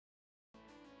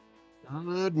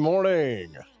Good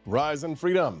morning, Rise and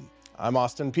Freedom. I'm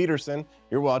Austin Peterson.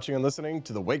 You're watching and listening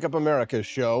to the Wake Up America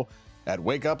show at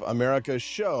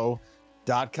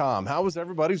wakeupAmericaShow.com. How was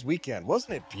everybody's weekend?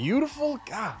 Wasn't it beautiful?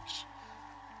 Gosh.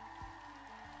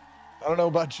 I don't know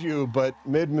about you, but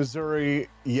mid-Missouri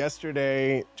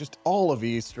yesterday, just all of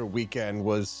Easter weekend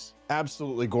was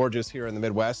absolutely gorgeous here in the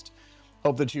Midwest.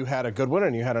 Hope that you had a good one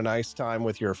and you had a nice time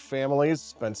with your families,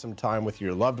 spent some time with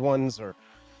your loved ones, or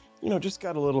just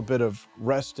got a little bit of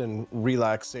rest and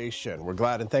relaxation. We're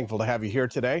glad and thankful to have you here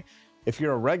today. If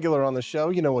you're a regular on the show,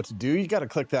 you know what to do. You got to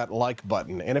click that like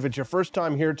button. And if it's your first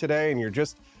time here today and you're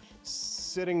just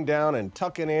sitting down and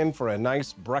tucking in for a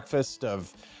nice breakfast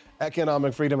of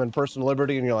economic freedom and personal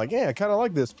liberty, and you're like, yeah, I kind of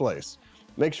like this place,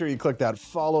 make sure you click that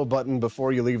follow button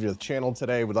before you leave the channel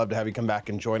today. We'd love to have you come back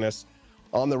and join us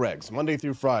on the regs, Monday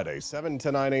through Friday, 7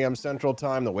 to 9 a.m. Central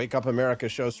Time. The Wake Up America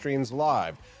show streams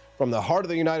live from the heart of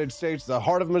the United States, the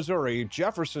heart of Missouri,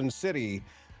 Jefferson City.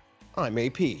 I'm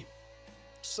AP.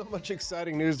 So much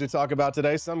exciting news to talk about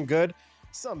today. Some good,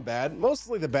 some bad.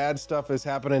 Mostly the bad stuff is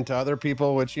happening to other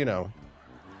people, which,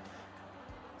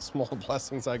 small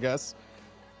blessings, I guess.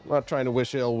 I'm not trying to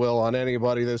wish ill will on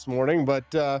anybody this morning,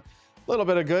 but a little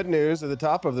bit of good news at the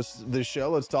top of this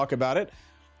show. Let's talk about it.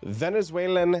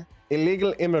 Venezuelan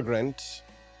illegal immigrant,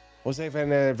 Jose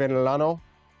Venelano,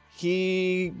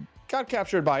 he got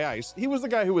captured by ICE. He was the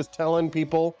guy who was telling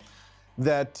people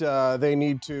that they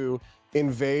need to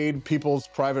invade people's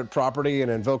private property and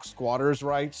invoke squatters'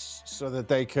 rights so that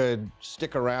they could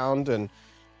stick around. And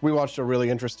we watched a really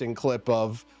interesting clip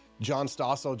of John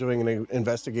Stossel doing an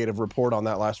investigative report on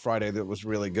that last Friday that was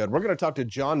really good. We're going to talk to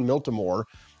John Miltimore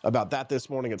about that this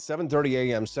morning at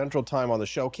 7:30 a.m. Central Time on the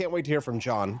show. Can't wait to hear from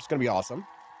John. It's going to be awesome.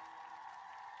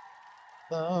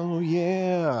 Oh,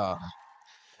 yeah.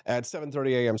 At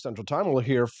 7:30 a.m. Central Time, we'll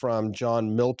hear from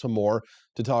John Miltimore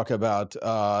to talk about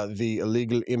the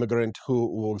illegal immigrant who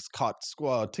was caught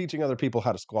teaching other people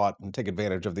how to squat and take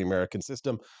advantage of the American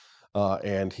system.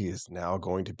 And he is now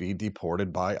going to be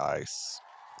deported by ICE.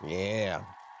 Yeah.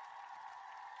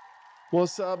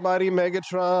 What's up, mighty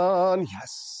Megatron?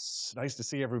 Yes. Nice to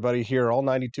see everybody here. All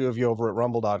 92 of you over at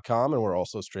rumble.com. And we're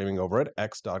also streaming over at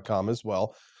x.com as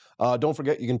well. Don't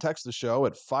forget, you can text the show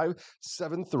at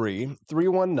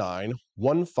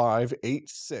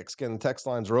 573-319-1586. Again, the text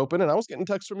lines are open, and I was getting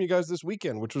texts from you guys this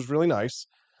weekend, which was really nice.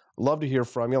 Love to hear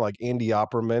from you. Like Andy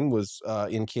Opperman was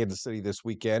in Kansas City this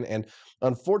weekend, and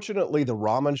unfortunately, the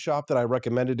ramen shop that I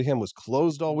recommended to him was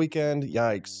closed all weekend.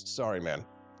 Yikes. Sorry, man.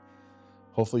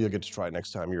 Hopefully, you'll get to try it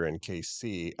next time you're in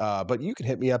KC. But you can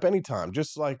hit me up anytime,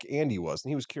 just like Andy was.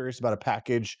 And he was curious about a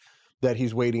package that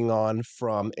he's waiting on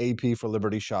from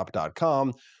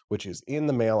apforlibertyshop.com, which is in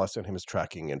the mail. I sent him his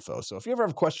tracking info. So if you ever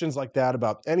have questions like that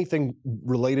about anything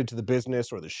related to the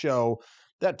business or the show,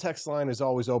 that text line is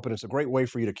always open. It's a great way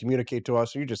for you to communicate to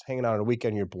us. Or you're just hanging out on a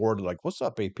weekend, you're bored, like, what's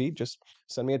up, AP? Just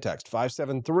send me a text,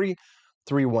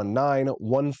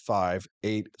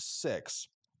 573-319-1586.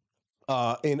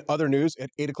 In other news, at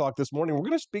 8 o'clock this morning, we're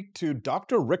going to speak to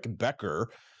Dr. Rick Becker.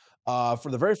 For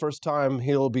the very first time,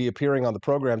 he'll be appearing on the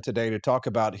program today to talk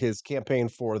about his campaign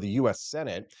for the U.S.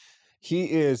 Senate.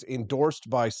 He is endorsed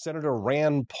by Senator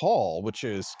Rand Paul, which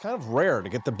is kind of rare to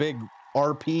get the big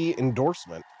RP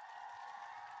endorsement.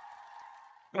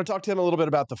 I'm going to talk to him a little bit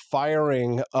about the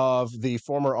firing of the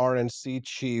former RNC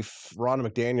chief, Ron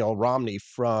McDaniel Romney,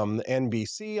 from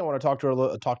NBC. I want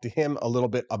to talk to him a little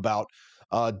bit about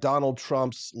Donald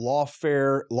Trump's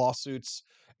Lawfare lawsuits.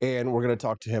 And we're going to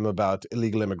talk to him about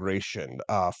illegal immigration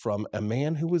from a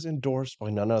man who was endorsed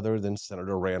by none other than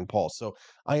Senator Rand Paul. So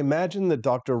I imagine that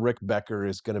Dr. Rick Becker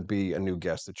is going to be a new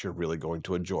guest that you're really going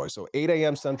to enjoy. So 8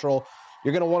 a.m. Central,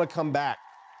 you're going to want to come back.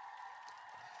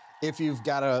 If you've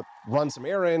got to run some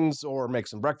errands or make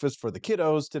some breakfast for the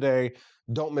kiddos today,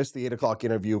 don't miss the 8 o'clock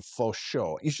interview for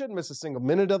sure. You shouldn't miss a single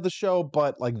minute of the show,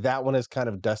 but like that one is kind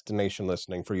of destination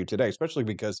listening for you today, especially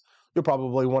because you'll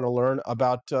probably want to learn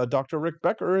about Dr. Rick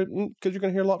Becker because you're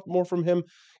going to hear a lot more from him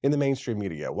in the mainstream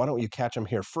media. Why don't you catch him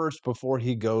here first before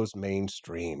he goes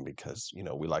mainstream? Because,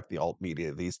 we like the alt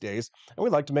media these days, and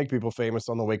we like to make people famous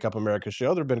on the Wake Up America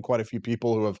show. There have been quite a few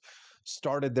people who have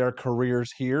started their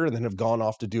careers here and then have gone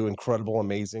off to do incredible,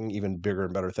 amazing, even bigger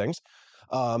and better things.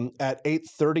 At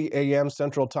 8:30 a.m.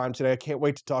 Central Time today, I can't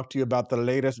wait to talk to you about the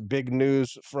latest big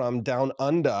news from down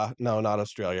under. No, not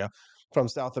Australia. From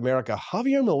South America.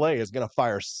 Javier Milei is going to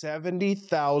fire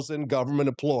 70,000 government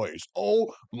employees.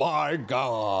 Oh, my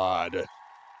God.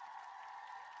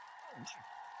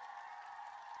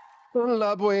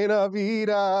 La buena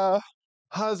vida.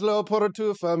 Hazlo por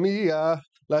tu familia.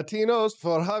 Latinos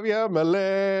for Javier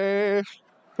Milei.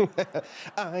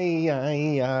 Ay,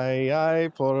 ay, ay, ay,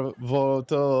 por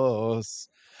votos.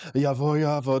 Ya voy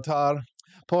a votar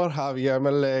por Javier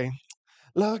Milei.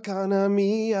 La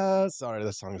economía. Sorry,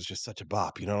 this song is just such a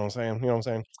bop. You know what I'm saying? You know what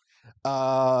I'm saying?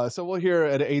 So we'll hear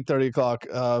at 8:30 o'clock,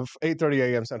 8:30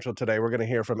 a.m. Central today. We're going to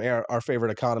hear from our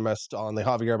favorite economist on the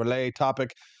Javier Milei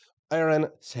topic, Aaron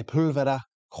Sepulveda.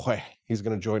 He's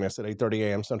going to join us at 8:30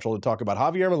 a.m. Central to talk about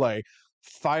Javier Milei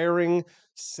firing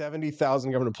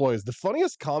 70,000 government employees. The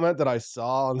funniest comment that I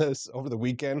saw on this over the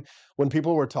weekend when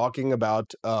people were talking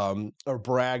about or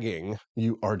bragging,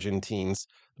 you Argentines,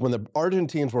 when the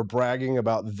Argentines were bragging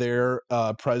about their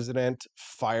president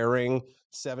firing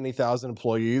 70,000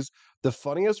 employees, the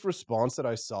funniest response that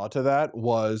I saw to that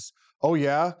was, "Oh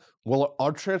yeah, well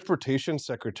our transportation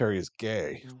secretary is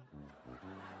gay."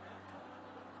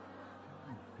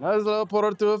 Hazlo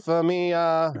por tu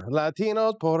familia,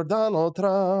 Latinos por Donald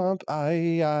Trump.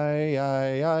 Ay, ay,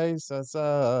 ay, ay, sa,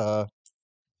 sa.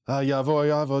 Ya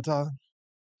voy a votar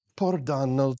por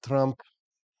Donald Trump.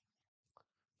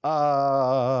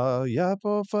 Ya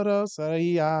por favor,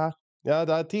 ya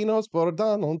Latinos por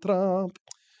Donald Trump.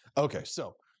 Okay,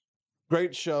 so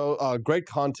great show, great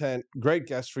content, great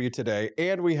guest for you today.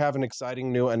 And we have an exciting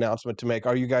new announcement to make.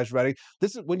 Are you guys ready?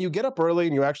 This is when you get up early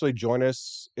and you actually join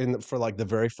us for like the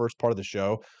very first part of the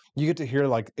show, you get to hear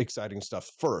like exciting stuff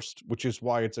first, which is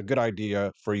why it's a good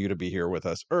idea for you to be here with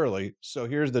us early. So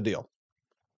here's the deal.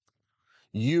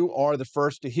 You are the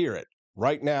first to hear it.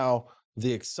 Right now,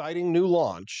 the exciting new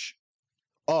launch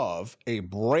of a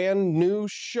brand new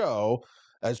show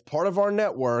as part of our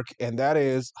network, and that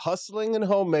is Hustling and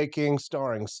Homemaking,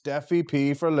 starring Steffi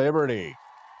P for Liberty.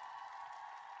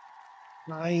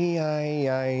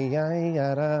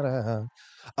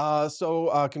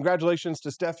 So congratulations to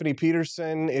Stephanie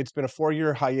Peterson. It's been a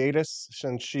 4-year hiatus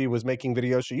since she was making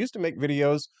videos. She used to make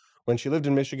videos when she lived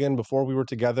in Michigan before we were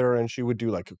together, and she would do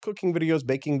like cooking videos,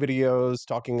 baking videos,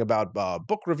 talking about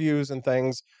book reviews and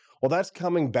things. Well, that's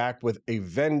coming back with a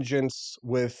vengeance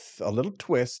with a little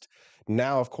twist.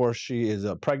 Now, of course, she is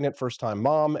a pregnant first-time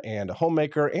mom and a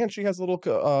homemaker, and she has a little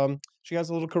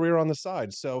career on the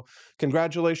side. So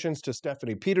congratulations to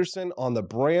Stephanie Peterson on the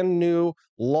brand new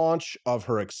launch of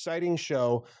her exciting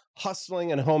show,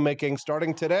 Hustling and Homemaking,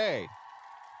 starting today.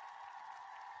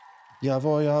 Ya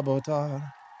voy a votar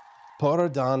por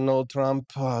Donald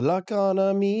Trump. La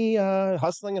economía.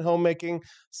 Hustling and Homemaking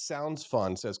sounds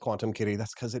fun, says Quantum Kitty.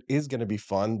 That's because it is going to be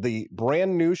fun. The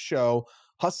brand new show,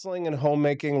 Hustling and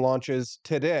Homemaking, launches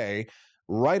today,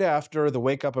 right after the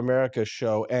Wake Up America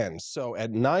show ends. So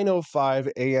at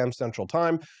 9:05 a.m. Central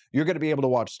Time, you're going to be able to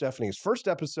watch Stephanie's first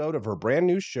episode of her brand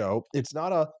new show. It's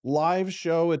not a live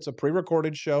show, it's a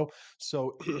pre-recorded show.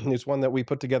 So it's one that we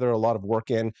put together a lot of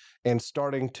work in. And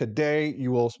starting today,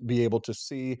 you will be able to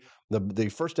see the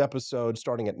first episode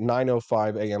starting at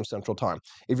 9:05 a.m. Central Time.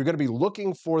 If you're going to be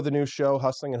looking for the new show,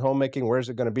 Hustling and Homemaking, where's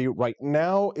it going to be? Right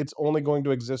now, it's only going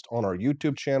to exist on our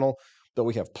YouTube channel, but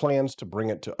we have plans to bring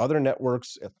it to other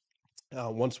networks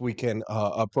once we can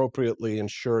appropriately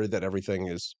ensure that everything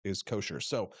is kosher.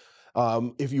 So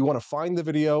if you want to find the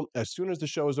video as soon as the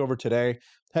show is over today,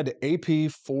 head to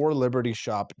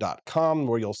ap4libertyshop.com,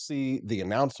 where you'll see the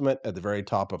announcement at the very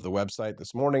top of the website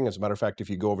this morning. As a matter of fact, if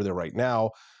you go over there right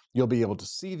now, you'll be able to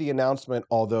see the announcement,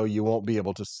 although you won't be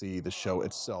able to see the show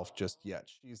itself just yet.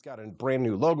 She's got a brand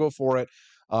new logo for it.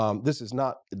 This is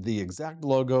not the exact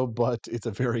logo, but it's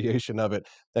a variation of it.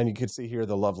 And you can see here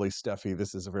the lovely Steffi.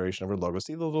 This is a variation of her logo.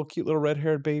 See the little cute little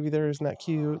red-haired baby there? Isn't that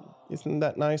cute? Isn't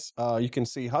that nice? You can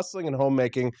see Hustling and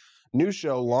Homemaking, new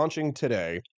show launching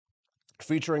today,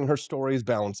 featuring her stories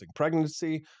balancing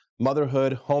pregnancy,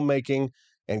 motherhood, homemaking,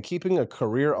 and keeping a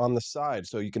career on the side.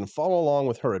 So you can follow along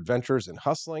with her adventures in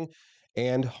hustling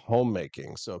and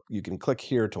homemaking. So you can click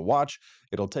here to watch.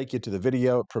 It'll take you to the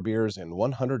video. It premieres in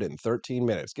 113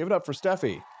 minutes. Give it up for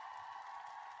Steffi.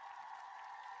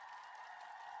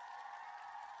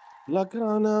 La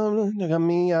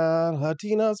economía,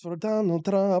 Latinas for Donald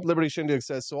Trump. Liberty Shindig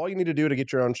says, so all you need to do to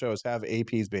get your own show is have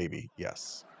AP's baby.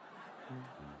 Yes.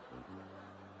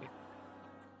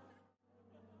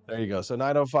 There you go. So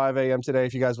 9:05 a.m. today.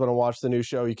 If you guys want to watch the new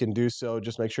show, you can do so.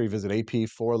 Just make sure you visit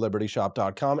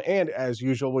ap4libertyshop.com. And as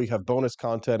usual, we have bonus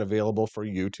content available for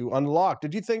you to unlock.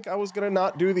 Did you think I was going to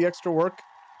not do the extra work?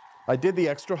 I did the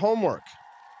extra homework.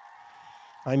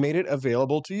 I made it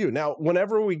available to you. Now,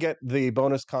 whenever we get the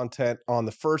bonus content on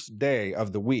the first day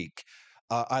of the week,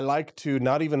 I like to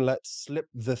not even let slip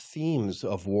the themes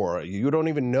of war. You don't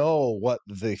even know what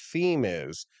the theme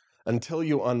is until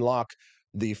you unlock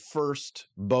the first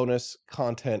bonus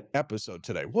content episode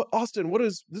today. What, Austin,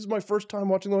 this is my first time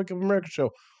watching the Wake Up America show.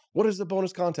 What is the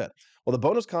bonus content? Well, the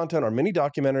bonus content are mini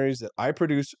documentaries that I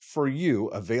produce for you,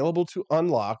 available to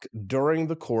unlock during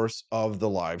the course of the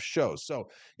live show. So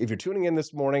if you're tuning in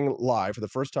this morning live for the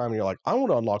first time and you're like, I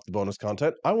want to unlock the bonus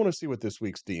content, I want to see what this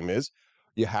week's theme is,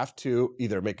 you have to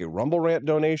either make a Rumble Rant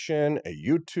donation, a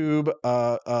YouTube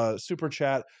super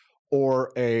chat,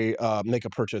 or make a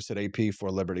purchase at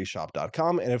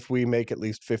ap4libertyshop.com. And if we make at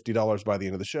least $50 by the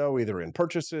end of the show, either in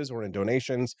purchases or in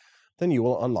donations, then you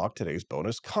will unlock today's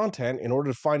bonus content. In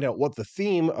order to find out what the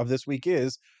theme of this week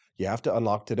is, you have to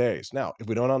unlock today's. Now, if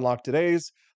we don't unlock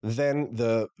today's, then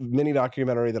the mini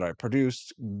documentary that I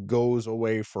produced goes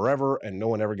away forever and no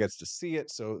one ever gets to see it.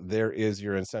 So there is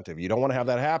your incentive. You don't want to have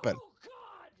that happen.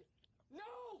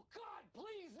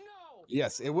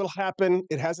 Yes, it will happen.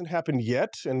 It hasn't happened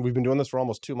yet, and we've been doing this for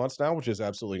almost 2 months now, which is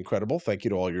absolutely incredible. Thank you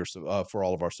to all your for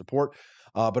all of our support.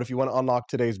 But if you want to unlock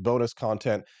today's bonus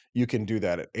content, you can do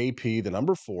that at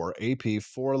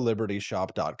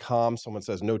ap4libertyshop.com. Someone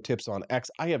says no tips on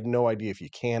X. I have no idea if you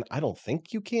can. I don't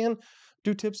think you can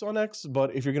do tips on X,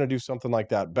 but if you're going to do something like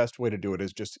that, best way to do it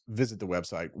is just visit the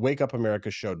website,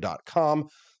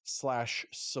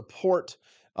 wakeupAmericashow.com/support.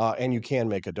 And you can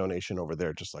make a donation over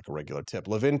there just like a regular tip.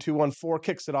 Levin214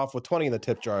 kicks it off with 20 in the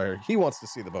tip jar. He wants to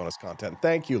see the bonus content.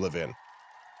 Thank you, Levin.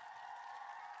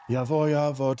 Ya voy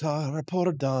a votar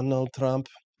por Donald Trump.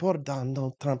 Por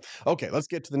Donald Trump. Okay, let's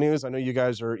get to the news. I know you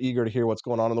guys are eager to hear what's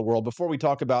going on in the world. Before we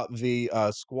talk about the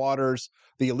squatters,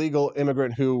 the illegal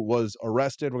immigrant who was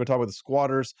arrested, we're going to talk about the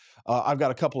squatters. I've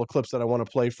got a couple of clips that I want to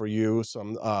play for you.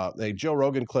 A Joe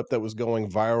Rogan clip that was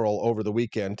going viral over the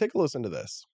weekend. Take a listen to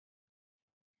this.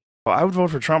 Well, I would vote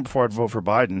for Trump before I'd vote for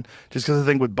Biden, just because I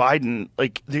think with Biden,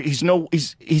 like he's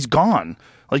gone.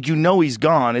 Like, you know, he's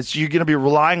gone. You're going to be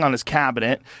relying on his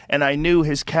cabinet, and I knew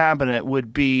his cabinet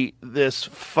would be this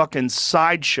fucking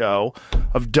sideshow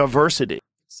of diversity.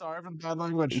 Sorry for the bad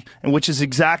language. And which is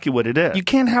exactly what it is. You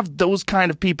can't have those kind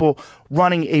of people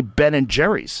running a Ben and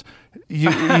Jerry's.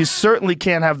 You certainly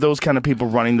can't have those kind of people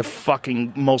running the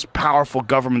fucking most powerful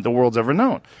government the world's ever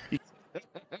known.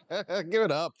 Give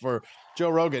it up for Joe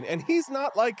Rogan. And he's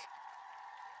not a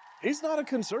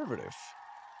conservative.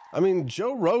 I mean,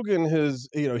 Joe Rogan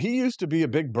he used to be a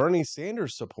big Bernie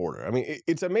Sanders supporter. I mean,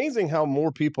 it's amazing how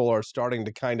more people are starting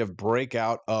to kind of break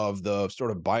out of the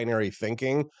sort of binary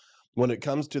thinking when it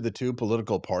comes to the two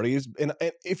political parties. And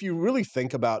if you really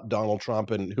think about Donald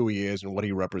Trump and who he is and what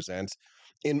he represents,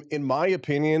 in my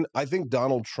opinion, I think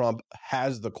Donald Trump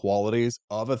has the qualities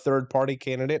of a third party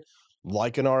candidate,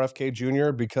 like an RFK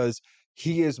Jr., because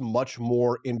he is much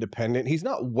more independent. He's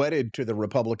not wedded to the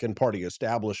Republican Party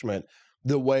establishment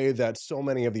the way that so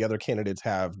many of the other candidates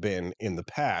have been in the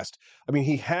past. I mean,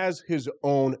 he has his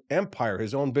own empire,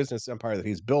 his own business empire that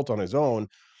he's built on his own.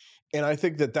 And I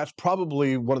think that that's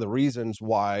probably one of the reasons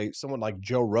why someone like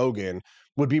Joe Rogan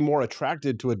would be more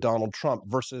attracted to a Donald Trump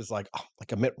versus like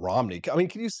a Mitt Romney. I mean,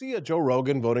 can you see a Joe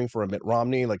Rogan voting for a Mitt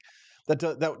Romney? Like that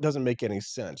doesn't make any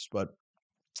sense. But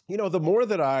the more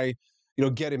that I,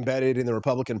 get embedded in the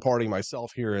Republican Party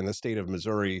myself here in the state of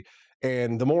Missouri,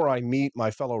 and the more I meet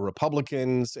my fellow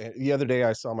Republicans. And the other day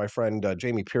I saw my friend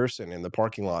Jamie Pearson in the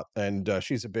parking lot, and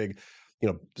she's a big,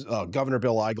 Governor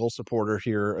Bill Eigel supporter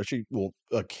here.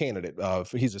 A candidate.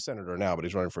 He's a senator now, but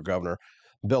he's running for governor.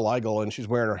 Bill Eigel, and she's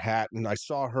wearing her hat. And I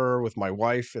saw her with my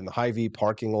wife in the Hy-Vee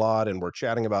parking lot, and we're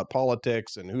chatting about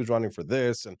politics and who's running for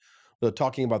this, and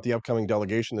talking about the upcoming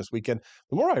delegation this weekend.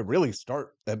 The more I really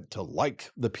start to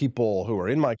like the people who are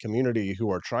in my community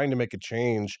who are trying to make a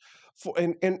change.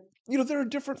 There are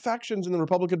different factions in the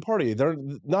Republican Party.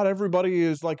 Not everybody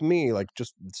is like me, like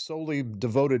just solely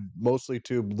devoted mostly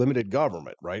to limited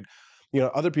government, right?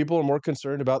 Other people are more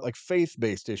concerned about like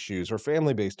faith-based issues or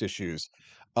family-based issues.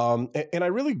 And I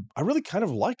really kind of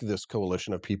like this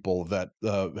coalition of people that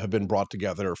have been brought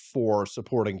together for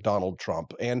supporting Donald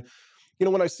Trump. And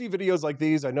when I see videos like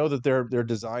these, I know that they're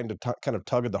designed to kind of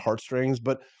tug at the heartstrings.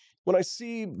 But when I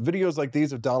see videos like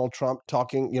these of Donald Trump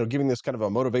talking, giving this kind of a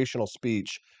motivational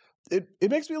speech, it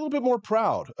makes me a little bit more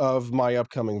proud of my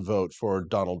upcoming vote for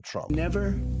Donald Trump.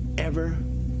 Never, ever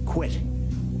quit.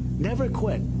 Never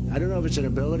quit. I don't know if it's an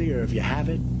ability or if you have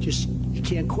it, just you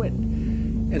can't quit.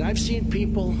 And I've seen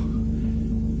people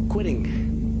quitting.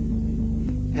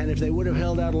 And if they would have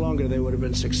held out longer, they would have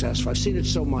been successful. I've seen it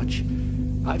so much.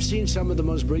 I've seen some of the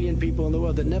most brilliant people in the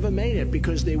world that never made it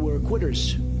because they were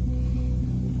quitters.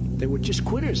 They were just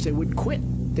quitters. They would quit.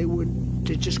 They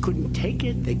just couldn't take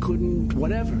it. They couldn't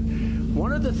whatever.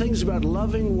 One of the things about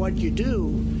loving what you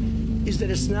do is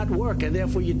that it's not work, and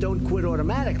therefore you don't quit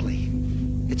automatically.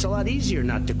 It's a lot easier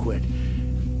not to quit.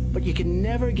 But you can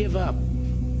never give up.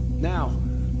 Now,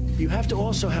 you have to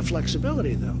also have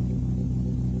flexibility, though.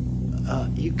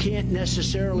 You can't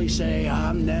necessarily say,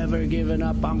 I'm never giving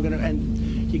up,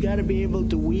 and you got to be able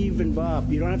to weave and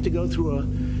bob. You don't have to go through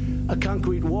a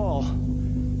concrete wall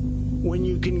when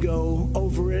you can go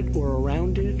over it or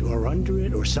around it or under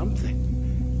it or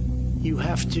something. You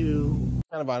have to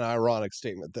Kind of an ironic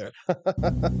statement there.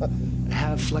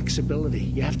 have flexibility.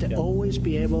 You have to always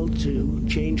be able to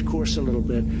change course a little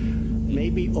bit,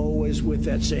 maybe always with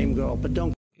that same goal, but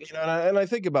don't. And I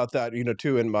think about that,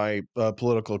 too, in my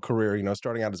political career,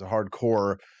 starting out as a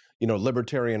hardcore,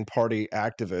 Libertarian Party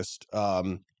activist.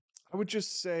 I would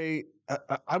just say,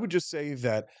 I would just say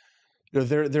that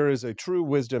there is a true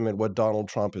wisdom in what Donald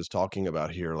Trump is talking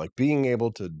about here, like being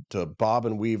able to bob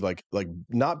and weave, like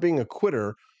not being a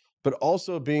quitter, but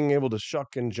also being able to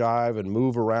shuck and jive and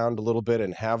move around a little bit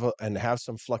and have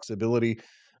some flexibility.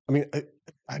 I mean,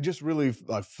 I just really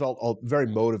I felt very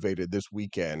motivated this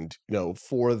weekend,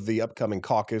 for the upcoming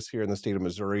caucus here in the state of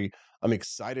Missouri. I'm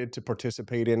excited to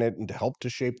participate in it and to help to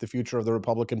shape the future of the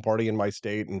Republican Party in my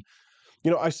state. And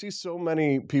I see so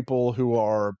many people who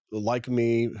are like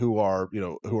me, who are,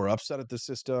 who are upset at the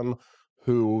system,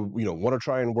 who, want to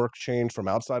try and work change from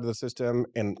outside of the system.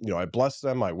 And, I bless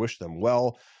them. I wish them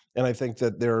well. And I think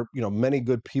that there are, many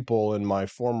good people in my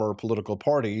former political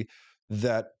party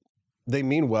that they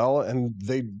mean well, and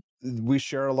we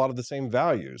share a lot of the same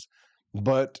values.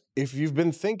 But if you've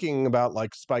been thinking about,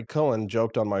 like Spike Cohen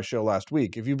joked on my show last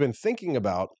week, if you've been thinking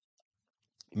about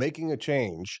making a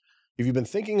change, if you've been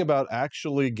thinking about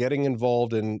actually getting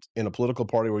involved in a political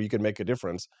party where you can make a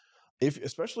difference,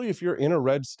 especially if you're in a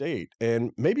red state,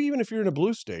 and maybe even if you're in a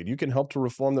blue state, you can help to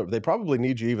reform them. They probably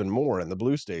need you even more in the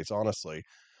blue states, honestly.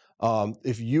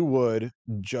 If you would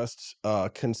just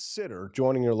consider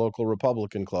joining your local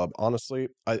Republican club, honestly,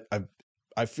 I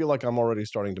feel like I'm already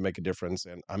starting to make a difference,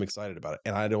 and I'm excited about it.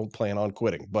 And I don't plan on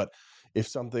quitting. But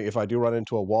if I do run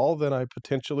into a wall, then I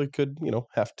potentially could,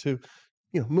 have to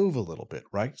move a little bit,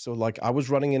 right? So like I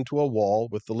was running into a wall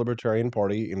with the Libertarian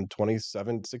Party in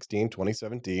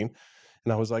 2017, and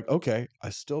I was like, okay,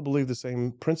 I still believe the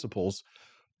same principles,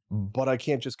 but I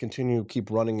can't just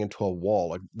keep running into a wall.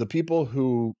 Like the people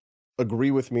who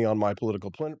agree with me on my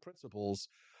political principles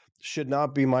should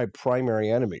not be my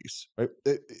primary enemies, right?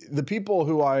 The people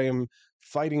who I am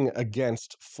fighting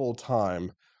against full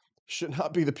time should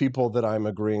not be the people that I'm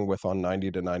agreeing with on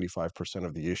 90 to 95%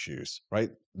 of the issues,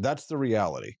 right? That's the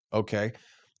reality, okay?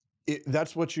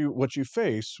 That's what you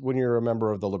face when you're a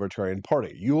member of the Libertarian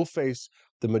Party. You will face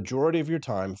the majority of your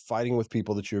time fighting with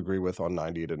people that you agree with on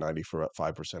 90 to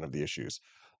 95% of the issues.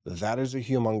 That is a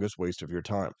humongous waste of your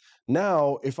time.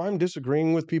 Now, if I'm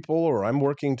disagreeing with people or I'm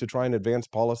working to try and advance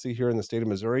policy here in the state of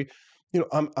Missouri,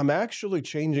 I'm actually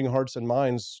changing hearts and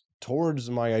minds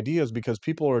towards my ideas because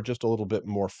people are just a little bit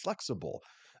more flexible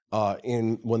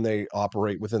in when they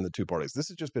operate within the two parties. This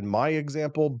has just been my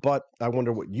example, but I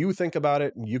wonder what you think about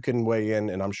it. You can weigh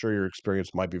in, and I'm sure your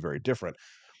experience might be very different.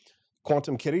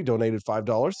 Quantum Kitty donated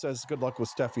 $5, says, good luck with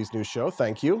Steffi's new show.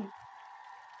 Thank you.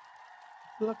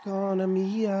 La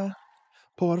economia,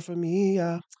 porfa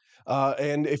mia.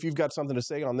 And if you've got something to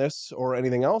say on this or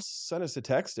anything else, send us a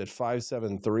text at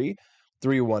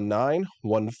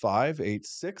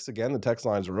 573-319-1586. Again, the text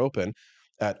lines are open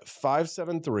at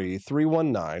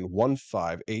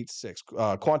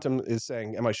 573-319-1586. Quantum is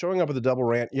saying, am I showing up with a double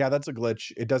rant? Yeah, that's a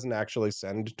glitch. It doesn't actually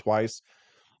send twice.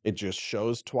 It just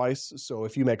shows twice. So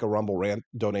if you make a Rumble rant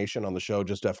donation on the show,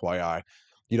 just FYI,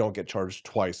 you don't get charged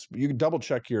twice. You can double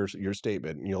check your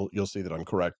statement and you'll see that I'm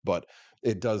correct, but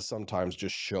it does sometimes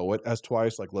just show it as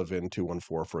twice, like Levin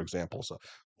 214, for example. So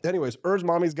anyways, Urge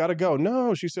Mommy's got to go.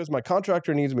 No, she says, my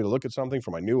contractor needs me to look at something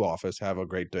for my new office. Have a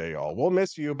great day, y'all. We'll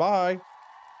miss you. Bye.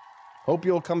 Hope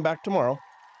you'll come back tomorrow.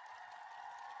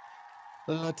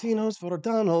 Latinos for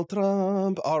Donald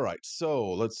Trump. All right,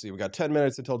 so let's see. We got 10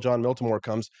 minutes until John Miltimore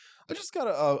comes. I just got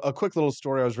a quick little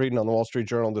story I was reading on the Wall Street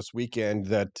Journal this weekend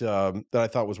that I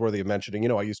thought was worthy of mentioning.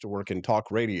 I used to work in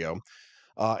talk radio,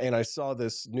 and I saw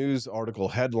this news article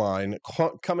headline,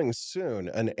 coming soon,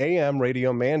 an AM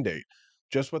radio mandate.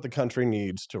 Just what the country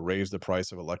needs to raise the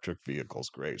price of electric vehicles.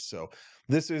 Great. So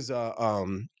this is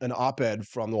an op-ed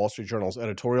from the Wall Street Journal's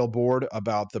editorial board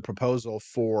about the proposal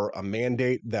for a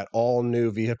mandate that all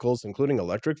new vehicles, including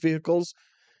electric vehicles,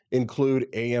 include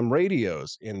AM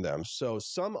radios in them. So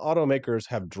some automakers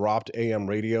have dropped AM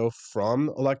radio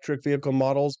from electric vehicle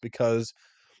models because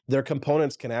their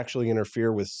components can actually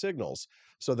interfere with signals.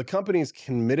 So the companies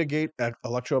can mitigate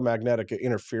electromagnetic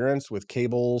interference with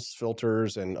cables,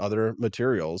 filters, and other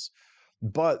materials,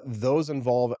 but those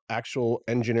involve actual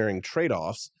engineering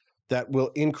trade-offs that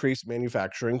will increase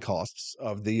manufacturing costs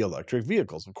of the electric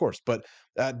vehicles, of course. But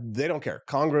they don't care.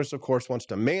 Congress, of course, wants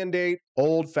to mandate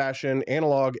old-fashioned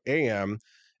analog AM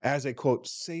as a, quote,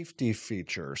 safety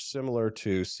feature, similar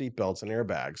to seatbelts and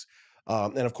airbags.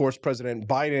 And of course, President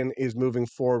Biden is moving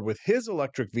forward with his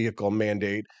electric vehicle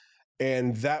mandate,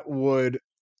 and that would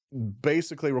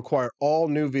basically require all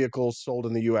new vehicles sold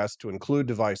in the US to include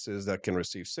devices that can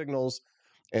receive signals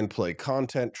and play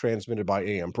content transmitted by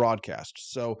AM broadcast.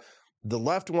 So the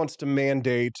left wants to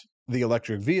mandate the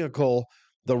electric vehicle,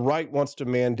 the right wants to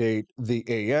mandate the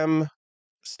AM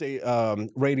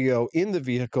radio in the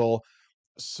vehicle.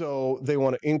 So they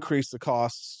want to increase the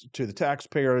costs to the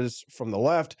taxpayers from the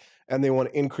left, and they want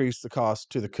to increase the cost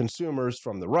to the consumers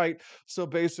from the right. So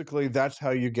basically, that's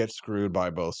how you get screwed by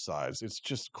both sides. It's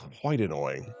just quite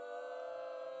annoying.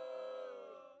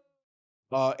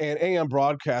 And AM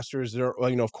broadcasters, they're,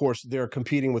 of course, they're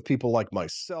competing with people like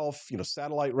myself,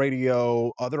 satellite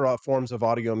radio, other forms of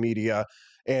audio media,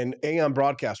 and AM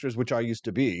broadcasters, which I used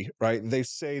to be, right? They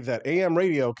say that AM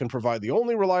radio can provide the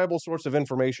only reliable source of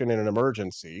information in an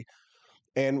emergency.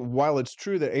 And while it's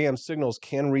true that AM signals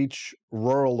can reach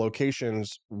rural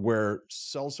locations where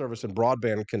cell service and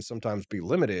broadband can sometimes be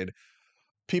limited,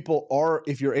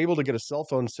 if you're able to get a cell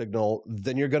phone signal,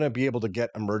 then you're going to be able to get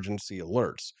emergency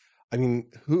alerts. I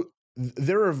mean,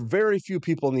 there are very few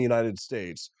people in the United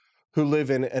States who live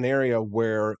in an area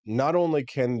where not only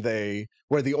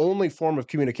where the only form of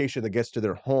communication that gets to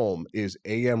their home is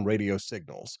AM radio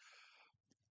signals.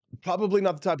 Probably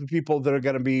not the type of people that are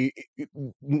going to be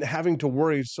having to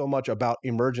worry so much about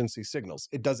emergency signals.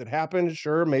 Does it happen?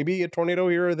 Sure, maybe a tornado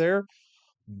here or there,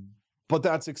 but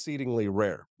that's exceedingly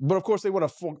rare. But of course, they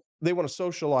want to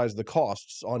socialize the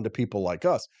costs onto people like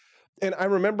us. And I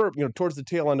remember, towards the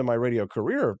tail end of my radio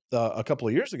career, a couple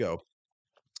of years ago,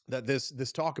 that this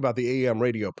talk about the AM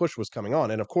radio push was coming on,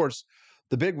 and of course,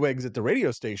 the bigwigs at the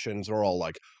radio stations are all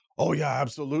like, "Oh yeah,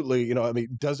 absolutely."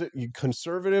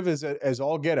 Conservative as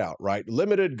all get out, right?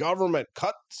 Limited government,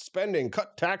 cut spending,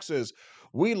 cut taxes.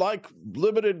 We like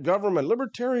limited government.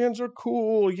 Libertarians are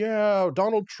cool. Yeah,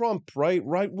 Donald Trump, right?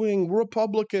 Right-wing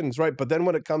Republicans, right? But then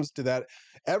when it comes to that,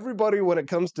 everybody, when it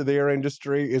comes to their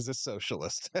industry, is a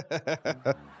socialist.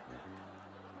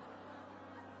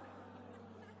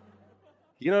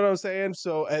 You know what I'm saying?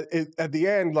 So at the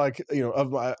end,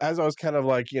 as I was kind of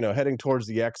heading towards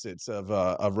the exits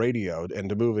of radio and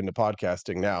to move into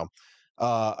podcasting now,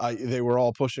 they were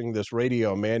all pushing this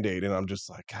radio mandate, and I'm just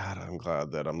like, God, I'm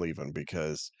glad that I'm leaving,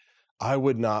 because I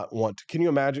would not want to. Can you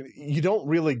imagine? You don't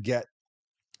really get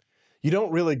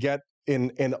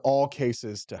in all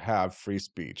cases to have free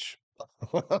speech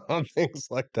on things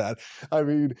like that.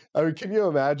 Can you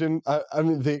imagine?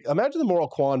 Imagine the moral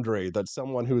quandary that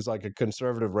someone who's like a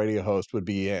conservative radio host would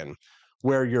be in,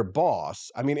 where your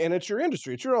boss, and it's your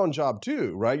industry, it's your own job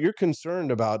too, right? You're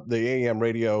concerned about the AM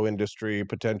radio industry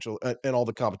potential and all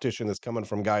the competition that's coming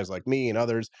from guys like me and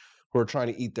others who are trying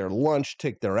to eat their lunch,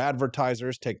 take their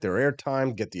advertisers, take their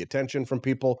airtime, get the attention from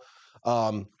people.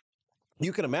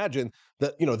 You can imagine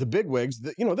that, the bigwigs,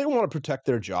 that, they want to protect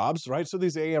their jobs, right? So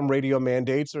these AM radio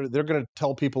mandates they're going to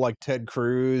tell people like Ted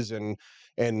Cruz and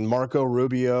Marco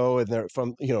Rubio, and they're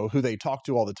from, who they talk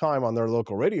to all the time on their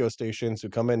local radio stations, who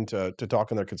come in to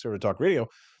talk on their conservative talk radio.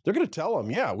 They're going to tell them,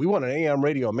 yeah, we want an AM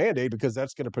radio mandate because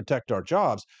that's going to protect our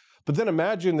jobs. But then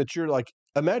imagine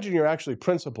you're actually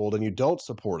principled and you don't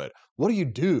support it. What do you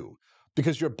do?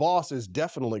 Because your boss is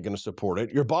definitely going to support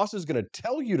it. Your boss is going to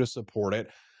tell you to support it.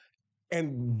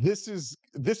 And this is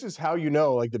how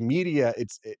the media.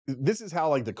 This is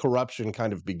how the corruption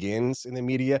kind of begins in the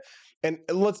media. And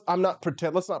let's not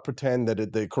pretend that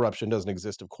the corruption doesn't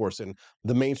exist. Of course, in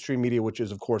the mainstream media, which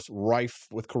is of course rife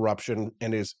with corruption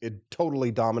and is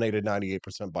totally dominated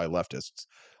 98% by leftists.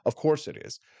 Of course, it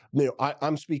is.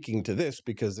 I'm speaking to this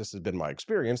because this has been my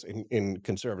experience in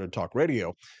conservative talk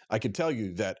radio. I can tell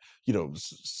you that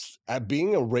at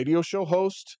being a radio show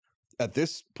host, at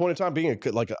this point in time, being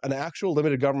an actual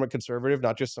limited government conservative,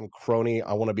 not just some crony,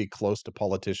 I want to be close to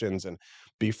politicians and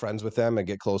be friends with them and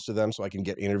get close to them so I can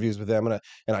get interviews with them. And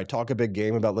I talk a big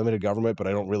game about limited government, but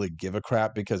I don't really give a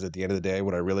crap, because at the end of the day,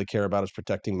 what I really care about is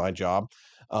protecting my job.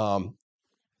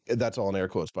 That's all in air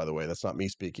quotes, by the way. That's not me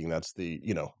speaking. That's the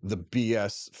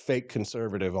BS fake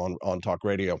conservative on talk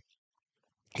radio.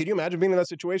 Can you imagine being in that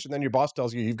situation? Then your boss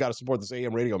tells you you've got to support this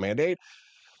AM radio mandate.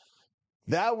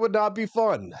 That would not be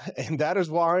fun. And that is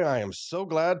why I am so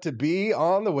glad to be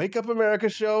on the Wake Up America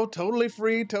show. Totally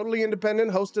free, totally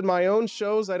independent, hosted my own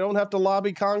shows. I don't have to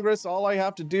lobby Congress. All I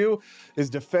have to do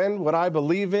is defend what I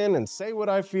believe in and say what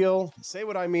I feel, say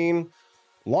what I mean.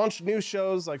 Launched new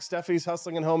shows like Steffi's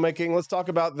Hustling and Homemaking. Let's talk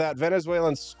about that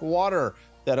Venezuelan squatter,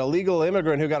 that illegal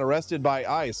immigrant who got arrested by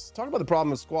ICE. Talk about the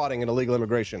problem of squatting and illegal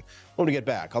immigration when we get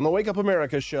back on the Wake Up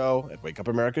America show at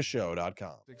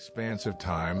wakeupAmericaShow.com. Expanse of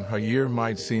time, a year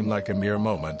might seem like a mere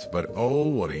moment, but oh,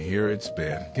 what a year it's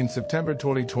been. In September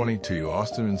 2022,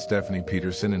 Austin and Stephanie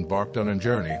Peterson embarked on a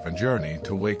journey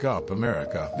to wake up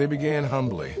America. They began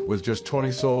humbly, with just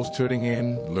 20 souls tuning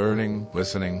in, learning,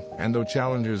 listening, and though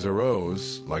challenges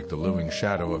arose, like the looming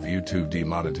shadow of YouTube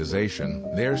demonetization,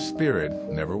 their spirit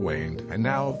never waned. And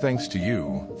now, thanks to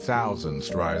you,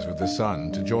 thousands rise with the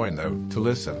sun to join them, to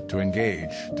listen, to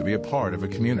engage, to be a part of a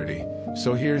community.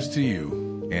 So here's to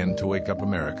you, and to Wake Up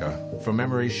America, for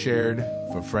memories shared,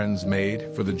 for friends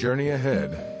made, for the journey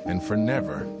ahead, and for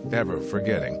never, ever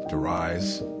forgetting to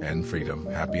rise and freedom.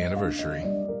 Happy anniversary.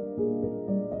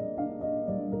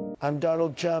 I'm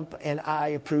Donald Trump, and I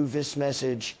approve this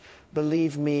message.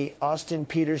 Believe me, Austin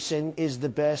Peterson is the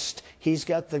best. He's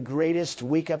got the greatest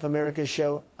Wake Up America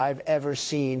show I've ever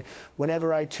seen.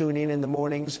 Whenever I tune in the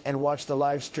mornings and watch the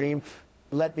live stream,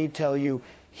 let me tell you,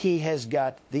 he has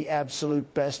got the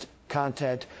absolute best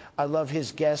content. I love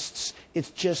his guests.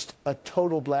 It's just a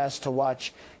total blast to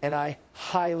watch, and I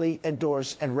highly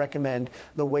endorse and recommend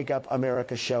the Wake Up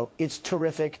America show. It's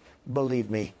terrific,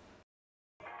 believe me.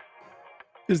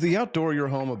 Is the outdoor of your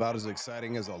home about as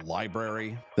exciting as a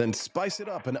library? Then spice it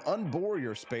up and unbore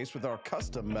your space with our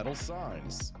custom metal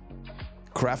signs.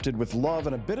 Crafted with love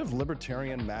and a bit of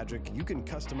libertarian magic, you can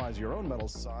customize your own metal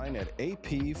sign at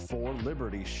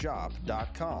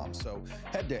ap4libertyshop.com. So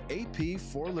head to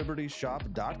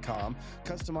ap4libertyshop.com,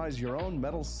 customize your own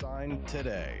metal sign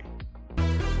today.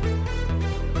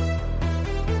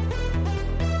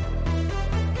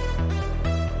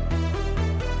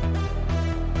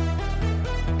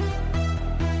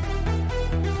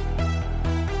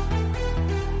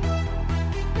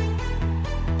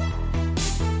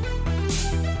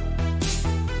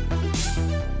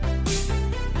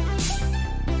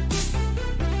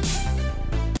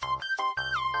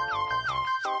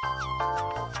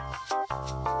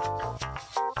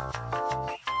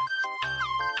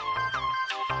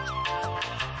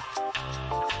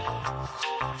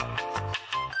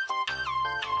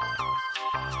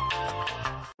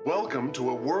 Welcome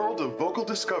to a world of vocal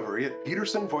discovery at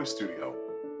Peterson Voice Studio.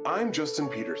 I'm Justin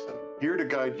Peterson, here to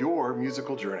guide your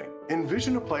musical journey.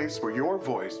 Envision a place where your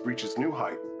voice reaches new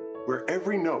heights, where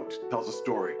every note tells a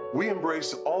story. We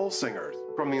embrace all singers,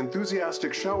 from the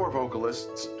enthusiastic shower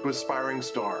vocalists to aspiring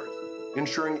stars,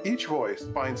 ensuring each voice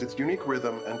finds its unique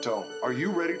rhythm and tone. Are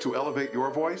you ready to elevate your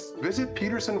voice? Visit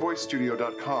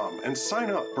petersonvoicestudio.com and sign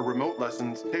up for remote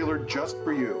lessons tailored just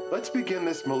for you. Let's begin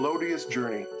this melodious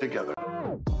journey together.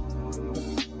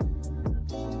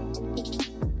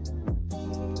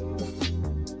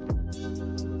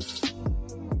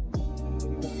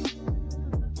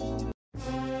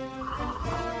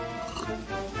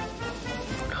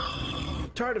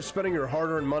 Tired of spending your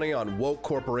hard-earned money on woke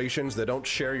corporations that don't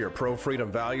share your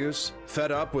pro-freedom values?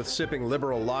 Fed up with sipping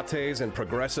liberal lattes and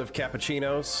progressive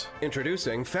cappuccinos?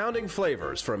 Introducing Founding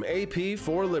Flavors from AP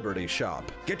for Liberty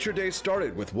Shop. Get your day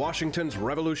started with Washington's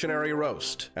Revolutionary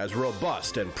Roast. As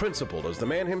robust and principled as the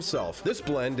man himself, this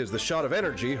blend is the shot of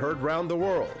energy heard round the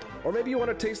world. Or maybe you want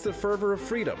to taste the fervor of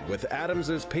freedom with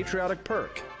Adams's Patriotic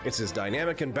Perk. It's as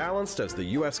dynamic and balanced as the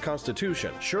U.S.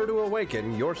 Constitution, sure to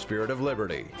awaken your spirit of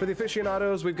liberty. For the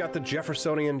aficionados, we've got the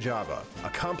Jeffersonian Java,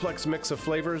 a complex mix of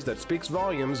flavors that speaks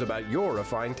volumes about your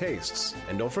refined tastes.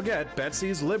 And don't forget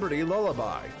Betsy's Liberty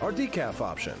Lullaby, our decaf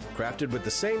option, crafted with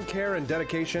the same care and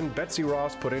dedication Betsy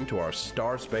Ross put into our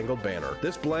Star-Spangled Banner.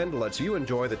 This blend lets you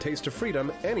enjoy the taste of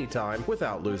freedom anytime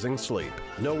without losing sleep.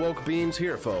 No woke beans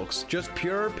here, folks. Just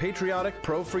pure, patriotic,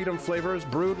 pro-freedom flavors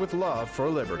brewed with love for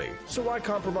liberty. So why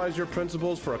compromise your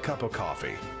principles for a cup of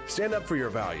coffee? Stand up for your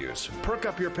values, perk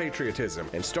up your patriotism,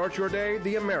 and start your day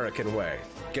the American way.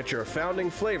 Get your Founding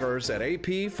Flavors at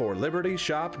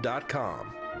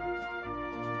ap4libertyshop.com.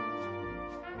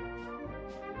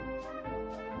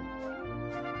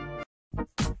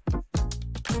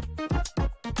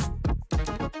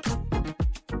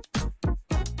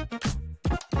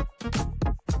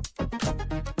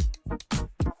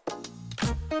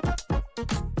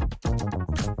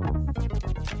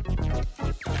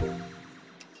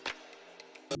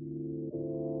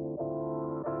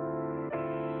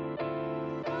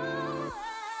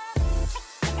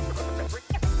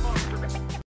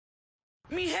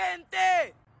 Mi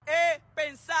gente, he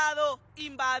pensado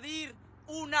invadir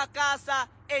una casa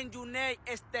en United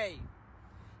States,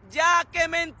 ya que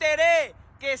me enteré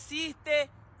que existe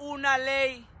una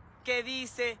ley que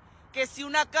dice que si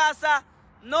una casa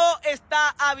no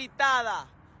está habitada.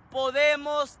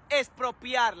 Podemos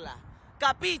expropiarla.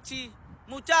 Capichi,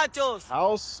 muchachos.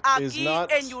 House is Aquí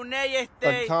not en United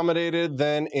States. accommodated,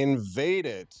 then invade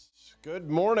it. Good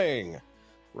morning.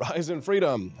 Rise in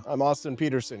freedom. I'm Austin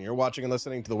Peterson. You're watching and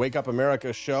listening to the Wake Up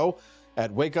America show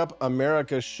at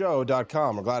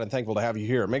wakeupamericashow.com. We're glad and thankful to have you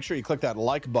here. Make sure you click that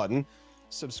like button.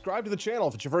 Subscribe to the channel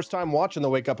if it's your first time watching the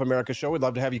Wake Up America show. We'd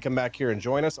love to have you come back here and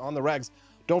join us on the regs.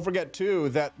 Don't forget, too,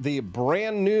 that the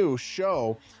brand new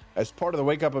show as part of the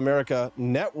Wake Up America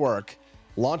network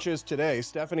launches today.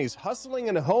 Stephanie's Hustling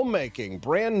and Homemaking,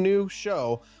 brand new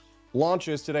show,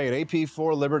 launches today at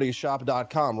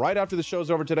ap4libertyshop.com. Right after the show's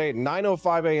over today at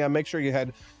 9:05 a.m., make sure you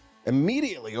head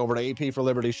immediately over to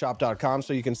ap4libertyshop.com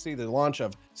so you can see the launch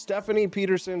of Stephanie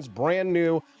Peterson's brand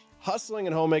new Hustling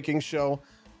and Homemaking show,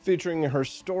 featuring her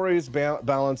stories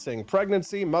balancing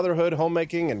pregnancy, motherhood,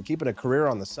 homemaking, and keeping a career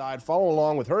on the side. Follow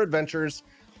along with her adventures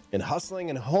in hustling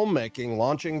and homemaking,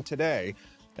 launching today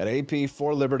at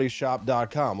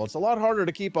ap4libertyshop.com. Well, it's a lot harder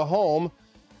to keep a home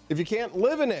if you can't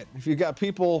live in it. If you've got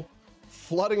people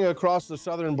flooding across the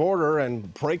southern border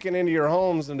and breaking into your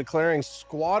homes and declaring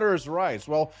squatters' rights.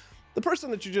 Well, the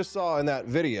person that you just saw in that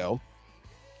video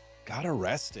got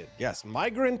arrested. Yes,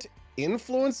 migrant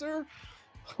influencer?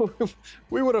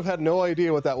 We would have had no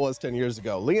idea what that was 10 years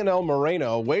ago. Leonel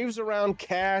Moreno waves around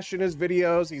cash in his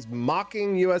videos. He's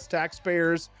mocking U.S.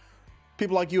 taxpayers,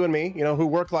 people like you and me, who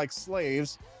work like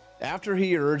slaves, after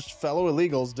he urged fellow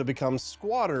illegals to become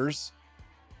squatters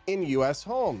in U.S.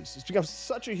 homes. It's become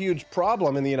such a huge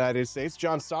problem in the United States.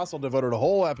 John Stossel devoted a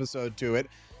whole episode to it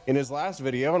in his last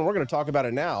video, and we're going to talk about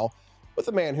it now with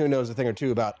a man who knows a thing or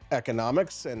two about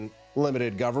economics and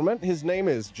limited government. His name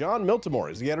is John Miltimore.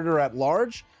 He's the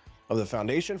editor-at-large of the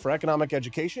Foundation for Economic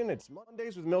Education. It's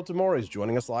Mondays with Miltimore. He's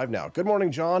joining us live now. Good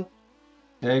morning, John.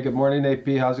 Hey, good morning,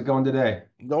 AP. How's it going today?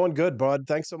 Going good, bud.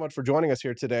 Thanks so much for joining us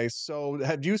here today. So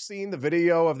have you seen the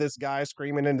video of this guy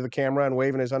screaming into the camera and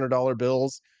waving his $100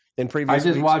 bills in previous I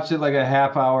just weeks? watched it like a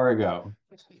half hour ago.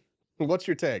 What's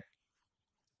your take?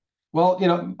 Well,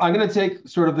 I'm going to take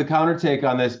sort of the counter take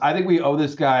on this. I think we owe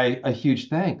this guy a huge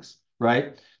thanks,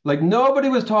 right? Like nobody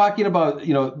was talking about,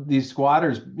 these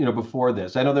squatters, before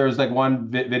this. I know there was like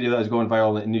one video that was going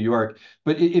viral in New York,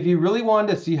 but if you really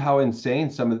wanted to see how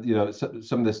insane some of,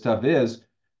 some of this stuff is,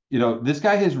 this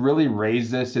guy has really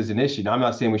raised this as an issue. Now, I'm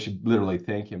not saying we should literally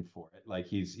thank him for it. Like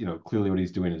he's, clearly what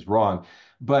he's doing is wrong.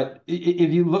 But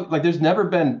if you look, like there's never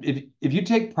been, if you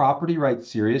take property rights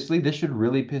seriously, this should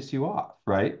really piss you off,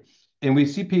 right? And we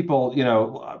see people,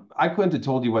 I couldn't have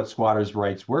told you what squatters'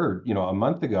 rights were, a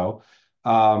month ago.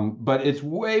 But it's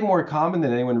way more common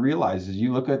than anyone realizes.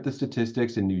 You look at the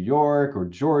statistics in New York or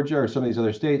Georgia or some of these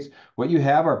other states, what you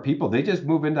have are people, they just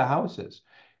move into houses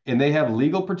and they have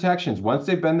legal protections. Once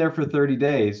they've been there for 30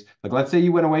 days, like let's say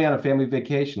you went away on a family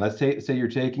vacation. Let's say you're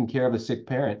taking care of a sick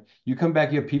parent. You come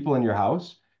back, you have people in your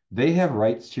house. They have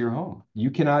rights to your home. You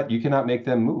cannot make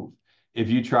them move. If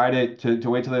you try to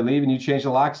wait till they leave and you change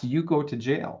the locks, you go to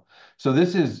jail. So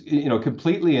this is,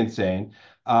 completely insane.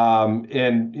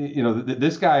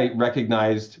 This guy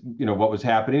recognized, what was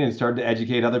happening and started to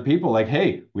educate other people like,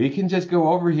 hey, we can just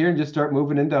go over here and just start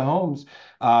moving into homes.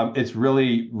 It's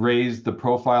really raised the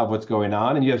profile of what's going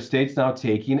on. And you have states now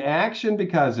taking action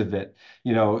because of it.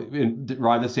 Ron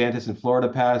DeSantis in Florida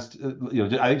passed,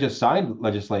 I think just signed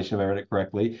legislation, if I read it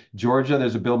correctly. Georgia,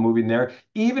 there's a bill moving there.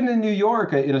 Even in New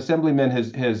York, an assemblyman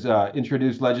has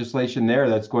introduced legislation there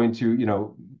that's going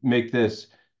to, make this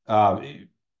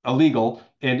illegal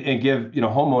and give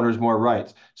homeowners more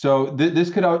rights. So this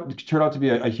could turn out to be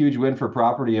a huge win for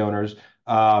property owners.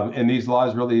 And these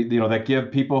laws really, that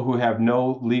give people who have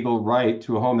no legal right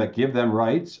to a home, that give them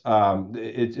rights.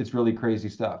 It's really crazy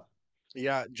stuff.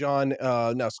 Yeah, John.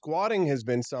 Now, squatting has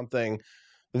been something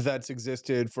that's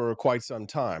existed for quite some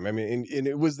time. I mean, and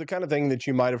it was the kind of thing that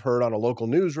you might have heard on a local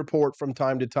news report from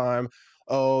time to time.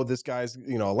 Oh, this guy's,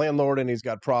 a landlord and he's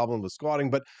got problems with squatting.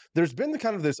 But there's been the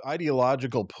kind of this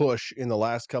ideological push in the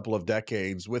last couple of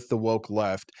decades with the woke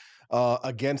left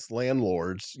against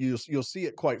landlords. You'll see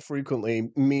it quite frequently,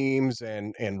 memes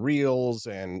and reels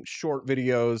and short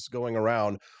videos going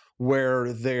around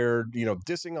where they're,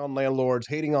 dissing on landlords,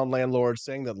 hating on landlords,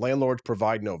 saying that landlords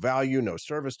provide no value, no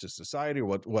service to society,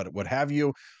 what have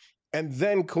you. And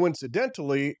then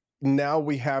coincidentally, now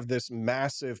we have this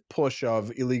massive push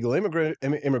of illegal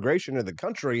immigration in the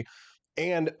country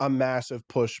and a massive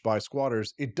push by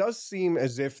squatters. It does seem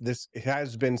as if this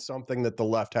has been something that the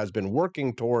left has been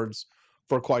working towards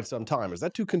for quite some time. Is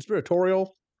that too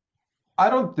conspiratorial?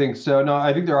 I don't think so. No,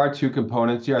 I think there are two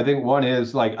components here. I think one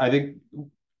is I think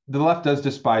the left does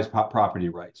despise property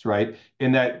rights, right?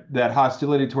 And that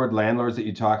hostility toward landlords that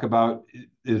you talk about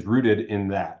is rooted in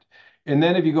that. And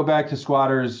then if you go back to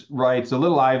squatters' rights, a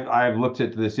little I've looked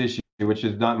at this issue, which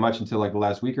is not much until like the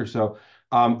last week or so.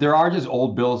 There are just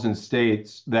old bills in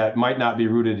states that might not be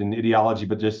rooted in ideology,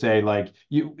 but just say like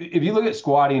if you look at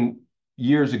squatting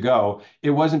years ago,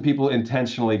 it wasn't people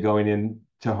intentionally going in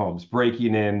to homes,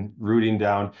 breaking in, rooting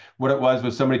down. What it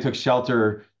was somebody took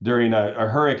shelter during a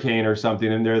hurricane or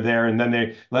something, and they're there, and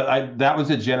then that was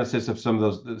the genesis of some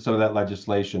of that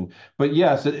legislation. But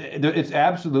yes, it's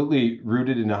absolutely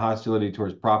rooted in a hostility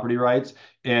towards property rights,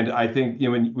 and I think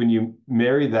when you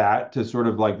marry that to sort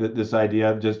of like this idea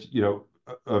of just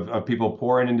of people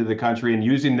pouring into the country and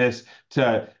using this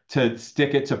to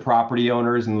stick it to property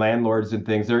owners and landlords and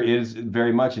things, there is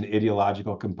very much an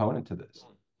ideological component to this.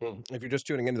 If you're just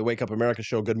tuning into the Wake Up America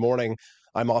show, good morning.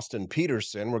 I'm Austin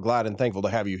Peterson. We're glad and thankful to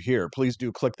have you here. Please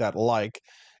do click that like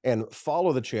and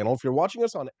follow the channel. If you're watching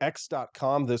us on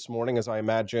x.com this morning, as I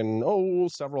imagine,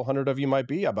 several hundred of you might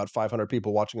be, about 500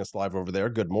 people watching us live over there,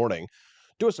 good morning.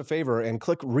 Do us a favor and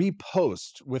click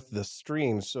repost with the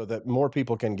stream so that more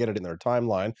people can get it in their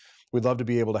timeline. We'd love to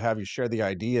be able to have you share the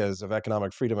ideas of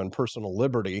economic freedom and personal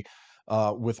liberty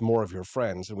with more of your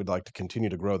friends, and we'd like to continue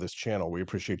to grow this channel. We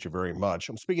appreciate you very much.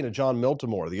 I'm speaking to John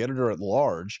Miltimore, the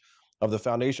editor-at-large of the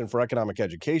Foundation for Economic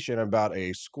Education, about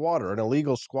a squatter, an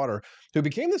illegal squatter, who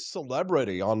became this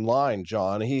celebrity online,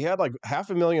 John. He had like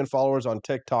 500,000 followers on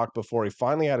TikTok before he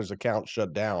finally had his account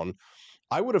shut down.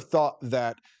 I would have thought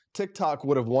that TikTok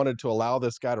would have wanted to allow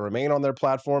this guy to remain on their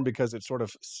platform because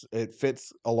it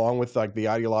fits along with like the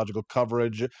ideological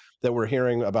coverage that we're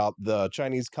hearing about the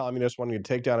Chinese communists wanting to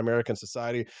take down American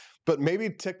society. But maybe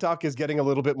TikTok is getting a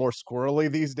little bit more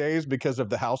squirrely these days because of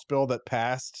the House bill that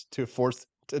passed to force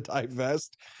to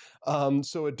divest.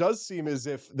 So it does seem as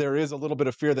if there is a little bit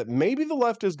of fear that maybe the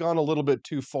left has gone a little bit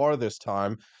too far this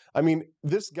time. I mean,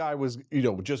 this guy was,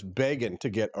 just begging to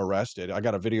get arrested. I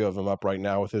got a video of him up right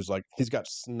now with he's got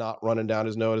snot running down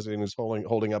his nose and he's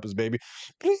holding up his baby.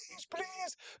 Please,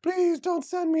 please, please don't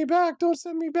send me back. Don't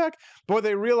send me back. Boy,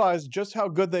 they realize just how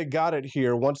good they got it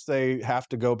here once they have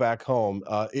to go back home.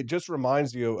 It just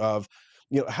reminds you of,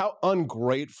 how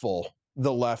ungrateful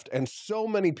the left and so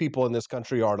many people in this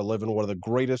country are to live in one of the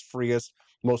greatest, freest,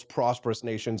 most prosperous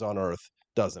nations on earth,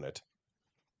 doesn't it?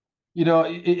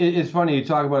 It's funny you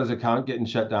talk about his account getting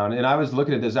shut down, and I was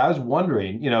looking at this. I was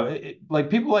wondering, like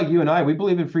people like you and I, we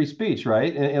believe in free speech,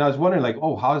 right? And I was wondering, like,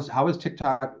 oh, how is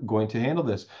TikTok going to handle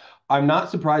this? I'm not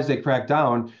surprised they cracked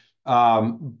down.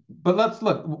 But let's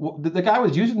look. The guy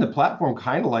was using the platform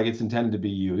kind of like it's intended to be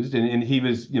used, and he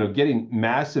was, getting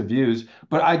massive views.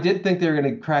 But I did think they were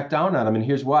going to crack down on him, and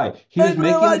here's why: he was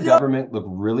making the government look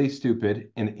really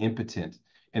stupid and impotent,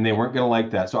 and they weren't going to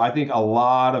like that. So I think a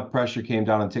lot of pressure came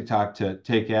down on TikTok to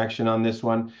take action on this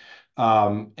one.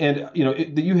 And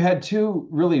you had two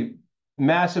really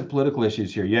massive political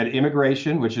issues here. You had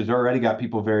immigration, which has already got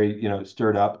people very,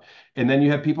 stirred up, and then you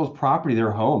have people's property,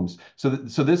 their homes. So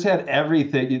this had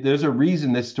everything. There's a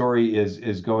reason this story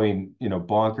is going,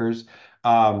 bonkers.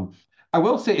 I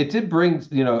will say it did bring,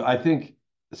 I think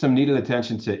some needed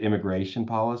attention to immigration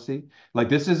policy. Like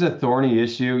this is a thorny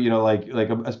issue, like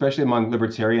especially among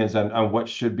libertarians on what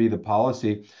should be the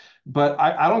policy. But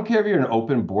I don't care if you're an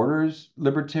open borders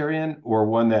libertarian or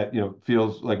one that,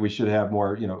 feels like we should have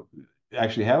more,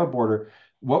 actually have a border.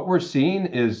 What we're seeing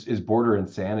is border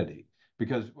insanity.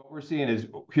 Because what we're seeing is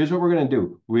here's what we're going to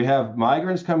do. We have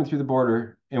migrants coming through the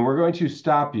border, and we're going to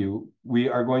stop you. We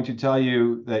are going to tell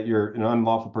you that you're an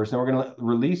unlawful person. And we're going to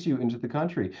release you into the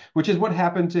country, which is what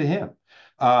happened to him.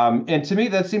 And to me,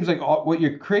 that seems like what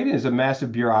you're creating is a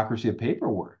massive bureaucracy of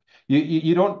paperwork.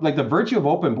 You don't like the virtue of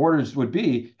open borders would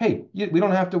be, hey, we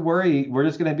don't have to worry. We're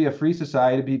just going to be a free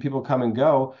society. People come and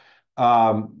go.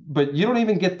 But you don't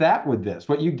even get that with this.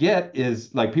 What you get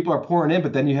is like people are pouring in,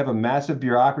 but then you have a massive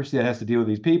bureaucracy that has to deal with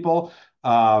these people.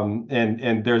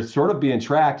 And they're sort of being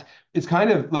tracked. It's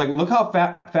kind of like, look how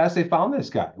fast they found this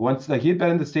guy. Once, like, he had been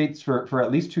in the States for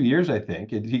at least 2 years, I think.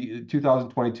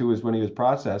 2022 is when he was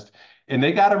processed, and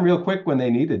they got him real quick when they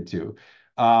needed to.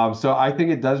 So I think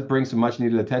it does bring some much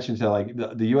needed attention to like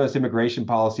the U.S. immigration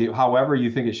policy. However you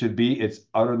think it should be, it's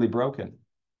utterly broken.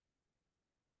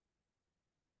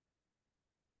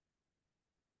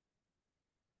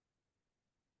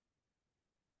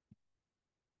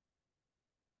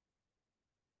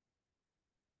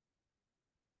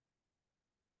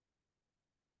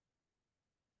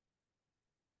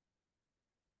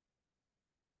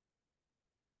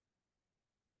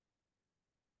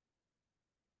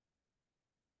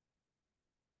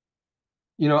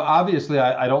 Obviously,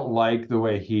 I don't like the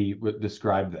way he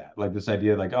described that, like this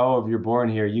idea, like, oh, if you're born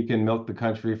here, you can milk the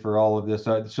country for all of this.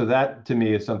 So that to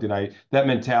me is something that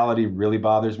mentality really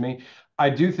bothers me. I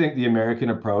do think the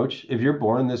American approach, if you're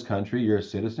born in this country, you're a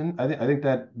citizen. I think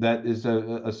that is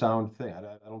a sound thing.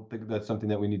 I don't think that's something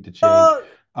that we need to change.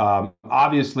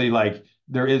 Obviously, like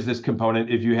there is this component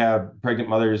if you have pregnant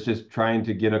mothers just trying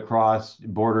to get across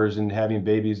borders and having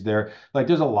babies there, like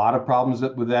there's a lot of problems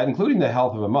with that, including the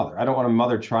health of a mother. I don't want a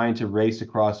mother trying to race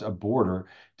across a border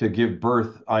to give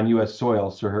birth on U.S. soil,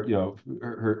 so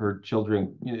her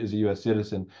children is a U.S.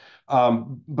 citizen.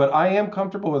 But I am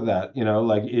comfortable with that.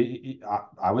 Like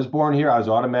I was born here, I was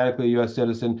automatically a U.S.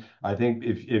 citizen. I think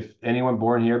if anyone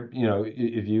born here,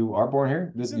 if you are born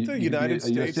here, Isn't the you could be United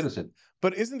a U.S. States citizen.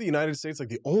 But isn't the United States like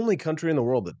the only country in the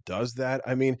world that does that?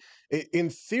 I mean, in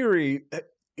theory,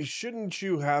 shouldn't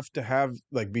you have to have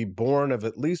like be born of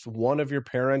at least one of your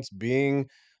parents being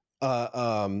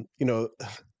one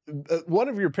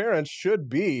of your parents should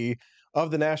be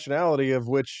of the nationality of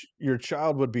which your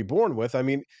child would be born with. I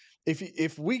mean,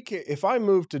 if I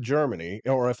moved to Germany,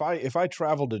 or if I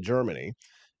traveled to Germany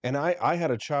and I had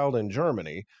a child in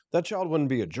Germany, that child wouldn't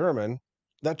be a German.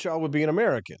 That child would be an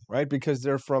American, right? Because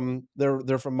they're from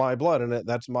my blood, and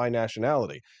that's my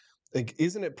nationality. Like,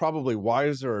 isn't it probably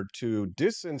wiser to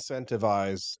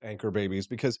disincentivize anchor babies?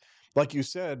 Because, like you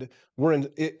said,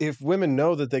 if women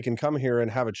know that they can come here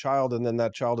and have a child, and then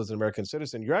that child is an American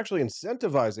citizen, you're actually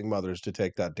incentivizing mothers to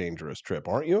take that dangerous trip,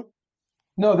 aren't you?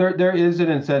 No, there is an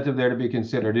incentive there to be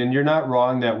considered, and you're not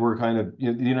wrong that we're kind of,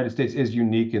 the United States is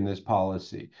unique in this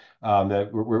policy, that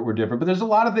we're different. But there's a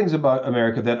lot of things about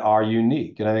America that are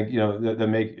unique, and I think that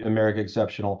make America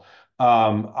exceptional.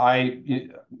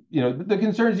 The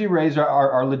concerns you raise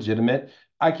are legitimate.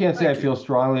 I can't say I Thank you. feel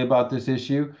strongly about this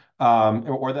issue,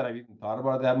 or that I've even thought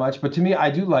about it that much. But to me,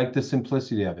 I do like the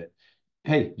simplicity of it.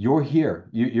 Hey, you're here.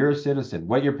 You're a citizen.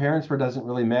 What your parents were doesn't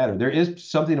really matter. There is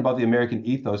something about the American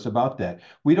ethos about that.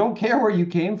 We don't care where you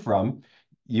came from.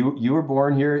 You were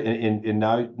born here, and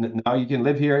now you can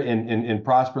live here and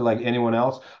prosper like anyone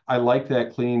else. I like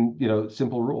that clean,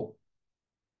 simple rule.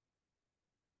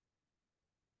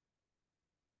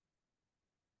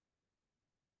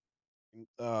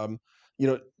 Um, you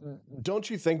know, don't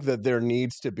you think that there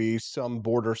needs to be some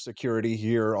border security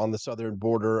here on the southern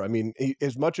border? I mean,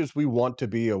 as much as we want to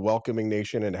be a welcoming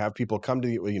nation and have people come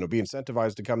to be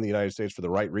incentivized to come to the United States for the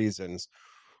right reasons,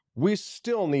 we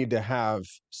still need to have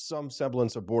some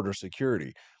semblance of border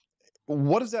security.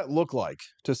 What does that look like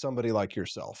to somebody like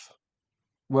yourself?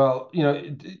 Well,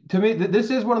 to me, this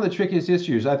is one of the trickiest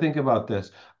issues. I think about this.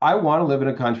 I want to live in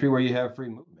a country where you have free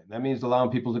movement. That means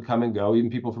allowing people to come and go, even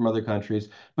people from other countries.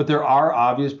 But there are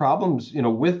obvious problems,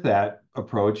 with that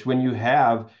approach when you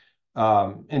have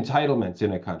entitlements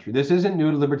in a country. This isn't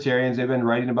new to libertarians. They've been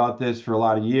writing about this for a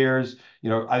lot of years.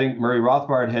 I think Murray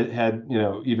Rothbard had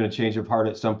even a change of heart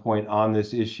at some point on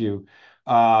this issue.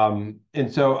 And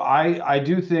so I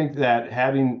do think that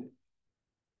having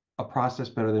a process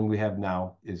better than we have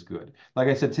now is good. Like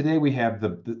I said, today we have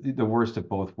the worst of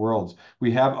both worlds.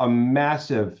 We have a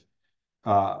massive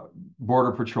uh,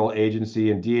 Border Patrol agency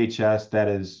and DHS that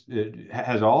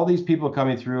has all these people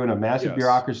coming through and a massive Yes.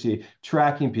 bureaucracy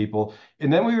tracking people,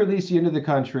 and then we release you into the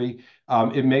country.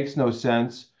 It makes no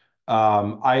sense.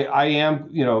 I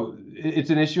am, it's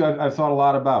an issue I've thought a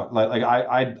lot about.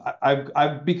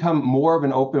 I've become more of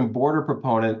an open border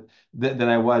proponent than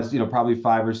I was, probably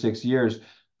 5 or 6 years.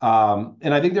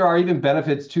 And I think there are even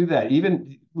benefits to that.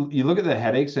 Even you look at the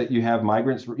headaches that you have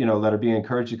migrants, that are being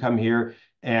encouraged to come here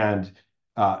and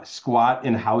squat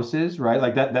in houses, right?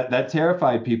 Like that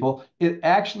terrified people. It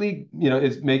actually,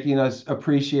 is making us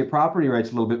appreciate property rights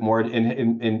a little bit more,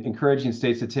 and encouraging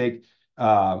states to take,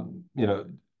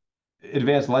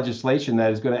 advanced legislation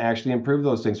that is going to actually improve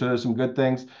those things. So there's some good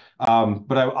things.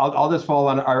 But I'll just fall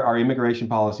on our immigration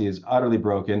policy is utterly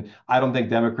broken. I don't think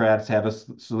Democrats have a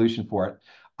solution for it.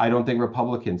 I don't think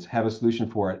Republicans have a solution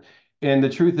for it. And the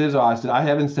truth is, Austin, I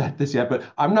haven't said this yet, but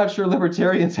I'm not sure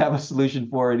libertarians have a solution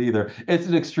for it either. It's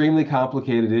an extremely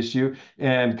complicated issue,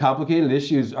 and complicated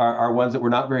issues are ones that we're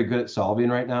not very good at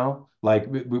solving right now. Like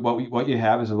what you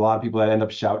have is a lot of people that end up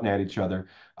shouting at each other.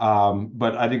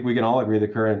 But I think we can all agree the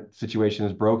current situation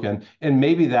is broken, and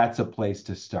maybe that's a place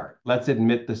to start. Let's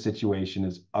admit the situation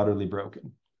is utterly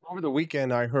broken. Over the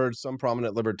weekend, I heard some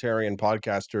prominent libertarian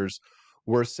podcasters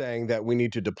were saying that we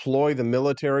need to deploy the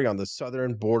military on the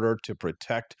southern border to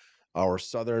protect our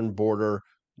southern border.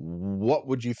 What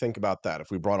would you think about that? If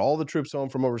we brought all the troops home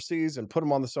from overseas and put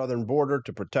them on the southern border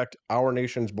to protect our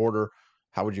nation's border,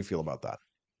 how would you feel about that?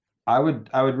 I would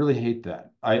really hate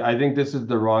that. I think this is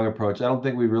the wrong approach. I don't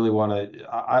think we really want to.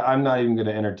 I'm not even going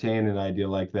to entertain an idea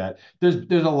like that. There's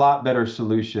a lot better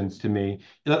solutions to me.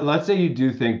 Let's say you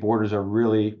do think borders are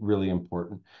really, really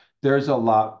important. There's a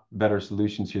lot better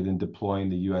solutions here than deploying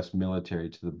the U.S.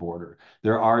 military to the border.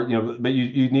 There are, but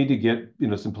you need to get,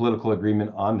 some political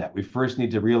agreement on that. We first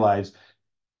need to realize,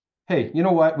 hey, you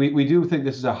know what? We do think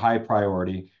this is a high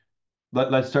priority.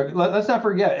 Let's not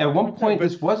forget, at one Okay, point,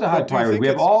 this was a high but do you priority. think We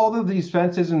have it's all of these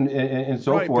fences and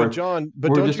so right? But forth. John,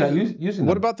 but We're don't just not you? using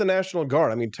What them. about the National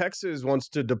Guard? I mean, Texas wants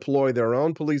to deploy their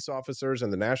own police officers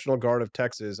and the National Guard of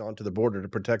Texas onto the border to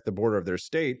protect the border of their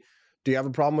state. Do you have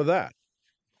a problem with that?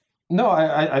 No,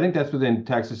 I think that's within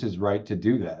Texas's right to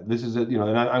do that. This is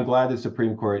and I'm glad the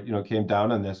Supreme Court, came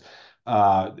down on this.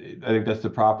 I think that's the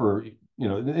proper,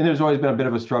 and there's always been a bit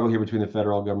of a struggle here between the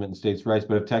federal government and states' rights.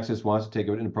 But if Texas wants to take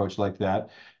an approach like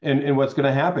that, and what's going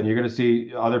to happen, you're going to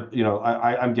see other,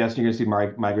 I'm guessing you're going to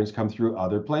see migrants come through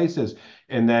other places,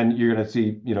 and then you're going to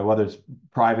see, whether it's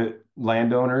private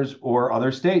landowners or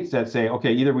other states that say,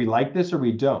 okay, either we like this or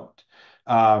we don't,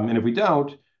 and if we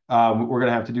don't, we're going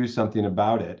to have to do something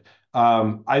about it.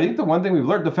 I think the one thing we've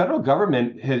learned, the federal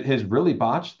government has really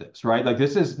botched this, right? Like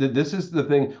this is the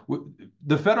thing.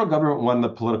 The federal government won the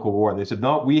political war. They said,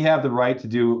 no, we have the right to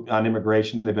do on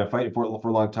immigration. They've been fighting for it for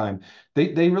a long time.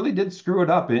 They really did screw it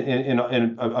up in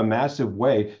a massive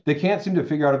way. They can't seem to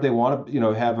figure out if they want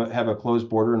to, have a closed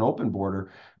border and open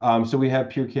border. So we have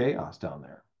pure chaos down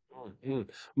there. Mm.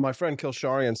 My friend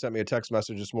Kilsharian sent me a text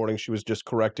message this morning. She was just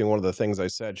correcting one of the things I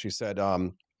said. She said,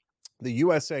 the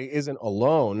USA isn't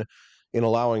alone in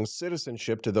allowing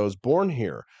citizenship to those born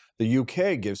here. The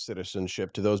UK gives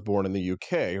citizenship to those born in the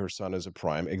UK. Her son is a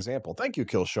prime example. Thank you,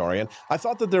 Kilsharian. I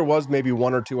thought that there was maybe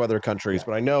one or two other countries, Yeah.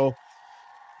 but I know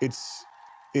it's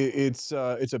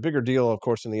it's a bigger deal, of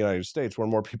course, in the United States, where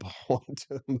more people want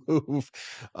to move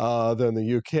than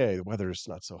the UK. The weather is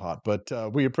not so hot, but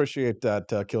we appreciate that,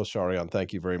 Kilsharian.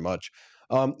 Thank you very much.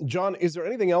 John, is there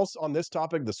anything else on this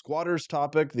topic, the squatters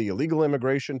topic, the illegal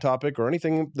immigration topic, or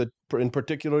anything that in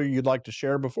particular you'd like to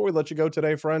share before we let you go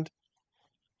today, friend?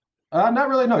 Not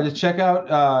really, no. Just check out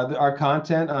our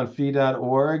content on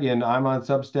fee.org, and I'm on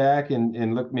Substack,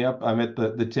 and look me up. I'm at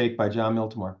the Take by John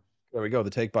Miltimore. There we go. The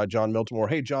Take by John Miltimore.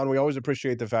 Hey, John, we always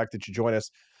appreciate the fact that you join us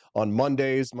on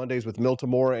Mondays with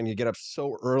Miltimore, and you get up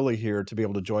so early here to be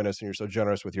able to join us, and you're so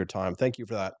generous with your time. Thank you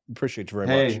for that. Appreciate you very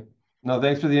much. Hey, no,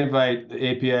 thanks for the invite,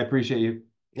 AP. I appreciate you.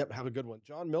 Yep, have a good one.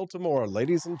 John Miltimore,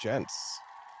 ladies and gents.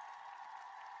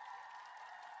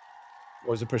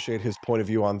 Always appreciate his point of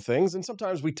view on things, and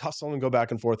sometimes we tussle and go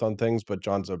back and forth on things, but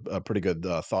John's a pretty good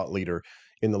thought leader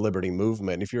in the liberty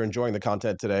movement. If you're enjoying the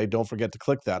content today, don't forget to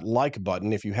click that like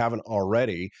button if you haven't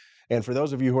already. And for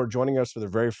those of you who are joining us for the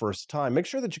very first time, make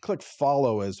sure that you click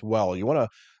follow as well. You want to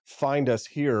find us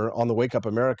here on the Wake Up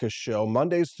America show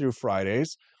Mondays through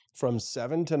Fridays from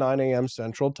 7 to 9 a.m.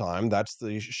 Central Time. That's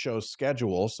the show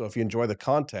schedule. So if you enjoy the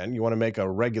content, you want to make a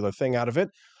regular thing out of it,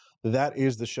 that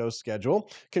is the show schedule.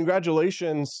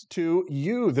 Congratulations to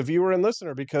you, the viewer and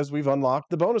listener, because we've unlocked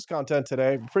the bonus content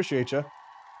today. Appreciate you.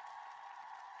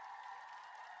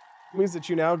 It means that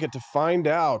you now get to find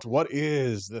out what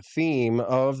is the theme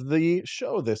of the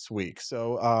show this week.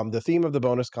 So the theme of the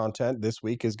bonus content this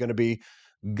week is going to be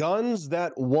guns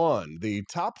that won, the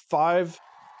top 5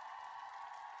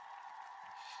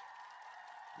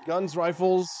 guns,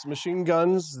 rifles, machine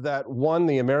guns that won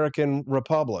the American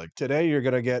Republic. Today, you're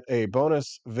going to get a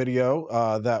bonus video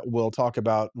that will talk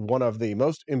about one of the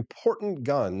most important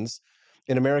guns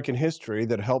in American history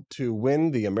that helped to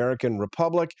win the American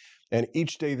Republic. And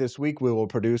each day this week, we will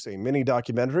produce a mini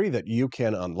documentary that you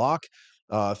can unlock.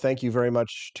 Thank you very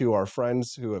much to our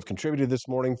friends who have contributed this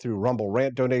morning through Rumble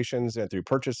Rant donations and through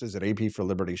purchases at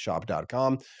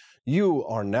apforlibertyshop.com. You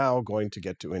are now going to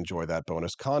get to enjoy that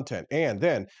bonus content. And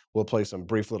then we'll play some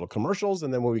brief little commercials.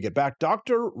 And then when we get back,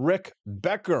 Dr. Rick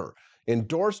Becker,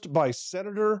 endorsed by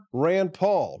Senator Rand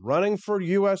Paul, running for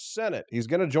U.S. Senate. He's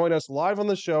going to join us live on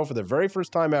the show for the very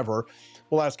first time ever.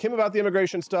 We'll ask him about the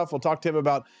immigration stuff. We'll talk to him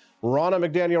about Ronna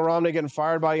McDaniel Romney getting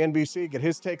fired by NBC, get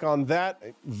his take on that.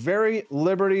 Very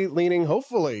liberty-leaning,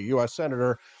 hopefully, U.S.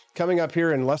 Senator, coming up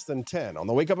here in less than 10 on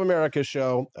the Wake Up America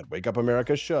show at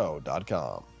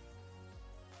wakeupAmericaShow.com.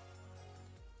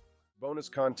 Bonus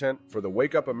content for the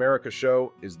Wake Up America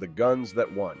show is The Guns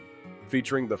That Won,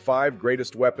 featuring the 5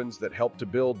 greatest weapons that helped to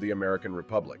build the American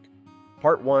Republic.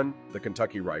 Part 1, the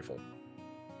Kentucky Rifle.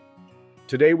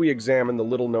 Today we examine the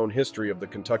little-known history of the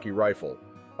Kentucky Rifle,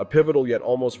 a pivotal yet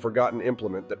almost forgotten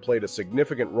implement that played a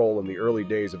significant role in the early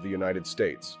days of the United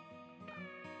States.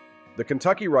 The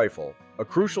Kentucky Rifle, a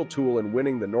crucial tool in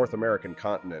winning the North American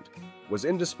continent, was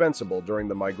indispensable during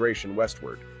the migration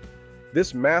westward.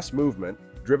 This mass movement,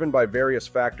 driven by various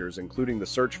factors including the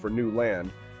search for new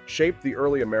land, shaped the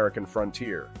early American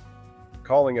frontier.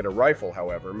 Calling it a rifle,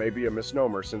 however, may be a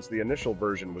misnomer since the initial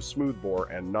version was smoothbore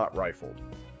and not rifled.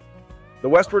 The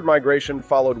westward migration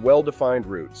followed well-defined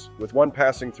routes, with one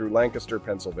passing through Lancaster,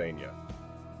 Pennsylvania.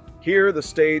 Here, the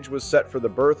stage was set for the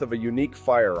birth of a unique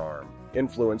firearm,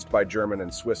 influenced by German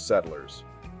and Swiss settlers.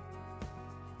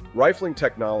 Rifling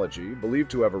technology,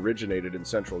 believed to have originated in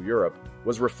Central Europe,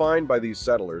 was refined by these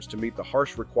settlers to meet the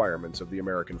harsh requirements of the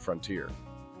American frontier.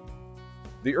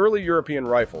 The early European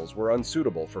rifles were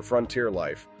unsuitable for frontier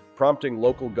life, prompting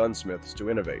local gunsmiths to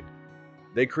innovate.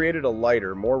 They created a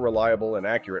lighter, more reliable and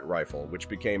accurate rifle, which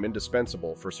became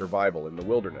indispensable for survival in the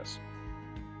wilderness.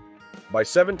 By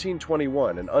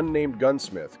 1721, an unnamed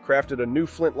gunsmith crafted a new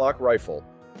flintlock rifle,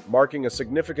 marking a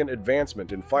significant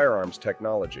advancement in firearms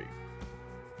technology.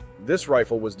 This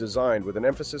rifle was designed with an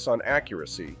emphasis on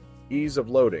accuracy, ease of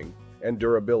loading, and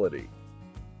durability.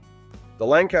 The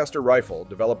Lancaster rifle,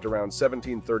 developed around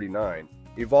 1739,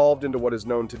 evolved into what is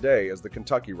known today as the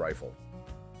Kentucky rifle.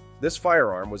 This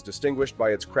firearm was distinguished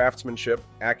by its craftsmanship,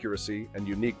 accuracy, and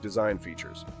unique design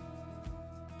features.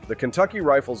 The Kentucky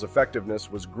rifle's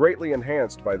effectiveness was greatly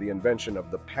enhanced by the invention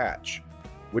of the patch,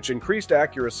 which increased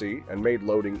accuracy and made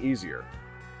loading easier.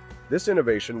 This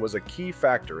innovation was a key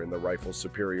factor in the rifle's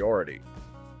superiority.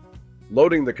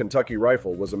 Loading the Kentucky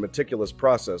rifle was a meticulous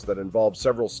process that involved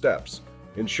several steps,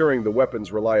 ensuring the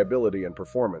weapon's reliability and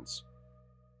performance.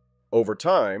 Over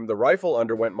time, the rifle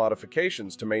underwent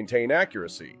modifications to maintain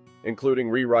accuracy, including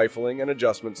re-rifling and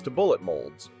adjustments to bullet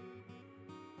molds.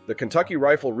 The Kentucky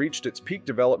rifle reached its peak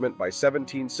development by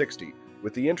 1760,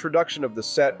 with the introduction of the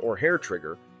set or hair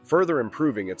trigger, further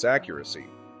improving its accuracy.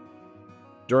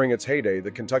 During its heyday,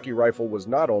 the Kentucky rifle was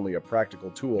not only a practical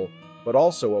tool, but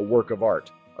also a work of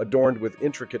art, adorned with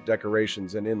intricate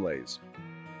decorations and inlays.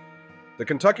 The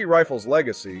Kentucky rifle's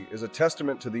legacy is a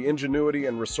testament to the ingenuity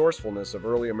and resourcefulness of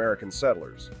early American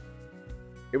settlers.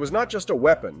 It was not just a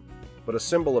weapon, but a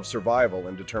symbol of survival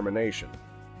and determination.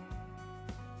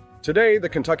 Today, the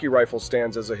Kentucky rifle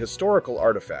stands as a historical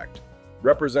artifact,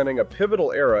 representing a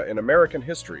pivotal era in American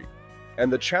history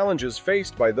and the challenges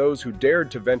faced by those who dared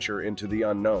to venture into the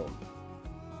unknown.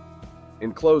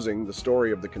 In closing, the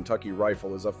story of the Kentucky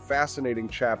rifle is a fascinating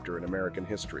chapter in American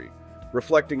history,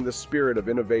 reflecting the spirit of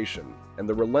innovation and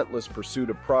the relentless pursuit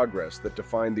of progress that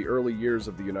defined the early years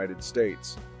of the United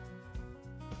States.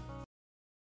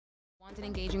 Want an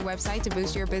engaging website to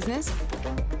boost your business?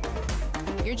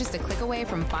 You're just a click away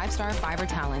from 5-star Fiverr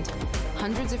talent.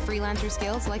 Hundreds of freelancer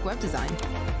skills like web design.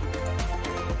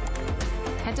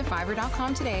 Head to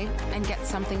Fiverr.com today and get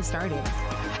something started.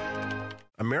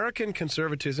 American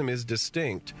conservatism is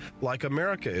distinct, like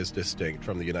America is distinct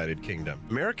from the United Kingdom.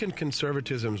 American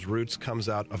conservatism's roots comes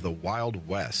out of the Wild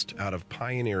West, out of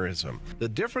pioneerism. The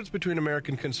difference between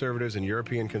American conservatives and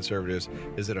European conservatives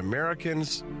is that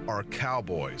Americans are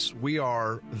cowboys. We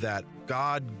are that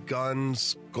God,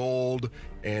 guns, gold,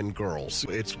 and girls.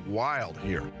 It's wild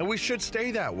here, and we should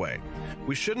stay that way.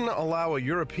 We shouldn't allow a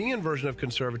European version of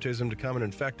conservatism to come and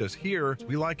infect us here.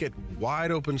 We like it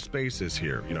wide open spaces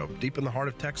here, you know, deep in the heart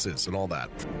of Texas and all that.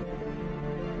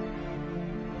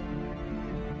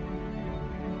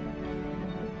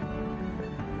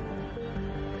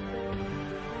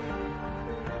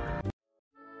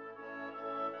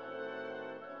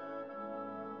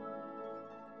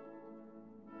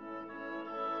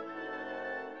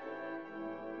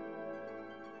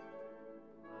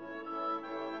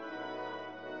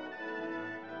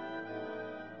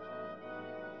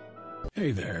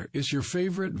 Hey there, it's your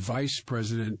favorite Vice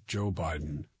President Joe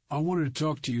Biden. I wanted to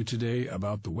talk to you today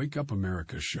about the Wake Up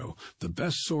America show, the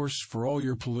best source for all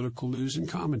your political news and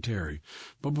commentary.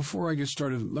 But before I get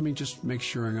started, let me just make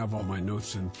sure I have all my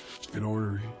notes in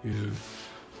order.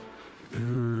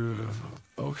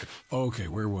 Okay,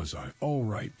 where was I? All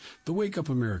right, the Wake Up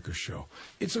America show.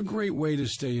 It's a great way to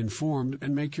stay informed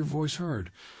and make your voice heard.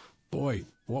 Boy,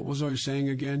 what was I saying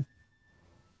again?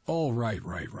 Oh, right.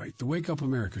 The Wake Up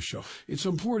America show. It's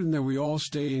important that we all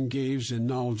stay engaged and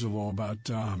knowledgeable about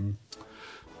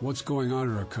what's going on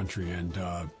in our country and,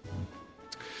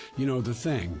 the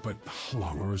thing. But hold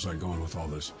on, where was I going with all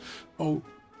this? Oh,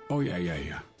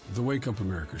 yeah. The Wake Up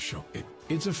America show.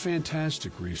 It's a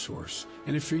fantastic resource.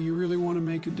 And if you really want to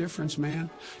make a difference, man,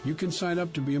 you can sign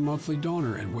up to be a monthly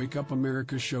donor at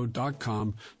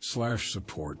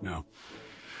wakeupAmericaShow.com/support. Now,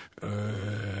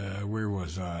 where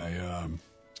was I?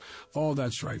 Oh,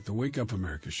 that's right, the Wake Up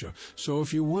America show. So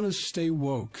if you want to stay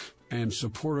woke and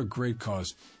support a great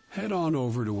cause, Head on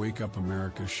over to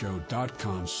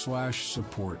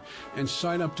wakeupamericashow.com/support and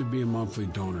sign up to be a monthly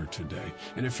donor today.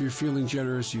 And if you're feeling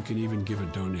generous, you can even give a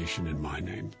donation in my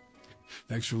name.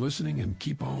 Thanks for listening, and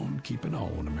keep on keeping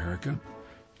on, America.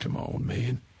 Come on,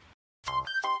 man.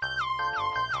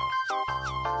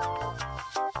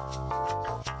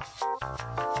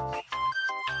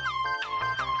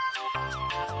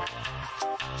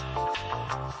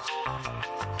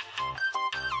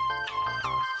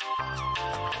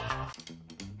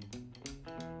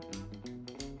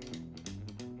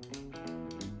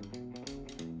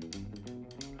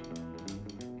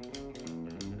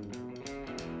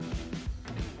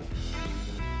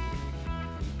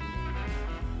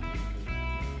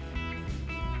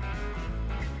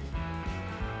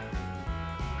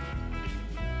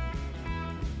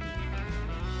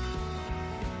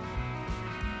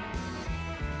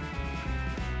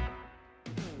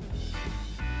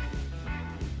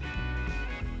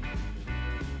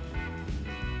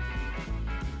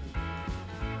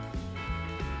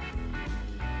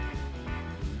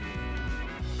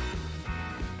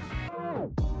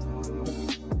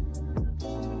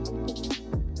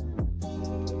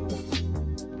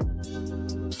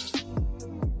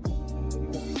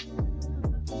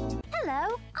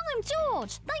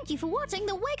 George. Thank you for watching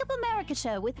the Wake Up America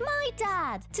show with my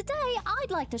dad. Today, I'd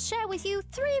like to share with you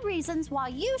 3 reasons why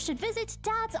you should visit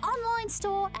Dad's online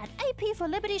store at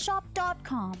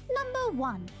apforlibertyshop.com. Number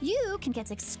 1. You can get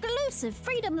exclusive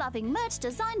freedom-loving merch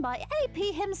designed by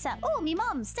AP himself, or me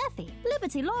mum, Steffi.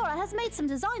 Liberty Laura has made some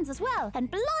designs as well,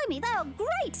 and blimey, they are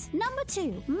great! Number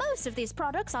 2. Most of these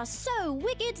products are so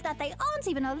wicked that they aren't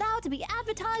even allowed to be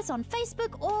advertised on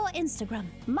Facebook or Instagram.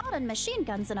 Modern machine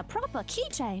guns and a proper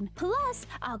keychain. Plus,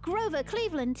 our Grover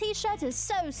Cleveland t-shirt is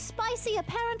so spicy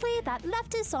apparently that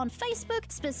leftists on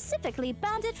Facebook specifically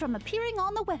banned it from appearing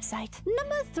on the website.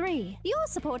 Number 3. You're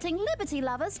supporting liberty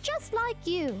lovers just like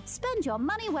you. Spend your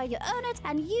money where you earn it,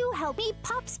 and you help me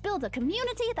Pops build a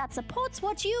community that supports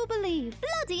what you believe.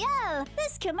 Bloody hell!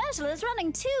 This commercial is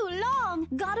running too long.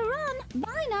 Gotta run.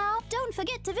 Bye now. Don't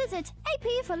forget to visit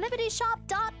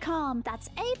apforlibertyshop.com. That's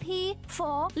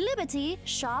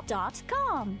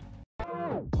apforlibertyshop.com.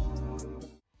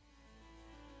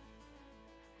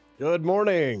 Good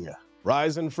morning.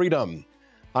 Rise in freedom.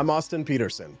 I'm Austin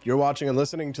Peterson. You're watching and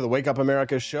listening to the Wake Up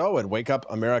America show at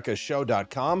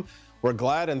wakeupamericashow.com. We're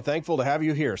glad and thankful to have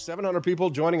you here. 700 people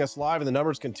joining us live, and the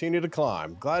numbers continue to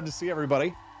climb. Glad to see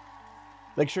everybody.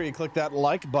 Make sure you click that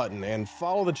like button and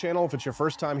follow the channel if it's your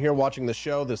first time here watching the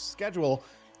show. The schedule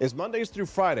is Mondays through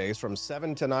Fridays from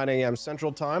 7 to 9 a.m.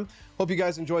 Central Time. Hope you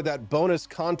guys enjoyed that bonus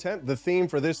content. The theme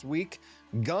for this week,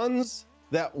 guns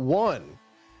that won.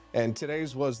 And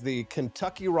today's was the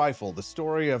Kentucky rifle, the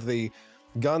story of the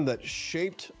gun that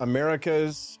shaped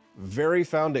America's very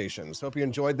foundations. Hope you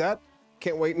enjoyed that.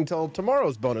 Can't wait until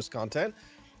tomorrow's bonus content.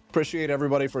 Appreciate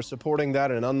everybody for supporting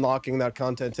that and unlocking that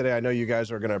content today. I know you guys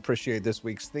are going to appreciate this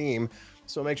week's theme,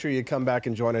 so make sure you come back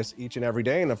and join us each and every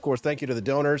day. And of course, thank you to the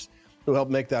donors who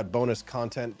helped make that bonus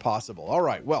content possible. All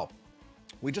right, well,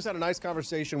 we just had a nice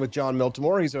conversation with John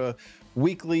Miltimore. He's a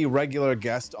weekly regular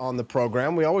guest on the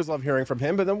program. We always love hearing from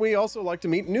him, but then we also like to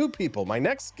meet new people. My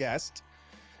next guest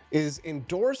is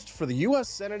endorsed for the U.S.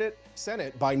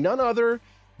 Senate by none other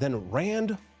than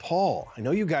Rand Paul. I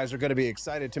know you guys are going to be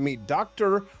excited to meet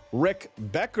Dr. Rick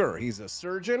Becker. He's a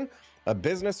surgeon, a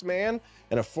businessman,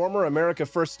 and a former America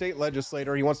First state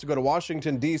legislator. He wants to go to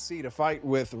Washington, D.C. to fight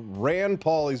with Rand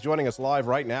Paul. He's joining us live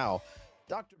right now.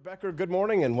 Dr. Becker, good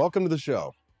morning and welcome to the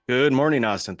show. Good morning,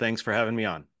 Austin. Thanks for having me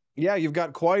on. Yeah, you've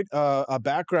got quite a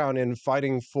background in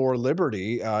fighting for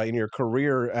liberty in your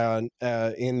career.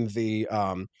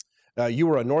 You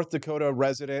were a North Dakota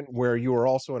resident where you were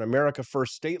also an America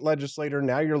First state legislator.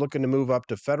 Now you're looking to move up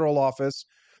to federal office.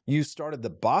 You started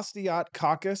the Bastiat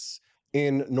Caucus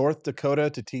in North Dakota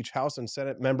to teach House and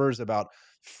Senate members about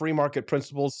free market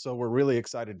principles. So we're really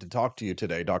excited to talk to you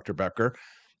today, Dr. Becker.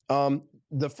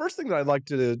 The first thing that I'd like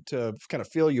to kind of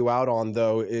feel you out on,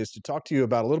 though, is to talk to you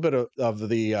about a little bit of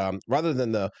the, rather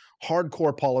than the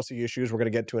hardcore policy issues we're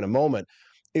going to get to in a moment,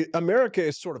 America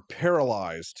is sort of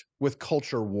paralyzed with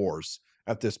culture wars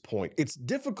at this point. It's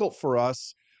difficult for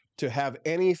us to have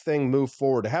anything move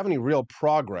forward, to have any real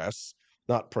progress,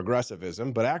 not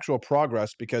progressivism, but actual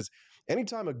progress, because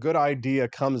anytime a good idea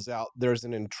comes out, there's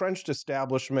an entrenched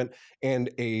establishment and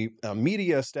a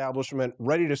media establishment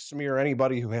ready to smear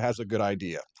anybody who has a good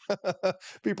idea.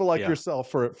 People like yourself,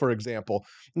 for example.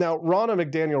 Now, Ronna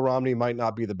McDaniel Romney might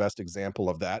not be the best example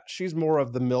of that. She's more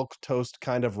of the milquetoast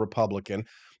kind of Republican.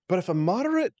 But if a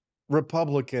moderate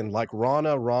Republican like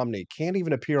Ronna Romney can't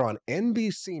even appear on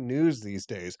NBC News these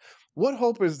days, What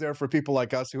hope is there for people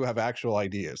like us who have actual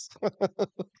ideas?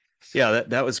 Yeah,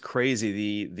 that was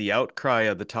crazy. The outcry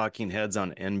of the talking heads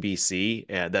on NBC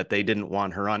that they didn't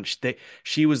want her on.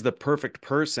 She was the perfect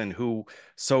person who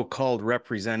so-called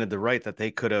represented the right, that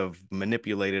they could have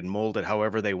manipulated and molded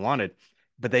however they wanted,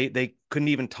 but they couldn't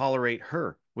even tolerate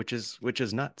her, which is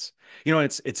nuts.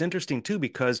 It's interesting too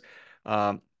because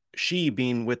um, she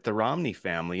being with the Romney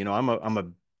family.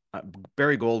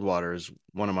 Barry Goldwater is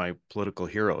one of my political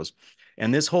heroes.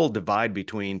 And this whole divide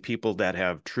between people that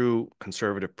have true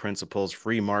conservative principles,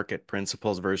 free market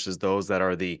principles versus those that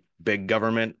are the big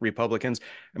government Republicans,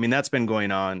 I mean, that's been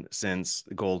going on since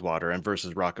Goldwater and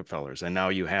versus Rockefellers. And now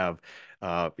you have,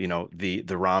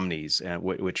 the Romneys,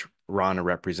 which Ronna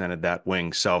represented that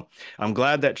wing. So I'm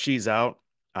glad that she's out.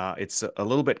 It's a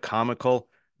little bit comical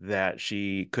that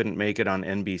she couldn't make it on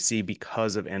NBC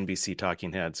because of NBC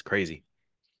talking heads. Crazy.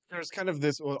 There's kind of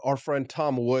this, our friend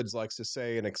Tom Woods likes to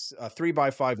say, a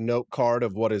 3x5 note card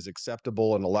of what is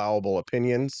acceptable and allowable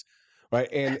opinions,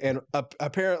 right? And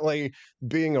apparently,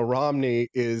 being a Romney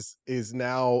is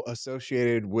now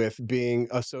being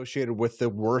associated with the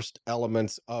worst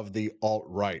elements of the alt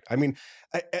right. I mean,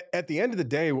 at the end of the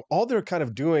day, all they're kind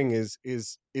of doing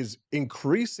is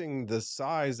increasing the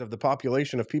size of the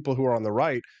population of people who are on the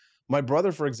right. My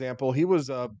brother, for example, he was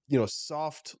a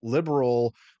soft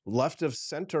liberal, left of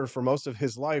center for most of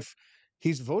his life.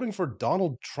 He's voting for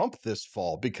Donald Trump this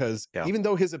fall because Yeah. even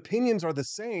though his opinions are the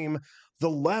same, the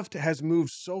left has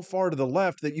moved so far to the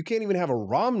left that you can't even have a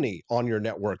Romney on your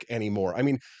network anymore. I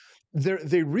mean,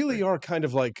 they really are kind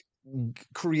of like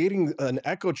creating an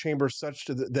echo chamber such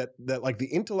that like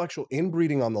the intellectual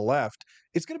inbreeding on the left,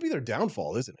 it's going to be their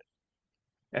downfall, isn't it?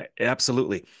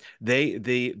 Absolutely.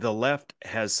 The left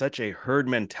has such a herd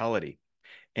mentality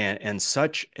and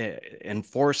such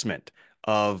enforcement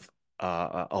of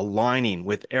aligning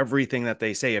with everything that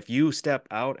they say. If you step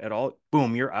out at all,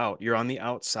 boom, you're out. You're on the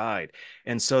outside.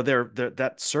 And so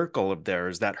that circle of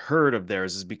theirs, that herd of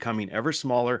theirs is becoming ever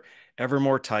smaller, ever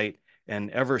more tight, and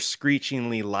ever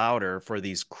screechingly louder for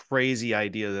these crazy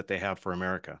ideas that they have for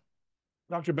America.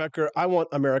 Dr. Becker, I want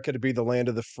America to be the land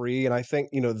of the free, and I think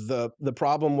the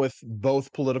problem with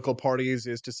both political parties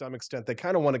is to some extent they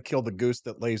kind of want to kill the goose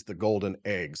that lays the golden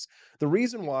eggs. The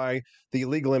reason why the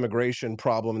illegal immigration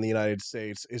problem in the United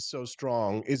States is so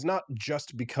strong is not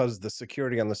just because the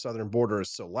security on the southern border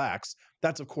is so lax.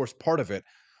 That's of course part of it,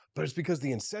 but it's because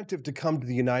the incentive to come to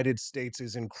the United States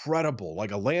is incredible,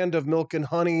 like a land of milk and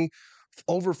honey,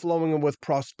 overflowing with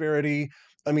prosperity.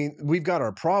 I mean, we've got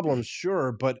our problems,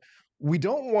 sure, but we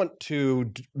don't want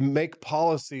to make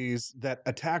policies that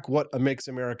attack what makes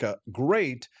America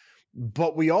great,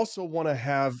 but we also want to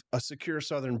have a secure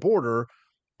southern border,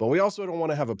 but we also don't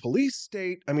want to have a police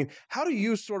state. I mean, how do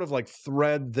you sort of like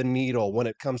thread the needle when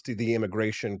it comes to the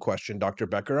immigration question, Dr.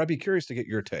 Becker? I'd be curious to get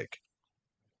your take.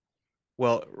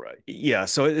 Well, yeah,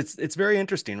 so it's very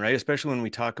interesting, right? Especially when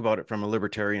we talk about it from a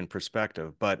libertarian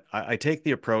perspective. But I take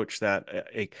the approach that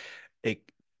a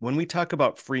when we talk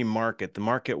about free market, the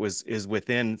market is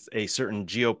within a certain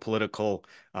geopolitical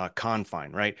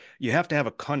confine, right? You have to have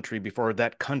a country before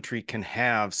that country can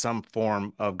have some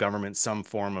form of government, some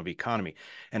form of economy.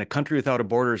 And a country without a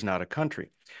border is not a country.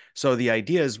 So the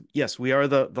idea is, yes, we are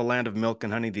the land of milk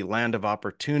and honey, the land of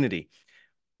opportunity.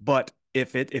 But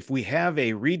if we have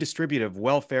a redistributive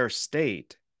welfare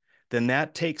state, then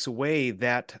that takes away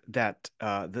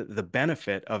the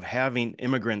benefit of having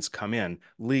immigrants come in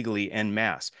legally en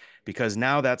masse, because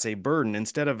now that's a burden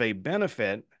instead of a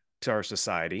benefit to our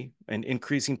society and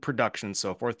increasing production and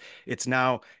so forth. It's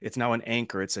now an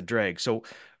anchor, it's a drag. So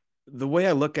the way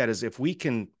I look at it is if we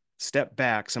can step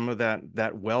back some of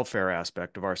that welfare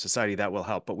aspect of our society, that will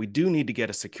help. But we do need to get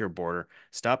a secure border,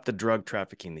 stop the drug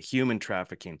trafficking, the human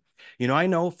trafficking. I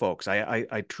know folks,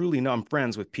 I truly know, I'm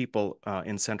friends with people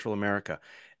in Central America,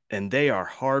 and they are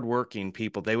hardworking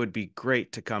people. They would be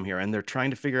great to come here, and they're trying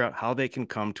to figure out how they can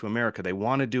come to America. They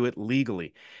want to do it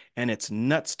legally. And it's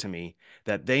nuts to me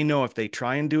that they know if they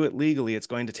try and do it legally, it's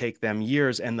going to take them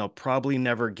years and they'll probably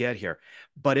never get here.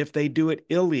 But if they do it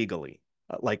illegally,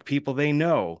 like people they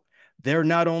know, they're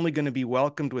not only going to be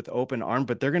welcomed with open arms,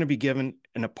 but they're going to be given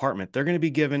an apartment. They're going to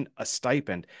be given a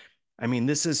stipend. I mean,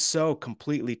 this is so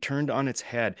completely turned on its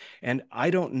head. And I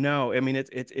don't know. I mean,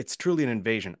 it's truly an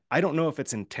invasion. I don't know if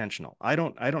it's intentional. I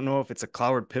don't know if it's a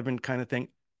Cloward Piven kind of thing.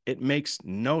 It makes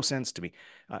no sense to me.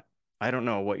 I don't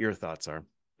know what your thoughts are.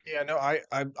 Yeah, no,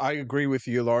 I agree with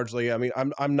you largely. I mean,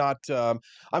 I'm not I'm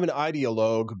an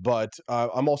ideologue, but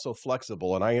I'm also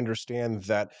flexible, and I understand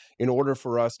that in order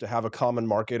for us to have a common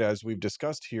market, as we've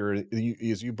discussed here,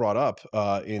 as you brought up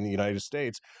in the United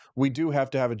States, we do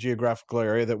have to have a geographical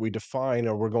area that we define,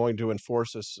 or we're going to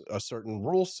enforce a certain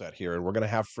rule set here, and we're going to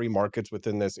have free markets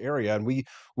within this area, and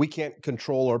we can't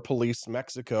control or police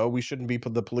Mexico. We shouldn't be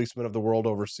the policemen of the world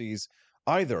overseas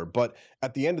either. But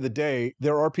at the end of the day,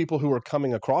 there are people who are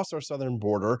coming across our southern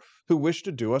border who wish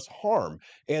to do us harm,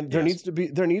 and Yes.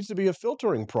 there needs to be a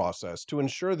filtering process to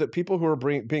ensure that people who are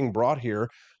being brought here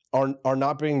are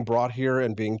not being brought here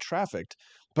and being trafficked.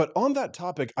 But on that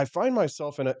topic, I find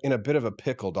myself in a bit of a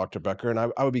pickle, Dr. Becker, and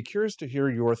I would be curious to hear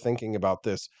your thinking about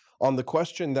this on the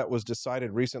question that was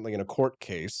decided recently in a court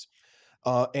case,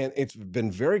 and it's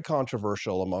been very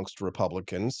controversial amongst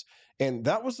Republicans. And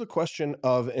that was the question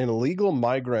of an illegal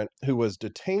migrant who was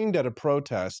detained at a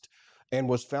protest and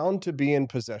was found to be in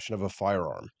possession of a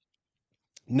firearm.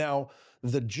 Now,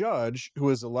 the judge,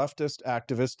 who is a leftist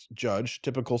activist judge,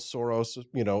 typical Soros,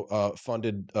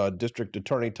 funded district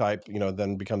attorney type,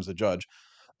 then becomes the judge.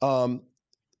 Um,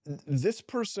 this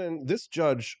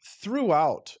judge threw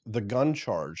out the gun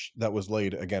charge that was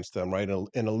laid against them, right?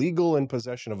 An illegal in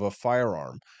possession of a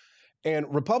firearm. And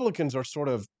Republicans are sort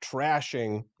of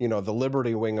trashing, the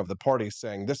liberty wing of the party,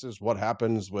 saying this is what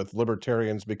happens with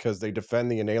libertarians because they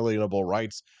defend the inalienable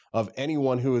rights of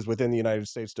anyone who is within the United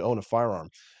States to own a firearm.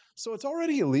 So it's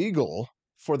already illegal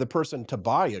for the person to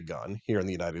buy a gun here in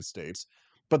the United States.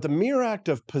 But the mere act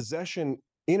of possession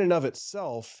in and of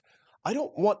itself, I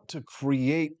don't want to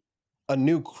create a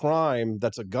new crime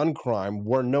that's a gun crime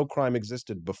where no crime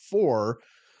existed before.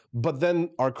 But then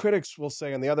our critics will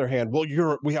say, on the other hand, well,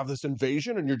 we have this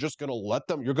invasion and you're just going to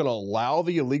you're going to allow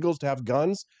the illegals to have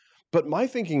guns. But my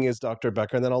thinking is, Dr.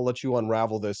 Becker, and then I'll let you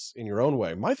unravel this in your own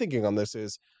way. My thinking on this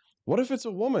is, what if it's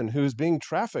a woman who's being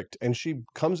trafficked and she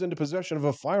comes into possession of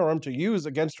a firearm to use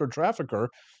against her trafficker?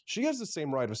 She has the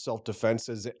same right of self-defense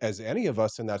as any of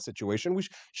us in that situation.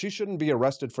 She shouldn't be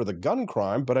arrested for the gun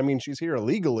crime, but I mean, she's here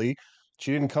illegally.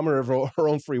 She didn't come here of her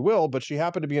own free will, but she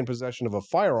happened to be in possession of a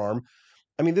firearm.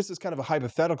 I mean, this is kind of a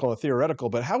hypothetical and theoretical,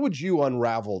 but how would you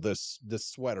unravel this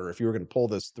sweater if you were going to pull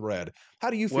this thread?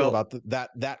 How do you feel Well, about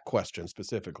that question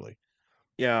specifically?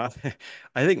 yeah,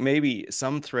 I think maybe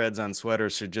some threads on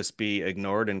sweaters should just be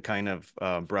ignored and kind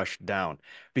of brushed down,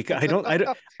 because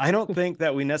I don't think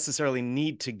that we necessarily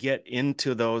need to get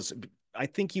into those. I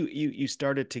think you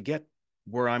started to get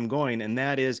where I'm going, and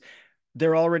that is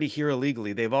they're already here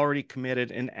illegally. They've already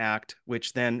committed an act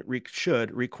which then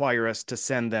should require us to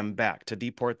send them back, to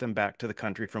deport them back to the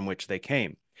country from which they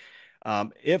came.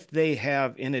 If they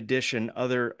have, in addition,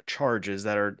 other charges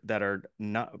that are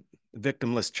not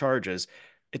victimless charges,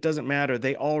 it doesn't matter.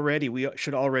 We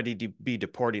should already be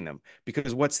deporting them,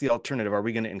 because what's the alternative? Are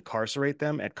we going to incarcerate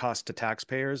them at cost to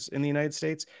taxpayers in the United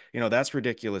States? That's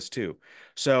ridiculous too.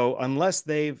 So unless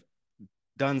they've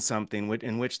done something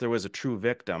in which there was a true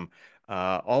victim,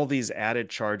 all these added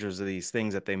charges of these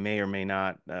things that they may or may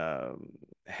not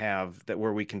have, that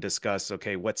where we can discuss,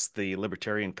 okay, what's the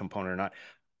libertarian component or not?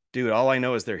 Dude, all I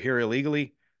know is they're here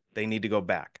illegally. They need to go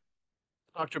back.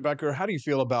 Dr. Becker, how do you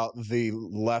feel about the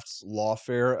left's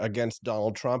lawfare against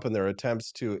Donald Trump and their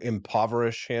attempts to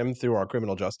impoverish him through our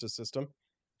criminal justice system?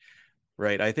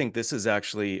 Right. I think this is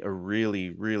actually a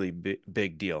really, really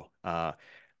big deal.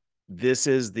 This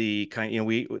is the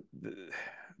kind,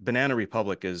 banana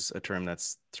republic is a term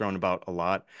that's thrown about a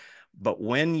lot, but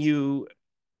when you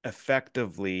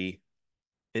effectively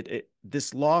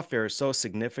this lawfare is so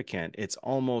significant, it's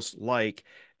almost like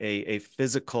a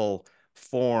physical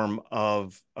form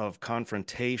of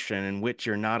confrontation in which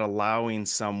you're not allowing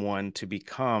someone to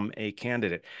become a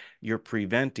candidate. You're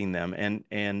preventing them.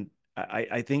 And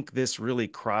I think this really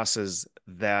crosses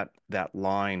that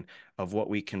line of what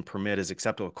we can permit as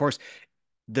acceptable. Of course,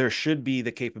 there should be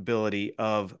the capability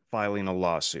of filing a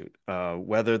lawsuit,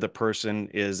 whether the person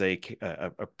is a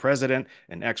president,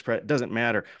 an ex-president, doesn't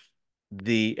matter.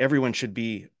 Everyone should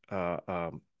be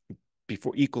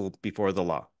equal before the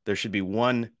law. There should be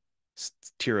one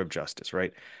tier of justice,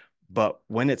 right? But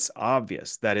when it's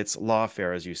obvious that it's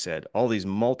lawfare, as you said, all these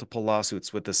multiple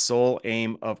lawsuits with the sole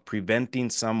aim of preventing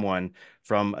someone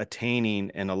from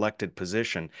attaining an elected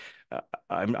position,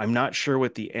 I'm not sure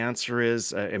what the answer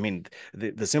is. I mean,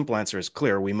 the simple answer is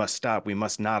clear. We must stop. We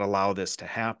must not allow this to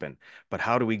happen. But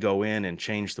how do we go in and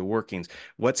change the workings?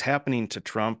 What's happening to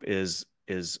Trump is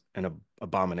an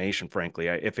abomination, frankly.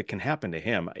 If it can happen to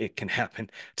him, it can happen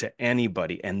to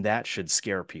anybody, and that should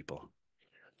scare people.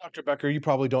 Dr. Becker, you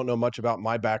probably don't know much about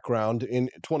my background. In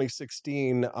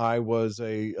 2016, I was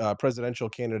a presidential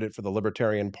candidate for the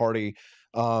Libertarian Party.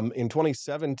 In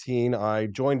 2017, I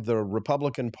joined the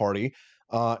Republican Party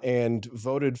and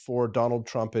voted for Donald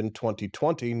Trump in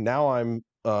 2020. Now I'm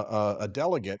a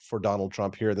delegate for Donald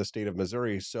Trump here in the state of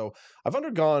Missouri. So I've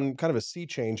undergone kind of a sea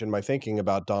change in my thinking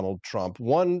about Donald Trump.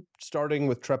 One, starting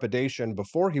with trepidation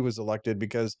before he was elected,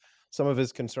 because some of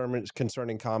his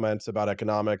concerning comments about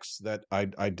economics that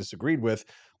I disagreed with.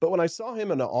 But when I saw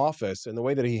him in the office and the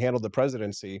way that he handled the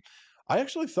presidency, I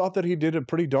actually thought that he did a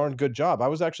pretty darn good job. I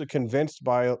was actually convinced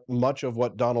by much of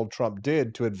what Donald Trump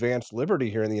did to advance liberty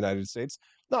here in the United States.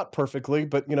 Not perfectly,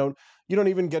 but you don't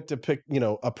even get to pick,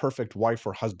 a perfect wife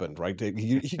or husband, right?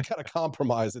 You got to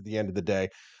compromise at the end of the day.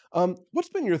 What's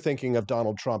been your thinking of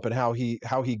Donald Trump and how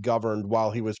he governed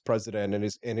while he was president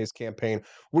and his campaign?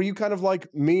 Were you kind of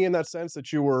like me in that sense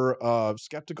that you were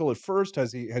skeptical at first?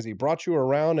 Has he brought you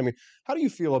around? I mean, how do you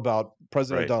feel about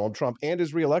President Right. Donald Trump and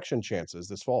his reelection chances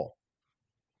this fall?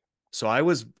 So I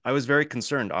was very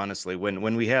concerned, honestly,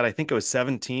 when we had, I think it was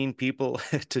 17 people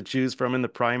to choose from in the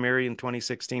primary in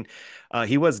 2016.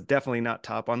 He was definitely not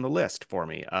top on the list for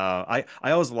me. I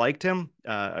always liked him.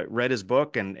 I read his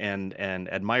book and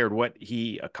admired what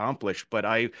he accomplished, but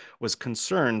I was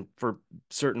concerned for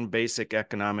certain basic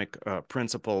economic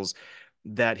principles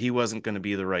that he wasn't going to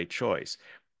be the right choice.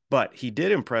 But he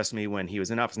did impress me when he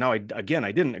was in office. Now, again,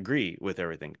 I didn't agree with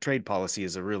everything. Trade policy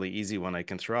is a really easy one I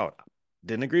can throw out.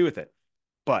 Didn't agree with it.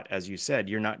 But as you said,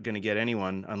 you're not going to get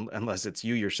anyone unless it's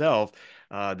you yourself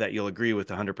that you'll agree with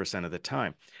 100% of the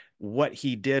time. What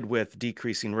he did with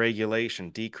decreasing regulation,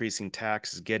 decreasing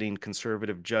taxes, getting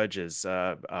conservative judges,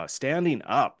 standing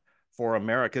up for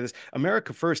America.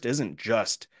 America First isn't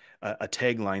just a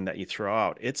tagline that you throw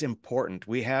out. It's important.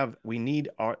 We need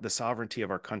the sovereignty of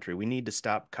our country. We need to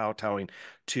stop kowtowing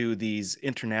to these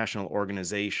international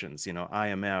organizations,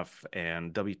 IMF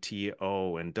and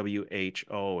WTO and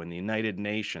WHO and the United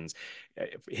Nations.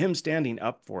 Him standing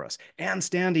up for us and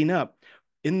standing up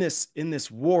in this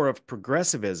war of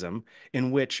progressivism, in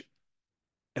which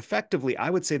effectively I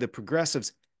would say the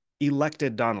progressives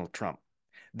elected Donald Trump.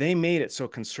 They made it so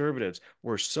conservatives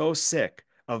were so sick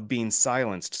of being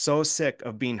silenced, so sick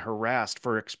of being harassed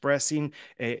for expressing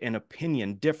an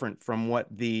opinion different from what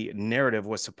the narrative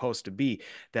was supposed to be,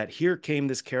 that here came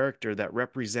this character that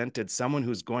represented someone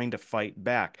who's going to fight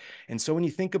back. And so when you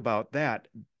think about I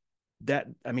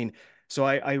mean, so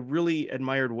I really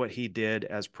admired what he did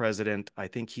as president. I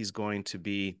think he's going to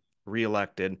be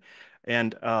reelected.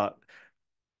 And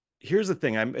here's the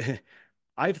thing.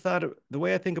 I've thought the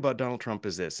way I think about Donald Trump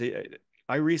is this.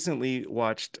 I recently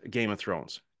watched Game of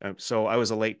Thrones. So I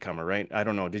was a latecomer, right? I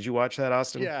don't know. Did you watch that,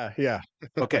 Austin? Yeah, yeah.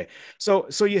 Okay. So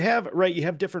you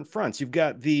have different fronts. You've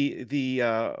got the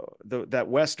that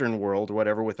Western world or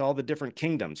whatever with all the different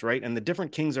kingdoms, right? And the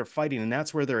different kings are fighting, and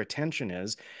that's where their attention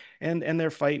is. And they're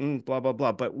fighting, blah, blah,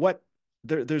 blah. But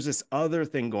there's this other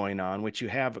thing going on, which you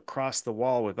have across the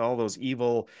wall with all those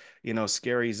evil,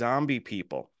 scary zombie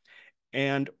people.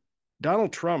 And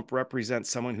Donald Trump represents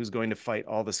someone who's going to fight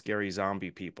all the scary zombie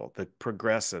people, the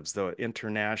progressives, the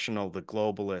international, the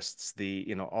globalists,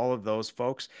 all of those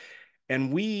folks.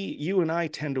 And you and I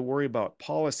tend to worry about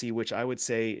policy, which I would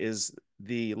say is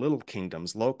the little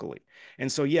kingdoms locally.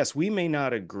 And so, yes, we may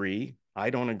not agree. I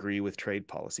don't agree with trade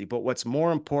policy, but what's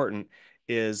more important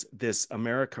is this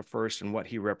America First and what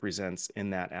he represents in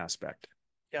that aspect.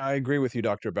 Yeah, I agree with you,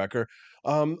 Dr. Becker.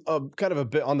 Kind of a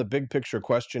bit on the big picture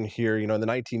question here. In the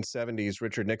 1970s,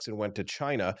 Richard Nixon went to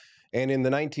China, and in the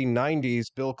 1990s,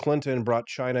 Bill Clinton brought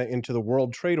China into the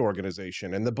World Trade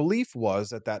Organization. And the belief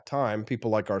was at that time, people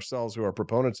like ourselves who are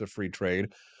proponents of free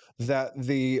trade, that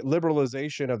the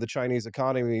liberalization of the Chinese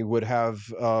economy would have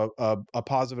a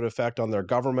positive effect on their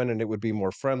government, and it would be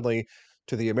more friendly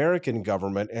to the American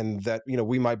government, and that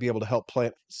we might be able to help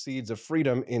plant seeds of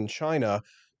freedom in China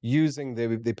using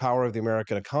the power of the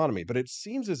American economy. But it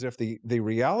seems as if the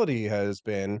reality has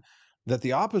been that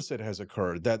the opposite has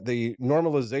occurred, that the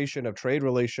normalization of trade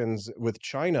relations with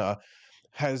China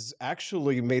has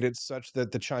actually made it such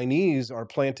that the Chinese are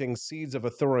planting seeds of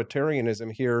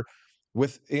authoritarianism here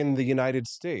within the United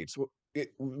States.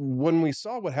 When we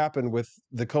saw what happened with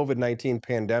the COVID-19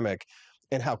 pandemic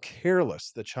and how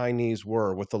careless the Chinese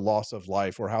were with the loss of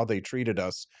life, or how they treated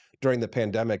us during the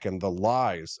pandemic, and the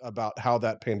lies about how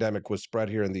that pandemic was spread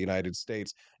here in the United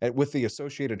States, and with the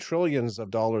associated trillions of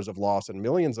dollars of loss and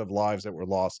millions of lives that were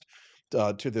lost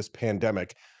to this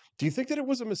pandemic. Do you think that it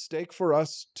was a mistake for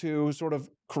us to sort of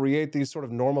create these sort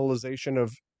of normalization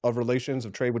of of relations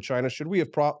of trade with China? Should we have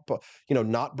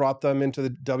not brought them into the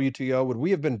WTO? Would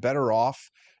we have been better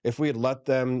off if we had let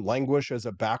them languish as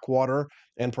a backwater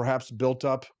and perhaps built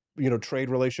up, trade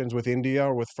relations with India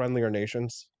or with friendlier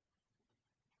nations?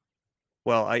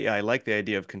 Well, I like the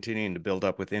idea of continuing to build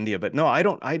up with India, but no, I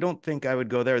don't think I would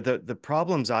go there. The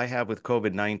problems I have with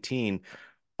COVID-19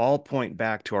 all point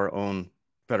back to our own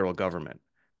federal government.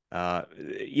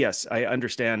 Yes, I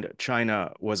understand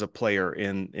China was a player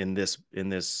in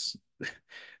this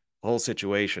whole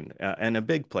situation, and a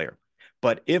big player.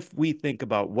 But if we think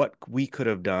about what we could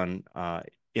have done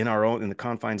in the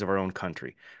confines of our own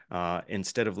country,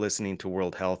 instead of listening to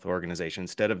World Health Organization,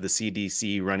 instead of the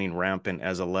CDC running rampant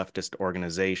as a leftist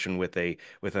organization with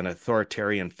an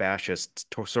authoritarian fascist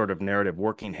sort of narrative,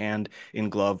 working hand in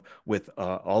glove with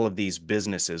all of these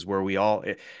businesses where we all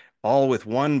with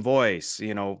one voice,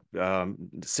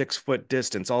 6 foot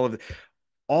distance,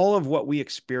 all of what we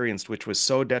experienced, which was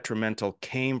so detrimental,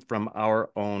 came from our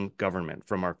own government,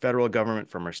 from our federal government,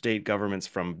 from our state governments,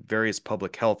 from various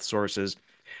public health sources.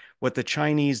 What the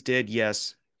Chinese did,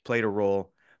 yes, played a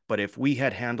role. But if we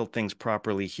had handled things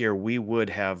properly here, we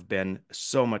would have been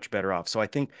so much better off. So I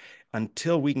think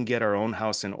until we can get our own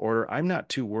house in order, I'm not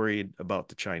too worried about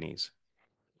the Chinese.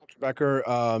 Becker,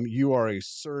 you are a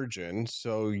surgeon,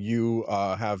 so you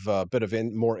have a bit of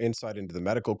more insight into the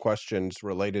medical questions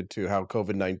related to how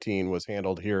COVID-19 was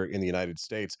handled here in the United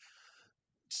States.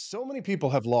 So many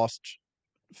people have lost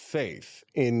faith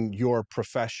in your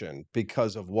profession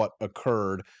because of what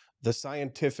occurred, the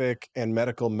scientific and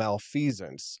medical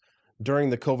malfeasance during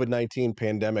the COVID-19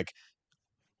 pandemic.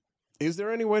 Is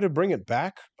there any way to bring it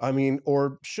back? I mean,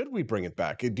 or should we bring it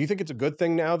back? Do you think it's a good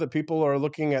thing now that people are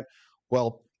looking at,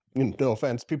 well, no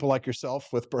offense, people like yourself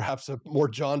with perhaps a more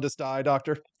jaundiced eye,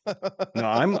 doctor? No,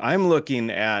 I'm looking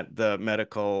at the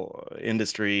medical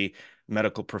industry,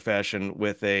 medical profession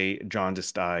with a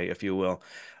jaundiced eye, if you will.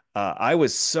 I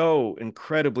was so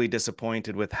incredibly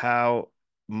disappointed with how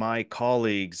my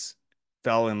colleagues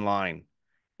fell in line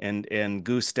and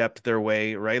goose stepped their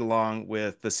way right along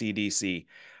with the CDC.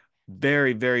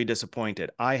 Very, very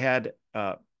disappointed. I had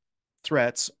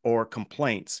threats or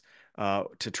complaints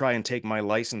to try and take my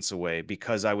license away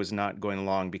because I was not going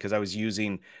along, because I was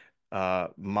using using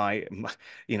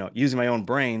my own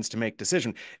brains to make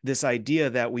decision. This idea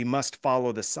that we must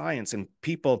follow the science, and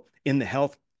people in the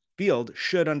health field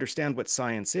should understand what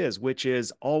science is, which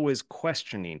is always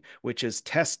questioning, which is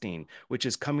testing, which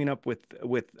is coming up with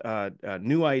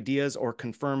new ideas or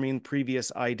confirming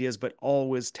previous ideas, but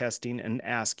always testing and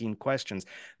asking questions.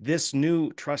 This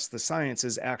new trust the science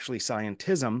is actually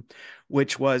scientism,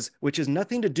 which is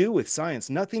nothing to do with science,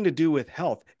 nothing to do with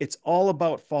health. It's all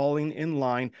about falling in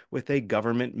line with a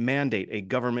government mandate, a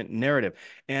government narrative.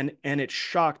 And it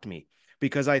shocked me,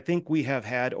 because I think we have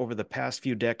had over the past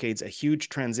few decades a huge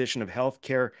transition of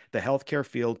healthcare, the healthcare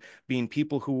field being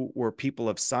people who were people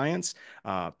of science,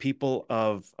 people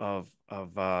of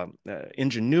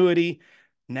ingenuity,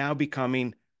 now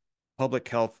becoming public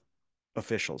health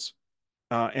officials.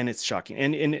 And it's shocking.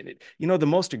 The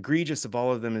most egregious of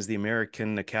all of them is the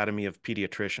American Academy of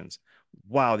Pediatricians.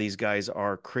 Wow, these guys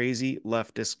are crazy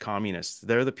leftist communists.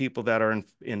 They're the people that are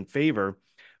in favor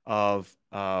of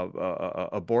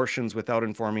abortions without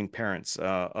informing parents,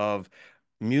 of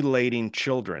mutilating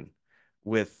children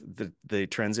with the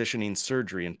transitioning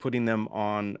surgery and putting them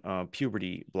on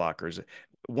puberty blockers.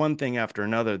 One thing after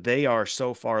another, they are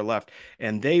so far left,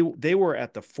 and they were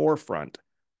at the forefront.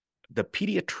 The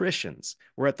pediatricians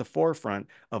were at the forefront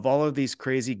of all of these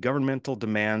crazy governmental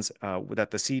demands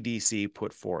that the CDC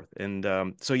put forth. And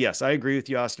so, yes, I agree with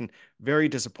you, Austin. Very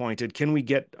disappointed. Can we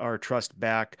get our trust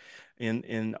back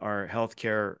in our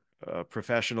healthcare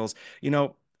professionals?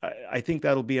 I think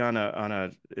that'll be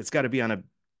it's got to be on a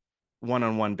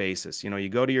one-on-one basis. You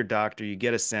go to your doctor, you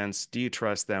get a sense, do you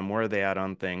trust them? Where are they at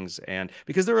on things? And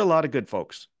because there are a lot of good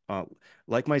folks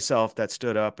like myself that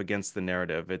stood up against the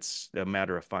narrative. It's a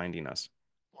matter of finding us.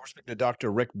 We're speaking to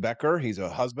Dr. Rick Becker. He's a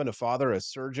husband, a father, a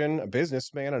surgeon, a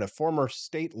businessman, and a former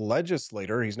state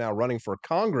legislator. He's now running for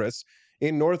Congress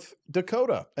in North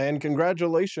Dakota. And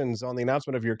congratulations on the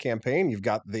announcement of your campaign. You've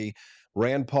got the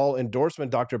Rand Paul endorsement,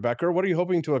 Dr. Becker. What are you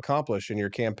hoping to accomplish in your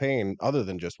campaign other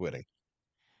than just winning?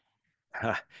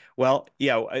 Well,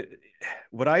 yeah,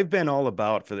 what I've been all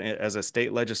about as a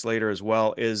state legislator as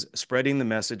well is spreading the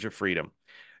message of freedom,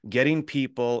 getting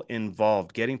people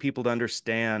involved, getting people to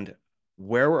understand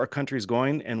where our country is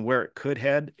going and where it could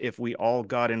head if we all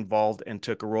got involved and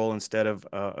took a role instead of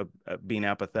being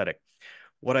apathetic.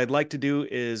 What I'd like to do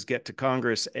is get to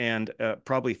Congress and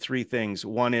probably three things.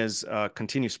 One is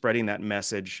continue spreading that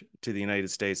message to the United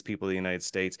States, people of the United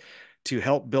States, to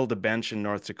help build a bench in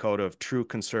North Dakota of true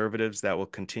conservatives that will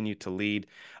continue to lead.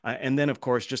 And then, of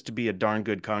course, just to be a darn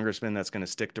good congressman that's going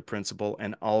to stick to principle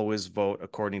and always vote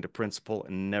according to principle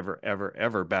and never, ever,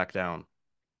 ever back down.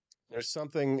 There's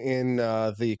something in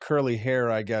the curly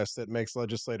hair, I guess, that makes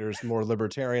legislators more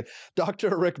libertarian.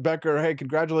 Dr. Rick Becker, hey,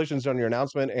 congratulations on your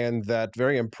announcement and that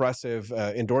very impressive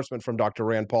endorsement from Dr.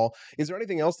 Rand Paul. Is there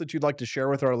anything else that you'd like to share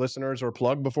with our listeners or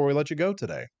plug before we let you go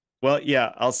today? Well,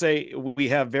 yeah, I'll say we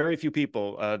have very few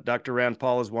people. Dr. Rand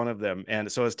Paul is one of them,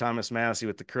 and so is Thomas Massey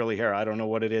with the curly hair. I don't know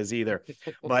what it is either,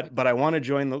 but I want to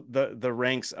join the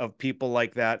ranks of people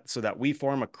like that so that we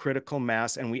form a critical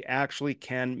mass and we actually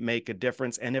can make a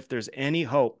difference. And if there's any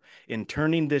hope in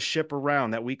turning this ship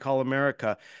around that we call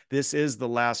America, this is the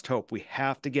last hope. We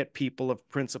have to get people of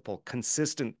principle,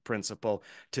 consistent principle,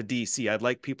 to DC. I'd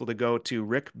like people to go to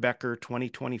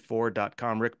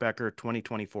rickbecker2024.com,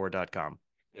 rickbecker2024.com.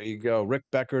 There you go.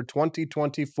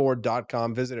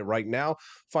 rickbecker2024.com. Visit it right now.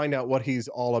 Find out what he's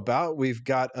all about. We've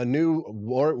got a new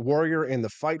warrior in the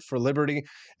fight for liberty,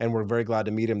 and we're very glad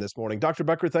to meet him this morning. Dr.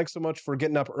 Becker, thanks so much for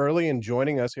getting up early and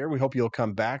joining us here. We hope you'll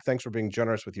come back. Thanks for being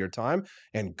generous with your time,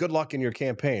 and good luck in your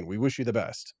campaign. We wish you the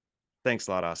best. Thanks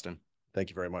a lot, Austin. Thank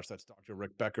you very much. That's Dr.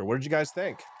 Rick Becker. What did you guys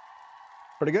think?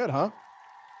 Pretty good, huh?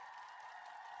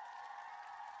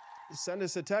 Send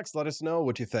us a text. Let us know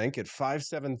what you think at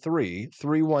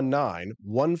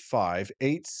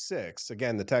 573-319-1586.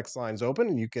 Again, the text line's open,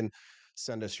 and you can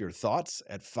send us your thoughts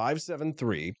at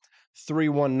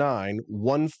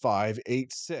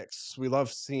 573-319-1586. We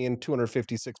love seeing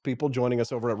 256 people joining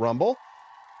us over at Rumble.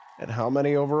 And how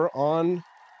many over on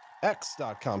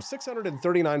X.com?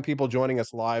 639 people joining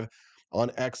us live on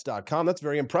X.com. That's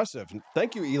very impressive.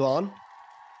 Thank you, Elon.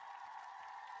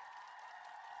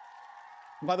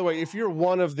 By the way, if you're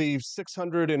one of the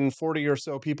 640 or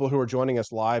so people who are joining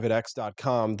us live at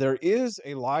X.com, there is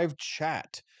a live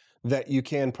chat that you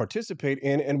can participate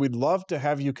in, and we'd love to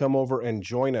have you come over and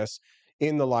join us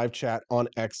in the live chat on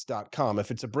X.com.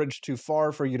 If it's a bridge too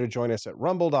far for you to join us at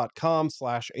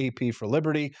rumble.com/AP for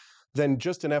Liberty, then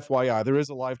just an FYI, there is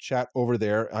a live chat over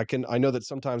there. I know that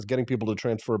sometimes getting people to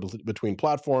transfer between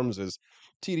platforms is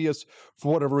tedious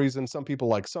for whatever reason. Some people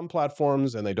like some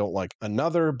platforms and they don't like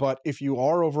another. But if you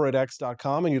are over at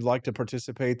X.com and you'd like to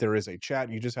participate, there is a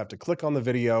chat. You just have to click on the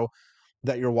video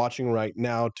that you're watching right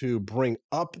now to bring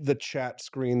up the chat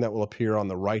screen that will appear on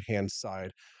the right-hand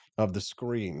side of the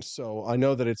screen. So I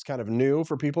know that it's kind of new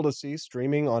for people to see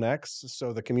streaming on X,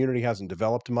 so the community hasn't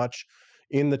developed much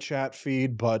in the chat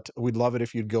feed, but we'd love it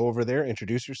if you'd go over there,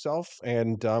 introduce yourself,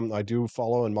 and I do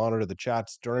follow and monitor the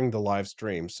chats during the live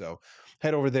stream. So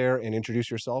head over there and introduce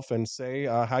yourself and say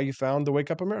how you found the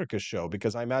Wake Up America show,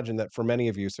 because I imagine that for many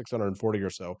of you, 640 or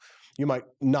so, you might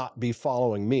not be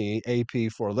following me, AP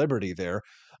for Liberty there.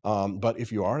 But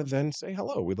if you are, then say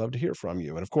hello. We'd love to hear from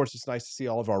you. And of course, it's nice to see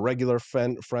all of our regular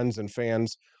friends and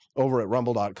fans over at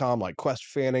rumble.com, like Quest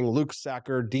Fanning, Luke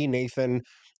Sacker, D. Nathan,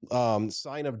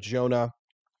 Sign of Jonah,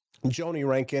 Joni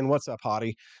Rankin, what's up,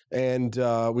 hottie? And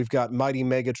we've got Mighty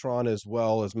Megatron, as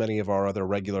well as many of our other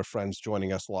regular friends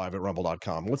joining us live at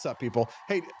rumble.com. What's up, people?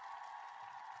 Hey,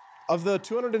 of the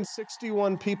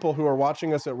 261 people who are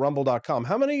watching us at rumble.com,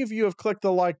 how many of you have clicked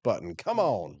the like button? Come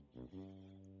on.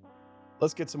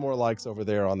 Let's get some more likes over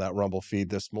there on that Rumble feed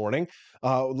this morning.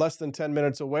 Less than 10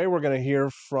 minutes away, we're going to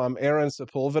hear from Aaron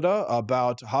Sepulveda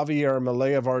about Javier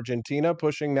Milei of Argentina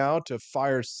pushing now to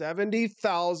fire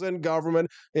 70,000 government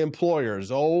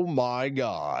employers. Oh, my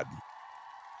God.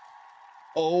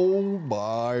 Oh,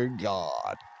 my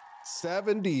God.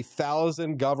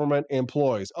 70,000 government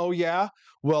employees. Oh, yeah?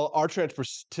 Well, our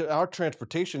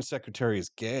transportation secretary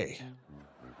is gay.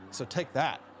 So take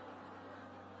that.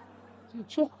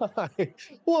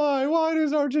 Why? Why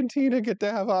does Argentina get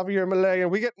to have Javier Milei and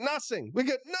we get nothing? We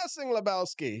get nothing,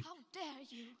 Lebowski. How dare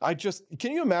you?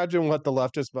 Can you imagine what the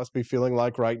leftists must be feeling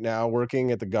like right now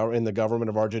working at in the government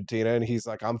of Argentina? And he's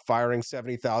like, I'm firing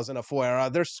 70,000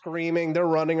 afuera. They're screaming. They're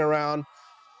running around.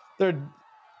 They're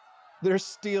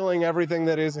stealing everything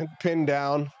that isn't pinned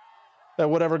down at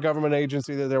whatever government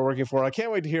agency that they're working for. I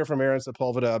can't wait to hear from Aaron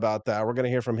Sepulveda about that. We're going to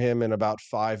hear from him in about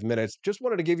 5 minutes. Just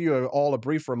wanted to give you all a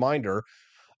brief reminder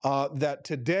that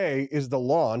today is the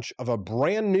launch of a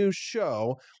brand new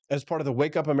show as part of the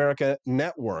Wake Up America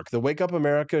network. The Wake Up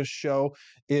America show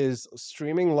is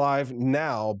streaming live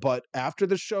now, but after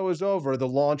the show is over, the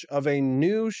launch of a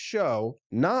new show,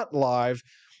 not live,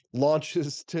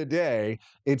 launches today.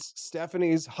 It's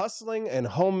Stephanie's Hustling and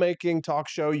Homemaking talk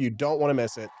show. You don't want to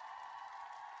miss it.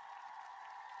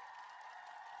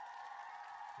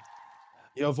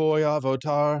 Yo voy a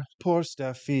votar por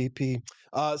Steffi P.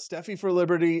 Steffi for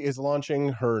Liberty is launching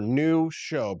her new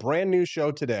show, brand new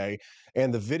show today,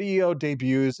 and the video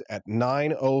debuts at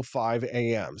 9:05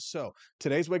 a.m. So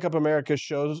today's Wake Up America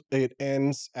shows it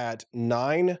ends at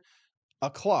 9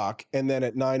 o'clock, and then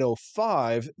at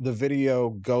 9:05 the video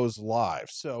goes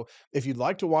live. So if you'd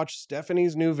like to watch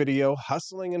Stephanie's new video,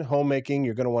 Hustling and Homemaking,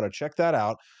 you're going to want to check that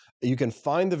out. You can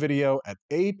find the video at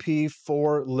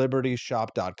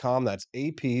ap4libertyshop.com. That's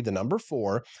AP, the number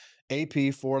 4,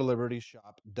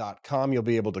 ap4libertyshop.com. You'll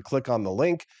be able to click on the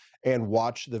link and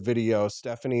watch the video.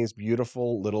 Stephanie's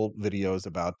beautiful little videos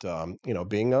about,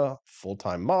 being a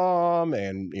full-time mom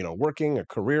and, working a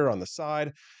career on the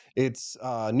side. It's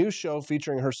a new show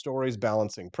featuring her stories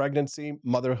balancing pregnancy,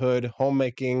 motherhood,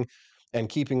 homemaking, and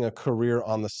keeping a career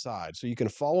on the side. So you can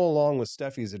follow along with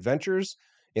Steffi's adventures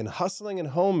in hustling and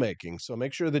homemaking. So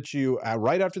make sure that you,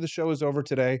 right after the show is over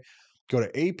today, go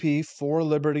to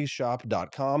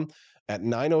ap4libertyshop.com. At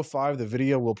 9:05, the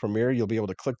video will premiere. You'll be able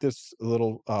to click this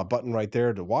little button right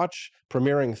there to watch,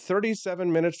 premiering 37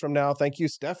 minutes from now. Thank you,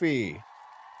 Steffi.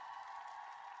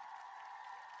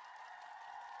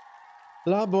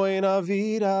 La buena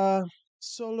vida,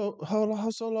 solo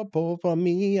por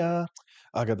mía.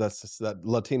 I got that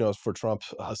Latinos for Trump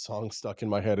song stuck in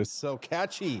my head. It's so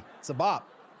catchy. It's a bop.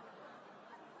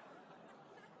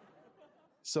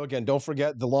 So again, don't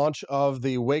forget the launch of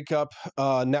the Wake Up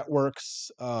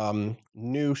Network's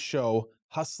new show,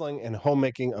 Hustling and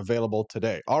Homemaking, available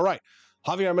today. All right,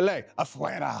 Javier Milei,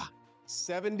 afuera.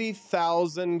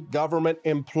 70,000 government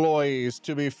employees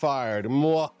to be fired.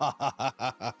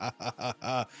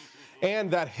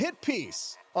 And that hit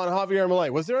piece on Javier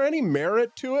Milei, was there any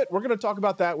merit to it? We're going to talk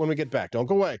about that when we get back. Don't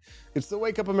go away. It's the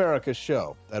Wake Up America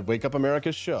Show at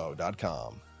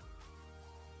wakeupAmericashow.com.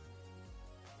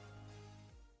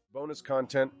 Bonus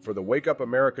content for the Wake Up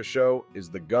America Show is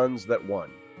The Guns That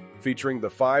Won, featuring the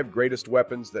 5 greatest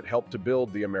weapons that helped to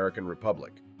build the American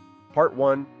Republic. Part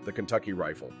 1, the Kentucky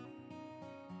Rifle.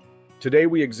 Today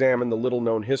we examine the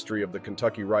little-known history of the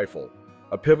Kentucky Rifle,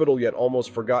 a pivotal yet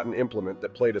almost forgotten implement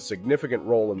that played a significant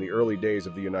role in the early days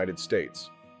of the United States.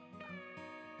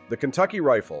 The Kentucky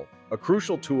Rifle, a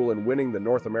crucial tool in winning the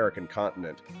North American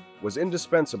continent, was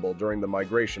indispensable during the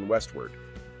migration westward.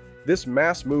 This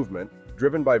mass movement,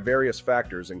 driven by various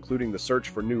factors including the search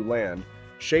for new land,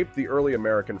 shaped the early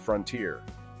American frontier.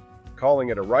 Calling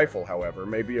it a rifle, however,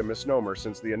 may be a misnomer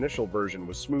since the initial version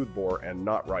was smoothbore and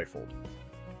not rifled.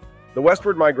 The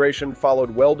westward migration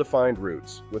followed well-defined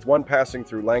routes, with one passing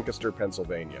through Lancaster,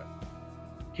 Pennsylvania.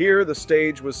 Here, the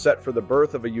stage was set for the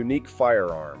birth of a unique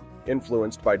firearm,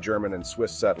 influenced by German and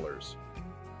Swiss settlers.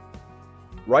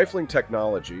 Rifling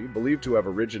technology, believed to have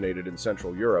originated in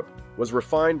Central Europe, was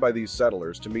refined by these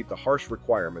settlers to meet the harsh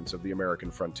requirements of the American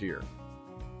frontier.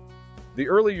 The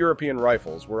early European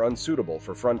rifles were unsuitable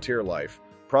for frontier life,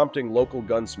 prompting local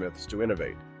gunsmiths to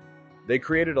innovate. They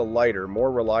created a lighter,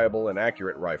 more reliable and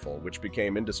accurate rifle, which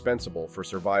became indispensable for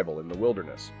survival in the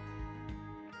wilderness.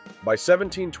 By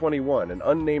 1721, an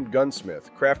unnamed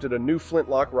gunsmith crafted a new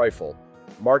flintlock rifle,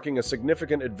 marking a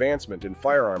significant advancement in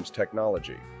firearms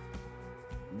technology.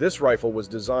 This rifle was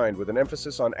designed with an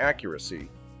emphasis on accuracy,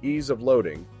 ease of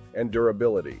loading, and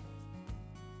durability.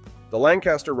 The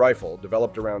Lancaster rifle,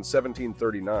 developed around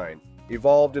 1739,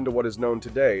 evolved into what is known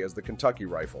today as the Kentucky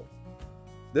rifle.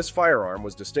 This firearm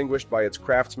was distinguished by its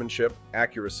craftsmanship,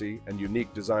 accuracy, and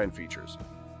unique design features.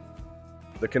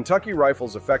 The Kentucky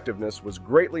rifle's effectiveness was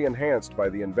greatly enhanced by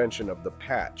the invention of the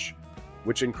patch,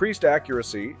 which increased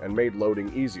accuracy and made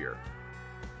loading easier.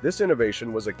 This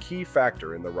innovation was a key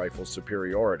factor in the rifle's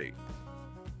superiority.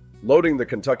 Loading the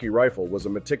Kentucky rifle was a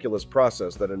meticulous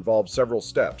process that involved several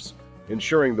steps,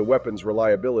 ensuring the weapon's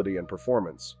reliability and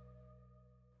performance.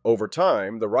 Over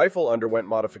time, the rifle underwent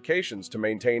modifications to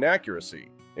maintain accuracy,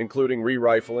 including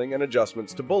re-rifling and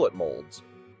adjustments to bullet molds.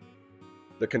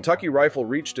 The Kentucky rifle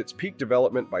reached its peak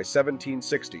development by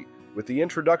 1760, with the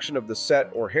introduction of the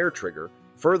set or hair trigger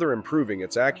further improving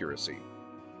its accuracy.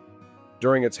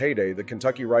 During its heyday, the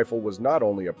Kentucky rifle was not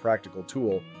only a practical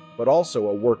tool, but also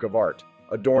a work of art,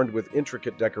 adorned with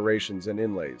intricate decorations and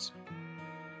inlays.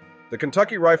 The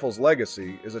Kentucky rifle's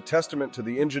legacy is a testament to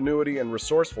the ingenuity and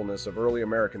resourcefulness of early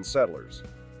American settlers.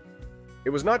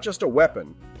 It was not just a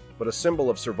weapon, but a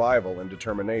symbol of survival and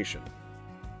determination.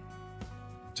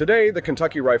 Today, the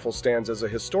Kentucky rifle stands as a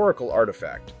historical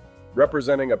artifact,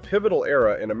 representing a pivotal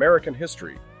era in American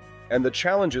history and the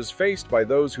challenges faced by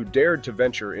those who dared to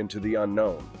venture into the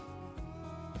unknown.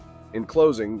 In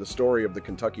closing, the story of the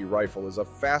Kentucky rifle is a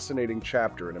fascinating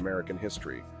chapter in American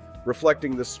history,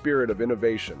 reflecting the spirit of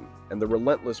innovation and the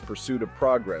relentless pursuit of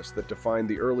progress that defined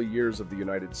the early years of the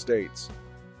United States.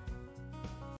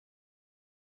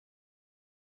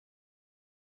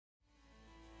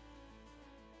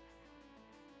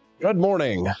 Good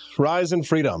morning. Rise in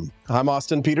freedom. I'm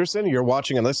Austin Peterson. You're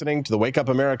watching and listening to the Wake Up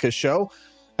America show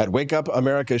at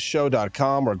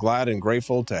wakeupAmericaShow.com. We're glad and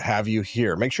grateful to have you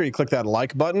here. Make sure you click that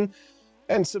like button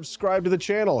and subscribe to the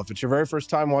channel. If it's your very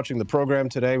first time watching the program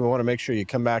today, we want to make sure you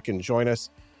come back and join us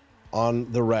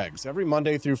on the regs. Every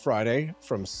Monday through Friday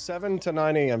from 7 to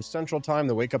 9 a.m. Central Time,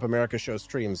 the Wake Up America show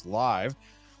streams live.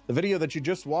 The video that you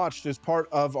just watched is part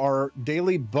of our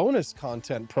daily bonus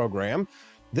content program.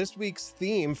 This week's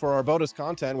theme for our bonus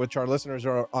content, which our listeners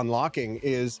are unlocking,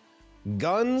 is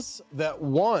Guns That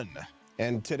Won.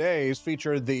 And today's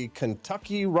featured the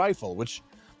Kentucky Rifle, which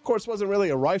of course wasn't really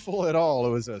a rifle at all.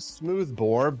 It was a smooth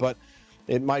bore, but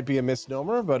it might be a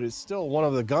misnomer, but it's still one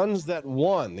of the guns that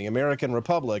won the American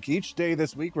Republic. Each day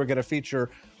this week, we're going to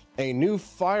feature a new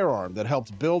firearm that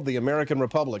helped build the American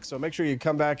Republic. So make sure you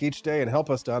come back each day and help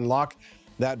us to unlock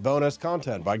that bonus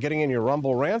content by getting in your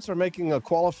Rumble rants or making a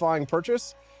qualifying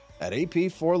purchase at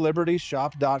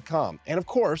ap4libertyshop.com. And of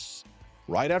course,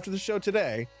 right after the show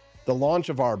today, the launch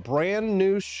of our brand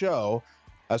new show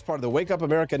as part of the Wake Up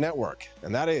America Network,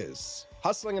 and that is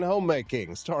Hustling and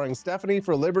Homemaking, starring Stephanie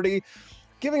for Liberty,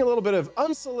 giving a little bit of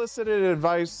unsolicited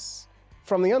advice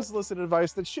from the unsolicited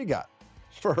advice that she got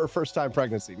for her first-time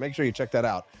pregnancy. Make sure you check that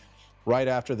out right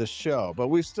after the show. But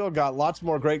we've still got lots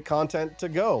more great content to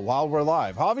go while we're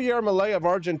live. Javier Milei of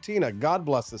Argentina, God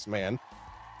bless this man,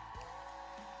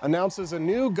 announces a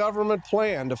new government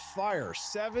plan to fire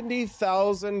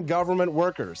 70,000 government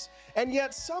workers. And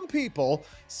yet some people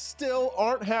still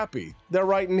aren't happy. They're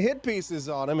writing hit pieces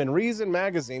on him in Reason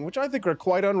magazine, which I think are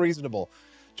quite unreasonable.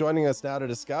 Joining us now to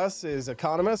discuss is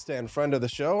economist and friend of the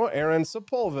show, Aaron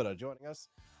Sepulveda, joining us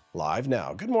live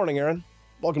now. Good morning, Aaron.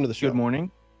 Welcome to the show. Good morning.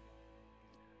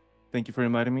 Thank you for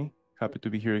inviting me. Happy to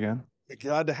be here again.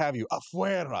 Glad to have you.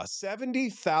 Afuera,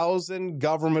 70,000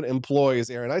 government employees,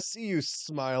 Aaron. I see you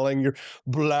smiling, your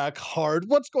black heart.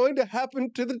 What's going to happen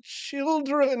to the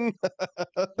children?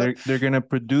 They're going to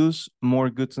produce more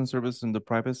goods and services in the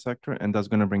private sector, and that's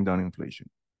going to bring down inflation.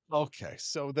 Okay,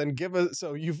 so then give us,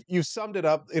 so you've summed it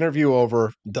up, interview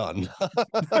over, done.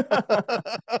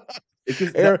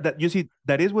 Because you see,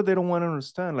 that is what they don't want to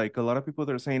understand. Like a lot of people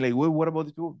that are saying, like, well, what about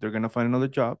these people? They're going to find another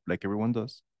job, like everyone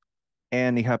does.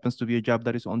 And it happens to be a job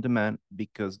that is on demand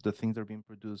because the things that are being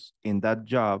produced in that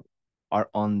job are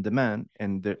on demand,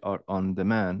 and they are on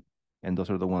demand. And those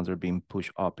are the ones that are being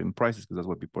pushed up in prices because that's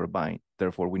what people are buying.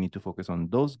 Therefore, we need to focus on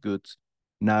those goods,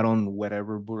 not on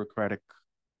whatever bureaucratic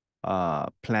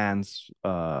plans,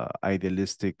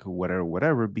 idealistic,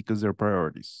 whatever, because they're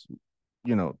priorities.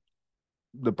 You know,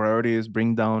 the priority is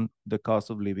bring down the cost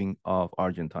of living of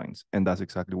Argentines. And that's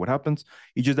exactly what happens.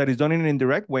 It's just that it's done in an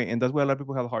indirect way. And that's why a lot of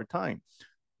people have a hard time.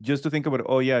 Just to think about,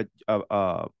 oh, yeah,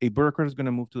 a bureaucrat is going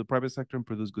to move to the private sector and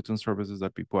produce goods and services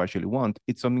that people actually want.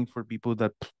 It's something for people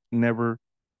that never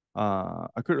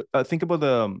occurred. Think about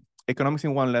the economics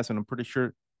in one lesson. I'm pretty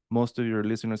sure most of your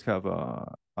listeners have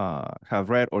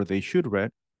read, or they should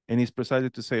read. And it's precisely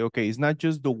to say, okay, it's not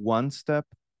just the one-step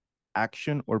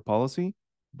action or policy,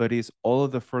 but it's all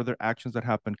of the further actions that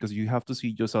happen, because you have to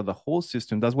see just how the whole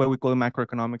system. That's why we call it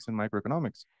macroeconomics and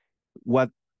microeconomics.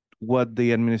 What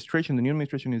the administration, the new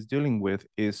administration, is dealing with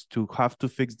is to have to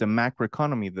fix the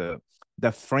macroeconomy,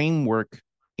 the framework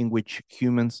in which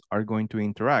humans are going to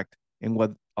interact. And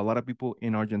what a lot of people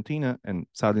in Argentina, and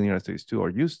sadly in the United States too,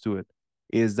 are used to it,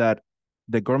 is that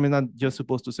the government is not just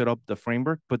supposed to set up the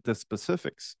framework, but the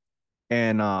specifics.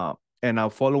 And now,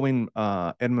 following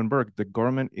Edmund Burke, the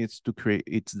government is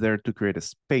it's there to create a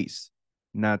space,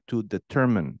 not to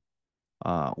determine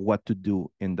what to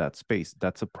do in that space.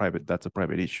 That's a private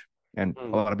issue, and a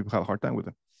lot of people have a hard time with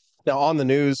it. Now, on the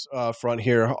news front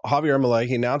here, Javier Milei,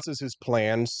 he announces his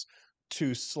plans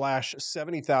to slash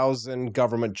 70,000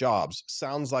 government jobs.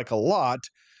 Sounds like a lot.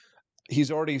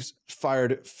 He's already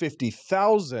fired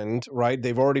 50,000, right?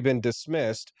 They've already been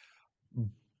dismissed.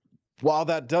 While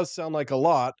that does sound like a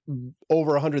lot,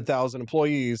 over 100,000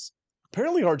 employees,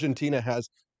 apparently Argentina has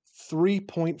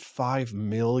 3.5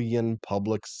 million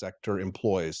public sector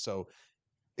employees. So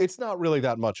it's not really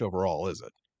that much overall, is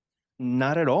it?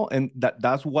 Not at all. And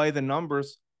that's why the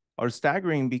numbers are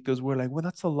staggering, because we're like, well,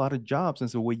 that's a lot of jobs.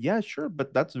 And so, well, yeah, sure,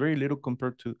 but that's very little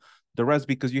compared to the rest,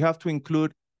 because you have to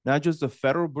include not just the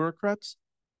federal bureaucrats,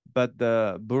 but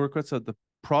the bureaucrats at the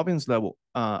province level,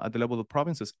 at the level of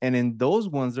provinces. And in those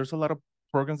ones, there's a lot of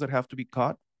programs that have to be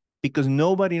cut because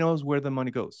nobody knows where the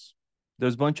money goes.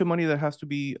 There's a bunch of money that has to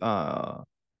be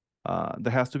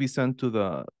sent to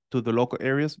the local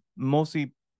areas,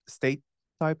 mostly state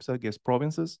types, I guess,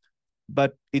 provinces.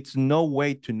 But it's no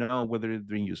way to know whether it's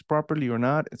being used properly or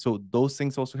not. So those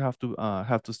things also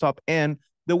have to stop. And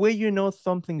the way you know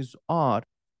something is odd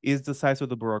is the size of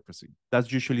the bureaucracy.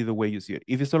 That's usually the way you see it.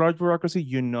 If it's a large bureaucracy,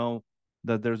 you know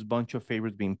that there's a bunch of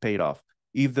favors being paid off.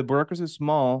 If the bureaucracy is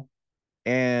small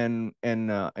and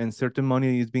certain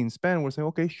money is being spent, we're saying,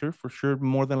 okay, sure, for sure,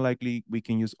 more than likely we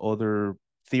can use other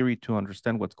theory to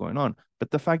understand what's going on.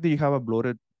 But the fact that you have a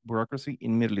bloated bureaucracy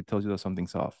immediately tells you that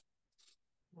something's off.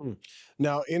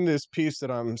 Now, in this piece that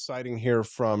I'm citing here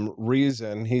from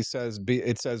Reason, he says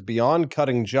it says beyond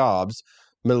cutting jobs,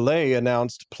 Milei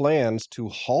announced plans to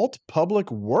halt public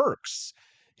works.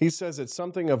 He says it's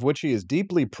something of which he is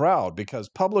deeply proud because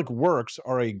public works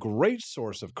are a great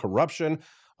source of corruption,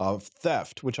 of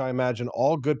theft, which I imagine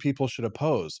all good people should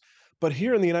oppose. But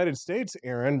here in the United States,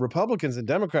 Aaron, Republicans and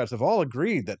Democrats have all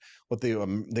agreed that what the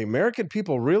American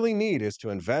people really need is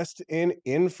to invest in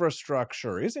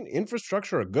infrastructure. Isn't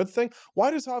infrastructure a good thing?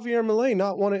 Why does Javier Milei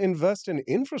not want to invest in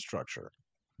infrastructure?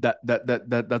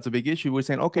 That's a big issue. We're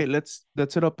saying, okay, let's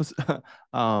set up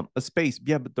a space.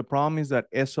 Yeah, but the problem is that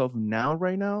as of now,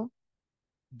 right now,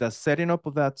 the setting up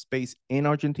of that space in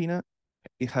Argentina,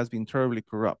 it has been terribly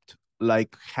corrupt.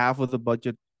 Like half of the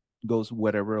budget goes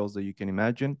whatever else that you can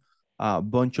imagine. A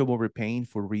bunch of overpaying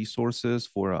for resources,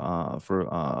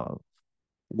 for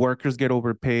workers get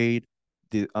overpaid,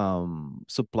 the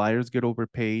suppliers get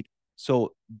overpaid.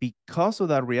 So because of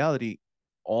that reality,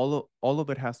 all of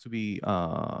it has to be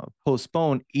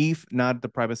postponed if not the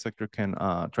private sector can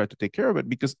try to take care of it.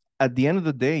 Because at the end of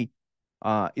the day,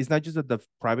 it's not just that the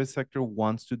private sector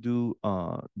wants to do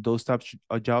those types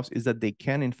of jobs, is that they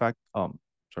can in fact sorry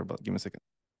about, give me a second.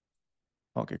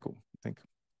 Okay, cool, thank you.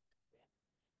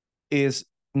 Is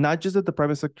not just that the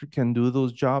private sector can do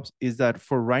those jobs, is that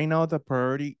for right now, the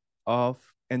priority of,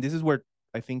 and this is where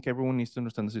I think everyone needs to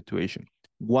understand the situation.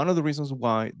 One of the reasons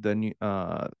why the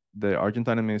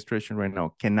Argentine administration right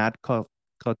now cannot cut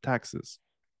taxes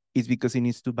is because it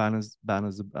needs to balance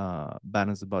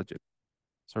the budget.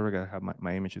 Sorry, I have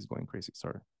my image is going crazy.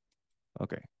 Sorry.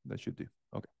 Okay, that should do.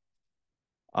 Okay.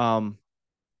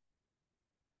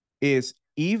 Is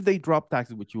if they drop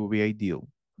taxes, which will be ideal,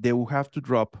 they will have to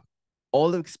drop all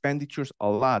the expenditures a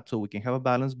lot so we can have a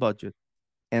balanced budget,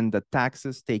 and the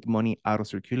taxes take money out of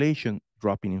circulation,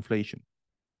 dropping inflation.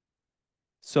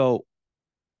 So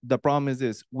the problem is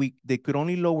this, they could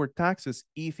only lower taxes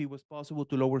if it was possible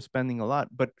to lower spending a lot.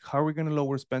 But how are we going to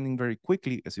lower spending very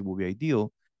quickly, as it will be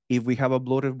ideal, if we have a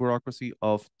bloated bureaucracy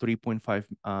of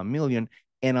 3.5 million,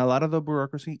 and a lot of the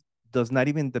bureaucracy does not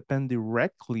even depend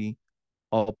directly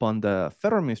upon the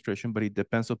federal administration, but it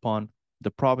depends upon the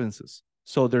provinces.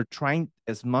 So they're trying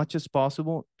as much as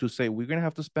possible to say, we're going to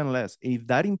have to spend less. If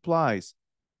that implies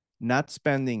not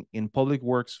spending in public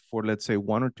works for, let's say,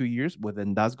 1 or 2 years, well,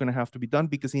 then that's going to have to be done,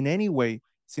 because in any way,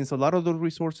 since a lot of those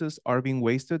resources are being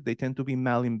wasted, they tend to be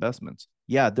malinvestments.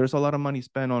 Yeah, there's a lot of money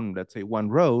spent on, let's say, one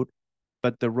road,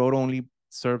 but the road only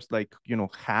serves like,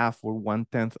 half or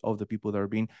 1/10 of the people that are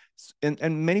being,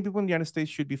 and many people in the United States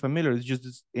should be familiar. It's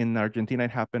just in Argentina,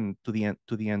 it happened to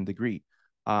the end degree.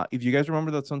 If you guys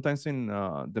remember that sometimes in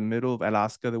the middle of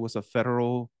Alaska, there was a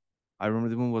federal, I remember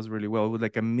the one was really well, it was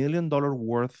like $1 million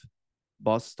worth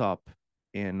bus stop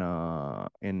in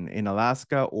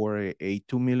Alaska, or a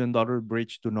 $2 million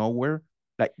bridge to nowhere.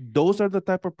 Like those are the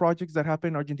type of projects that happen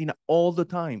in Argentina all the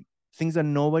time. Things that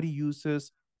nobody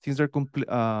uses, things are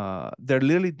they're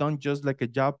literally done just like a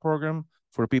job program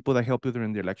for people that help you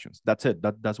during the elections. That's it.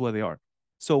 That's what they are.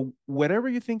 So whatever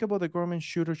you think about the government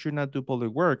should or should not do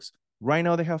public works, right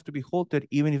now they have to be halted,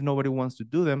 even if nobody wants to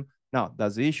do them. Now,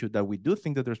 that's the issue, that we do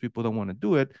think that there's people that want to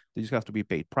do it. They just have to be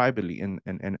paid privately and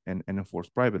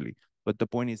enforced privately. But the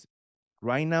point is,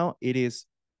 right now, it is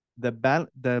the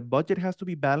budget has to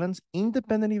be balanced,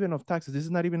 independent even of taxes. This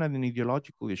is not even an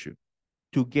ideological issue,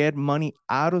 to get money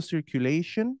out of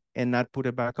circulation and not put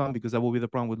it back on, because that will be the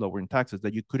problem with lowering taxes,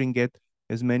 that you couldn't get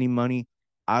as many money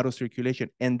out of circulation.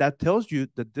 And that tells you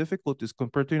the difficulties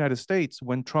compared to the United States.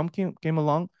 When Trump came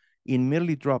along, it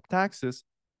immediately dropped taxes,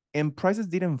 and prices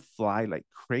didn't fly like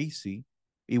crazy.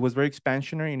 It was very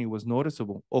expansionary and it was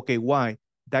noticeable. Okay, why?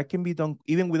 That can be done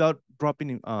even without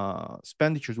dropping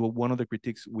expenditures. Well, one of the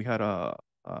critiques we had to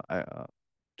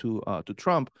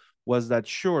Trump was that,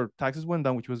 sure, taxes went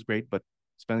down, which was great, but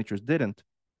expenditures didn't.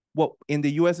 Well, in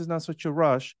the US, it's not such a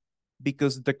rush,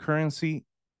 because the currency,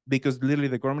 because literally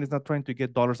the government is not trying to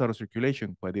get dollars out of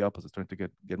circulation, quite the opposite, trying to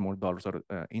get more dollars out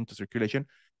into circulation.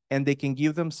 And they can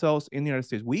give themselves, in the United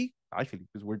States, we actually,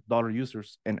 because we're dollar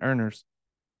users and earners,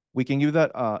 we can give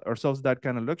that ourselves that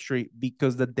kind of luxury,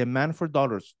 because the demand for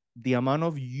dollars, the amount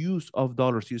of use of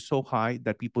dollars is so high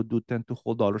that people do tend to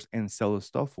hold dollars and sell the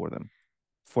stuff for them.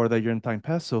 For the Argentine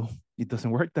peso, it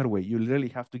doesn't work that way. You literally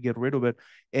have to get rid of it.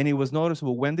 And it was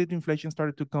noticeable. When did inflation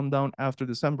started to come down after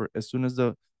December? As soon as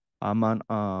the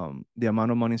the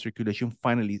amount of money in circulation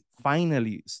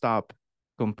finally stopped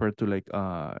compared to like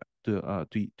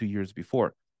two years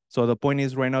before. So the point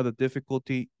is, right now, the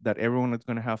difficulty that everyone is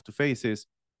going to have to face is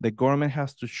the government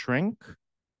has to shrink,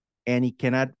 and it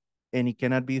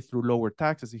cannot be through lower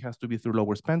taxes. It has to be through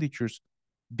lower expenditures,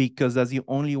 because that's the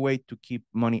only way to keep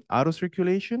money out of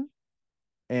circulation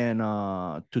and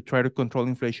to try to control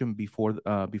inflation before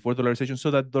dollarization, so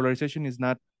that dollarization is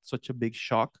not such a big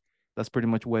shock. That's pretty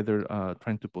much why they're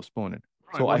trying to postpone it.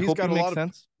 Right. So Well, I he's hope got it a makes lot of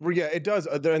sense. yeah, it does,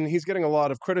 and he's getting a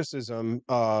lot of criticism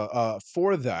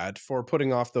for that, for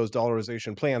putting off those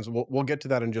dollarization plans. We'll get to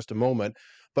that in just a moment,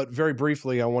 but very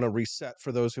briefly, I want to reset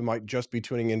for those who might just be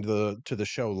tuning into the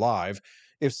show live.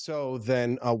 If so,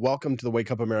 then welcome to the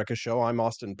Wake Up America show. I'm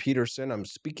Austin Peterson. I'm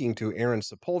speaking to Aaron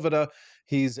Sepulveda.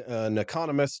 He's an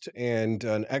economist and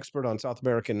an expert on South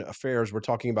American affairs. We're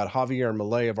talking about Javier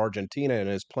Milei of Argentina and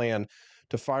his plan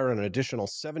to fire an additional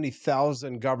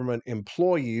 70,000 government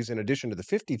employees in addition to the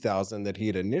 50,000 that he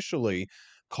had initially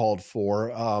called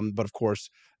for. But of course,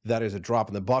 that is a drop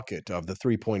in the bucket of the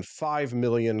 3.5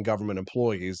 million government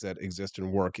employees that exist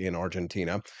and work in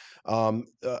Argentina.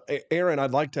 Aaron,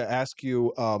 I'd like to ask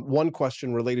you one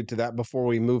question related to that before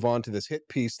we move on to this hit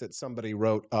piece that somebody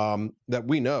wrote that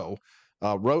we know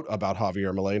wrote about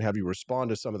Javier Milei, and have you respond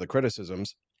to some of the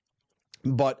criticisms.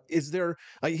 But is there,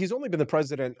 he's only been the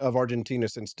president of Argentina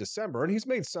since December, and he's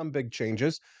made some big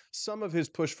changes. Some of his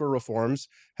push for reforms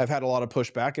have had a lot of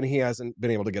pushback, and he hasn't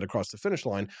been able to get across the finish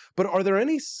line. But are there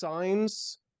any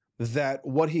signs that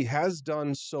what he has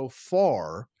done so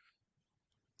far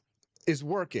is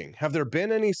working? Have there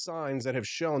been any signs that have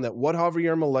shown that what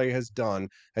Javier Milei has done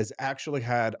has actually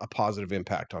had a positive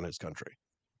impact on his country?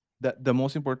 The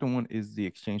most important one is the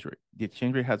exchange rate. The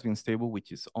exchange rate has been stable,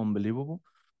 which is unbelievable.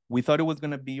 We thought it was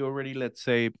going to be already, let's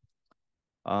say,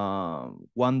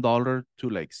 $1 to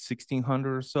like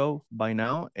 1,600 or so by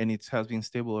now, and it has been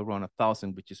stable around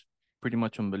 1,000, which is pretty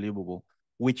much unbelievable,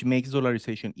 which makes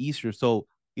dollarization easier. So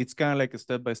it's kind of like a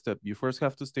step by step. You first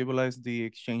have to stabilize the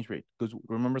exchange rate, because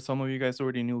remember, some of you guys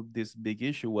already knew this big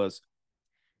issue was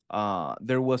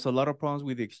there was a lot of problems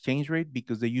with the exchange rate,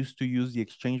 because they used to use the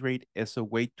exchange rate as a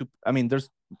way to, I mean, there's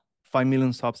 5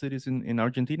 million subsidies in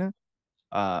Argentina.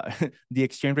 The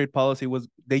exchange rate policy was,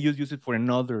 they use it for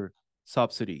another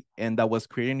subsidy, and that was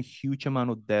creating a huge amount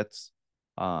of debts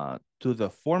to the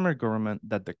former government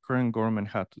that the current government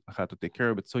had to take care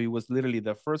of it. So it was literally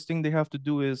the first thing they have to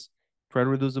do is try to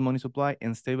reduce the money supply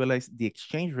and stabilize the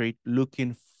exchange rate,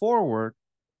 looking forward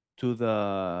to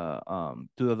the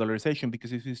dollarization,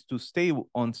 because if it's too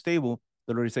unstable,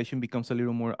 dollarization becomes a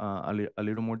little more a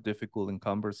little more difficult and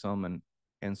cumbersome,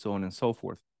 and so on and so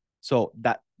forth. So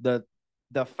that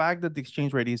the fact that the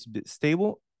exchange rate is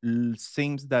stable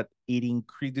seems that it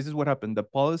increased. This is what happened. The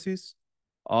policies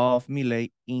of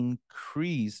Milei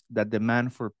increase the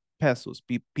demand for pesos.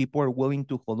 People are willing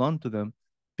to hold on to them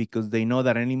because they know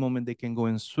that any moment they can go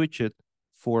and switch it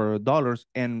for dollars,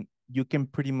 and you can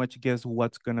pretty much guess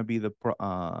what's gonna be the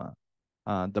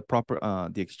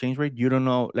exchange rate. You don't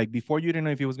know, like before, you didn't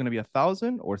know if it was gonna be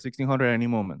 1,000 or 1,600 at any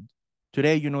moment.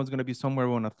 Today, you know it's gonna be somewhere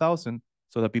around 1,000,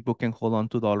 so that people can hold on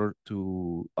to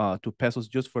to pesos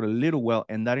just for a little while,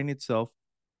 and that in itself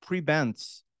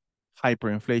prevents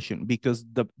hyperinflation, because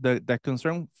the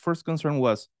first concern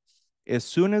was, as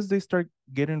soon as they start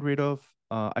getting rid of,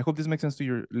 I hope this makes sense to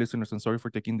your listeners, and sorry for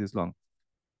taking this long.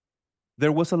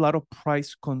 There was a lot of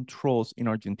price controls in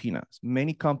Argentina.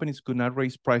 Many companies could not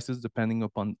raise prices depending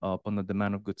upon the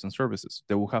demand of goods and services.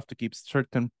 They will have to keep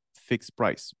certain fixed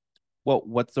price. Well,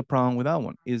 what's the problem with that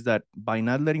one? Is that by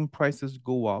not letting prices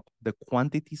go up, the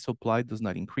quantity supply does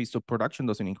not increase, so production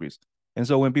doesn't increase. And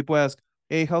so when people ask,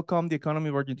 hey, how come the economy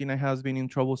of Argentina has been in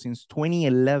trouble since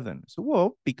 2011? So,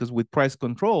 well, because with price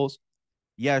controls,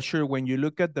 yeah, sure, when you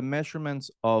look at the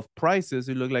measurements of prices,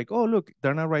 it look like, oh, look,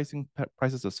 they're not rising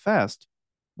prices as fast.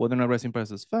 Well, they're not rising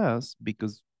prices fast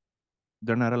because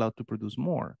they're not allowed to produce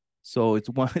more. So it's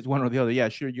one or the other. Yeah,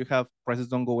 sure, you have prices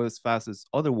don't go as fast as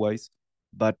otherwise,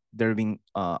 but they're being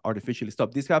artificially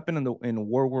stopped. This happened in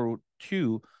World War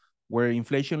II, where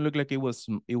inflation looked like it was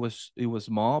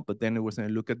small, but then it was saying,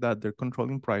 look at that, they're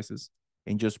controlling prices,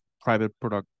 and just private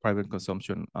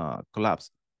consumption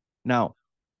collapsed. Now,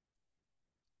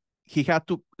 he had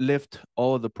to lift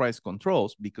all the price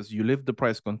controls, because you lift the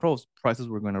price controls, prices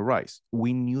were going to rise.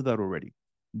 We knew that already.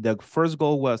 The first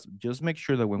goal was just make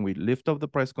sure that when we lift up the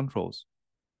price controls,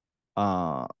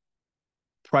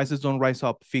 prices don't rise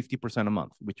up 50% a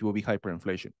month, which will be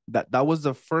hyperinflation. That was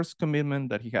the first commitment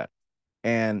that he had.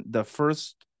 And the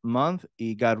first month,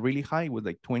 it got really high with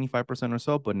like 25% or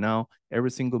so. But now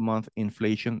every single month,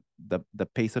 inflation, the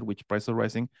pace at which prices are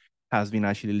rising, has been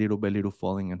actually little by little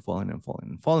falling and falling and falling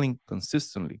and falling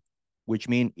consistently, which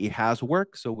means it has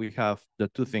worked. So we have the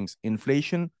two things: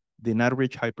 inflation did not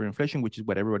reach hyperinflation, which is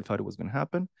what everybody thought it was going to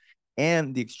happen,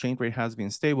 and the exchange rate has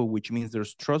been stable, which means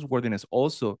there's trustworthiness.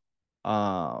 Also,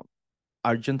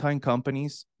 Argentine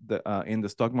companies in the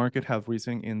stock market have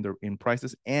risen in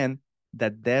prices, and the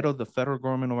debt of the federal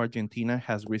government of Argentina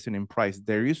has risen in price.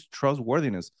 There is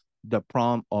trustworthiness. The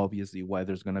problem, obviously, why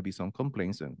there's going to be some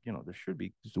complaints, and there should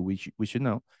be, so we should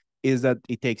know, is that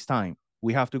it takes time.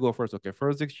 We have to go first. Okay,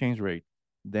 first the exchange rate,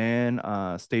 then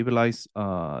stabilize.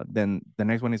 Then the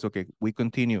next one is okay. We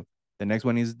continue. The next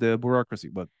one is the bureaucracy.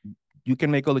 But you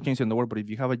can make all the changes in the world, but if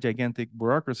you have a gigantic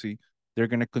bureaucracy, they're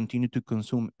going to continue to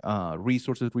consume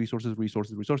resources.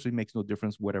 It makes no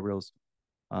difference whatever else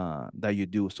that you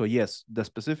do. So yes, the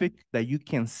specific that you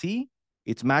can see,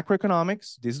 it's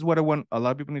macroeconomics. This is what I want a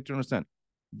lot of people need to understand.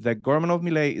 The government of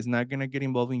Milei is not going to get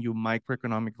involved in your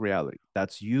microeconomic reality.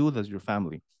 That's you, that's your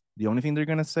family. The only thing they're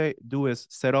going to do is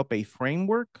set up a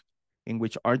framework in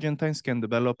which Argentines can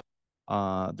develop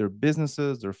their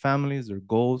businesses, their families, their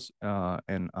goals,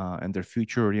 and their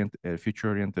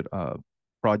future-oriented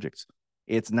projects.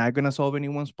 It's not going to solve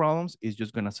anyone's problems. It's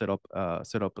just going to set up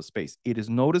a space. It is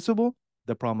noticeable.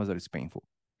 The problem is that it's painful.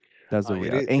 That's the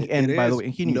reality. And by the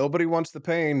way, nobody wants the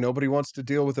pain. Nobody wants to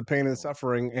deal with the pain and the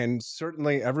suffering. And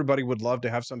certainly everybody would love to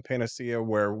have some panacea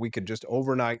where we could just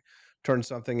overnight turn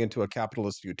something into a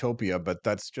capitalist utopia, but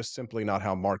that's just simply not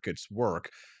how markets work.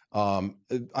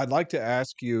 I'd like to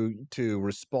ask you to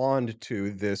respond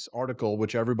to this article,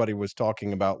 which everybody was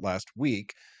talking about last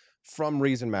week, from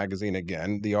Reason Magazine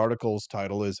again. The article's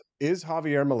title is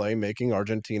Javier Milei Making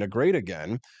Argentina Great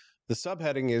Again? The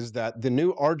subheading is that the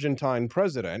new Argentine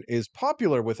president is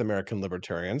popular with American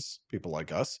libertarians, people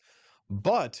like us,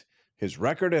 but his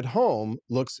record at home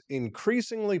looks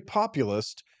increasingly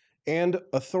populist and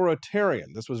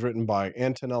authoritarian. This was written by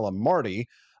Antonella Marty,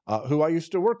 who I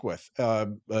used to work with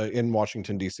in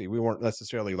Washington, D.C. We weren't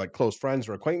necessarily like close friends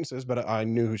or acquaintances, but I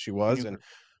knew who she was, and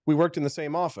we worked in the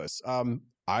same office.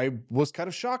 I was kind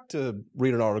of shocked to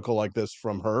read an article like this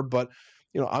from her, but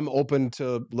I'm open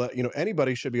to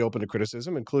anybody should be open to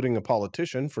criticism, including a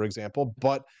politician, for example.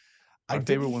 But our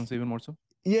favorite ones even more so.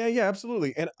 Yeah,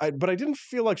 absolutely. But I didn't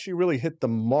feel like she really hit the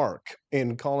mark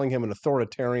in calling him an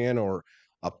authoritarian or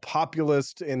a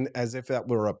populist, as if that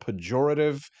were a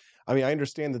pejorative. I mean, I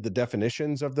understand that the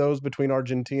definitions of those between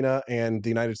Argentina and the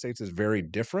United States is very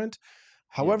different.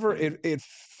 However, it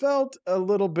felt a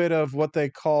little bit of what they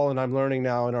call, and I'm learning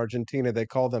now in Argentina, they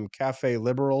call them cafe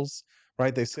liberals,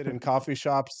 right? They sit in coffee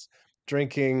shops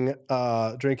drinking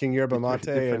yerba mate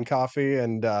and coffee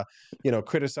and,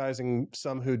 criticizing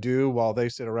some who do while they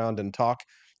sit around and talk.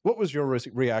 What was your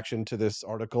reaction to this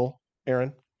article,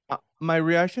 Aaron? My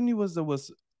reaction was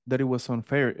that it was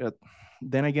unfair.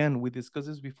 Then again, we discussed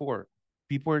this before.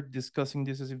 People are discussing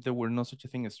this as if there were no such a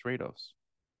thing as trade-offs.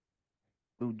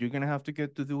 You're gonna have to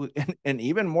get to do it, and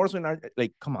even more so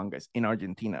come on, guys, in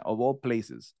Argentina of all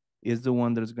places is the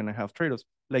one that's gonna have trade-offs.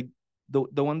 Like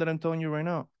the one that I'm telling you right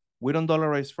now, we don't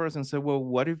dollarize first and say, well,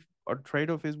 what if our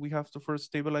trade-off is we have to first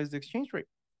stabilize the exchange rate,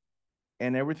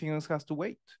 and everything else has to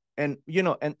wait. And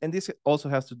and this also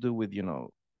has to do with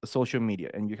social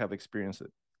media, and you have experienced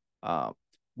it.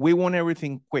 We want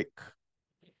everything quick,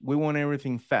 we want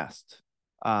everything fast.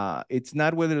 It's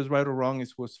not whether it's right or wrong;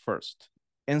 it's who's first.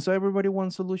 And so everybody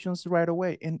wants solutions right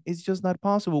away. And it's just not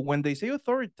possible. When they say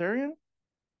authoritarian,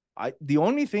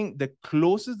 the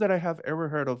closest that I have ever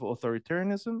heard of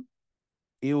authoritarianism,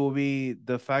 it will be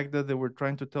the fact that they were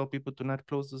trying to tell people to not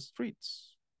close the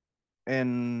streets.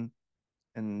 And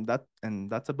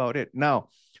that's about it. Now,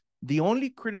 the only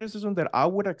criticism that I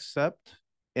would accept,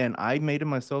 and I made it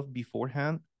myself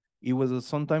beforehand, it was that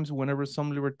sometimes whenever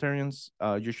some libertarians,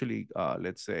 usually,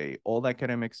 let's say, all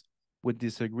academics, would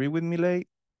disagree with Milei,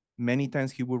 many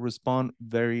times he would respond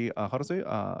very,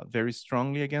 very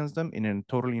strongly against them in a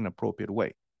totally inappropriate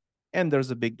way. And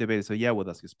there's a big debate. So yeah, well,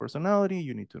 that's his personality.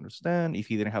 You need to understand. If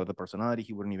he didn't have the personality,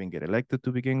 he wouldn't even get elected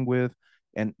to begin with.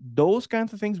 And those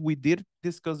kinds of things, we did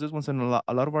discuss this once, and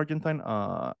a lot of Argentine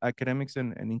academics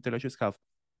and intellectuals have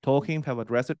told him, have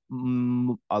addressed it.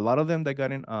 A lot of them that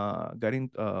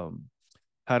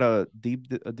had a deep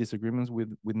disagreements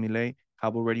with Milei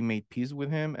have already made peace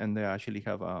with him, and they actually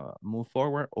have moved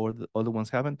forward, or the other ones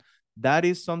haven't. That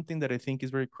is something that I think is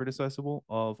very criticizable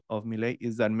of Milei,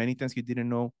 is that many times he didn't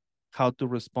know how to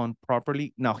respond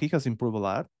properly. Now, he has improved a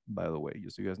lot, by the way,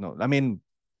 just so you guys know. I mean,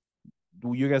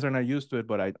 you guys are not used to it,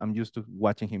 but I'm used to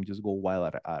watching him just go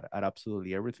wild at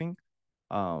absolutely everything.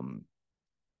 And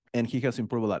he has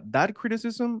improved a lot. That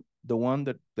criticism, the one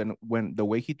that then when the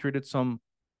way he treated some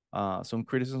some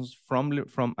criticisms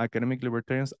from academic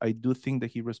libertarians, I do think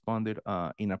that he responded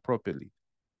inappropriately.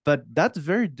 But that's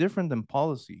very different than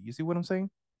policy. You see what I'm saying?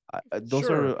 Those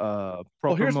Sure. are Well,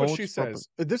 proper here's what modes. she says.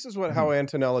 This is how Mhm.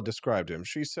 Antonella described him.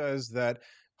 She says that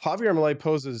Javier Milei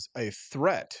poses a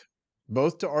threat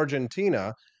both to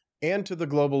Argentina and to the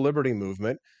global liberty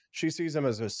movement. She sees him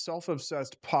as a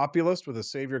self-obsessed populist with a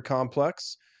savior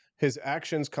complex. His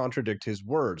actions contradict his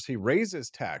words. He raises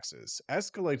taxes,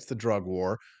 escalates the drug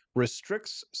war,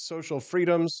 restricts social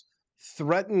freedoms,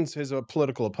 threatens his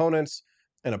political opponents,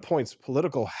 and appoints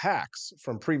political hacks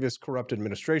from previous corrupt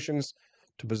administrations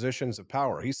to positions of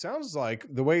power. He sounds like,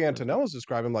 the way Antonella's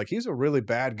describing him, like he's a really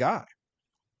bad guy.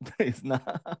 It's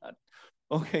not.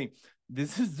 Okay,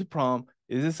 this is the problem.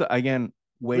 Is this again I mean,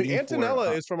 waiting for?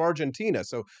 Antonella is from Argentina,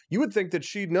 so you would think that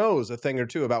she knows a thing or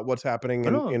two about what's happening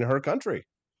No, in her country.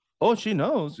 oh, she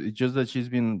knows. It's just that she's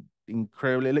been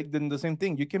incredibly like then the same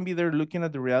thing. You can be there looking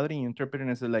at the reality and interpreting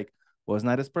it as like, well, it's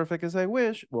not as perfect as I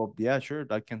wish. Well, yeah, sure.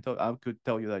 I can tell. I could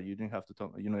tell you that you didn't have to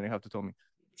tell. You know, you didn't have to tell me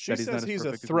She that it's says not as he's a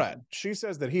perfect as we threat. She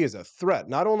says that he is a threat,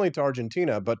 not only to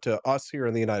Argentina, but to us here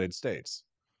in the United States.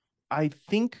 I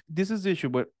think this is the issue,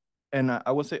 but and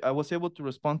I was able to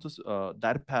respond to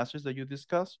that passage that you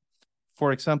discussed.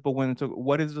 For example, when it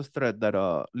what is the threat that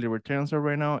libertarians are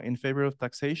right now in favor of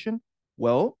taxation?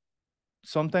 Well,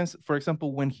 sometimes, for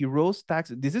example, when he rose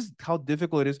taxes, this is how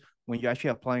difficult it is when you're actually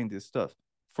applying this stuff.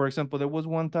 For example, there was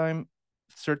one time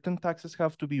certain taxes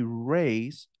have to be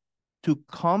raised to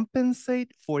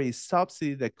compensate for a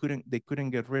subsidy that they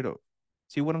couldn't get rid of.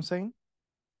 See what I'm saying?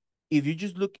 If you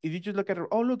just look at it,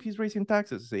 oh look, he's raising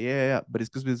taxes. Say, yeah, but it's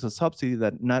because it's a subsidy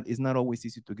that is not always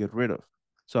easy to get rid of.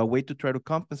 So a way to try to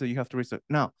compensate, you have to raise it.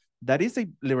 Now, that is a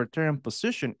libertarian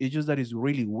position. It's just that it's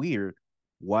really weird.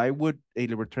 Why would a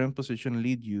libertarian position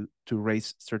lead you to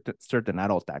raise certain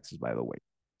adult taxes, by the way?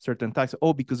 Certain taxes.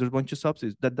 Oh, because there's a bunch of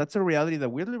subsidies. That's a reality that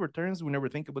we're libertarians, we never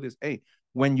think about this. Hey,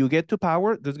 when you get to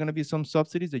power, there's gonna be some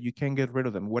subsidies that you can't get rid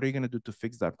of them. What are you gonna do to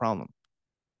fix that problem?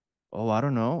 Oh, I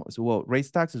don't know. So, well, raise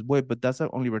taxes, boy, but that's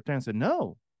on libertarian. So,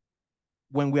 no.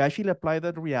 When we actually apply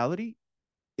that reality,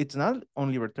 it's not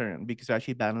on libertarian because it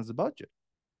actually balance the budget.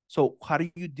 So, how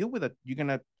do you deal with it? You're going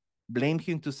to blame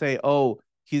him to say, oh,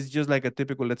 he's just like a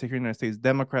typical, let's say here in the United States,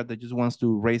 Democrat that just wants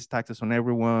to raise taxes on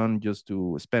everyone just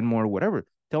to spend more or whatever.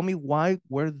 Tell me why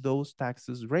were those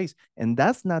taxes raised? And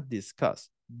that's not discussed.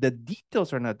 The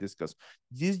details are not discussed.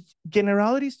 These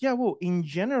generalities, yeah, well, in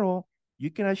general, you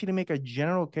can actually make a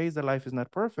general case that life is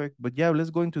not perfect, but yeah,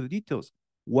 let's go into the details.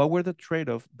 What were the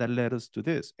trade-offs that led us to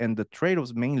this? And the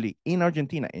trade-offs mainly in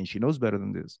Argentina, and she knows better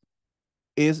than this,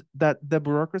 is that the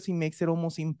bureaucracy makes it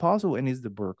almost impossible, and it's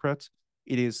the bureaucrats,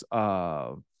 it is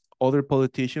other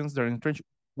politicians that are entrenched.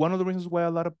 One of the reasons why a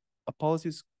lot of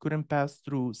policies couldn't pass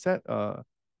through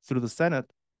the Senate,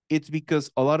 it's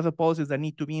because a lot of the policies that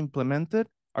need to be implemented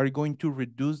are going to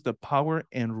reduce the power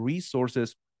and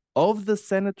resources of the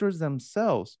senators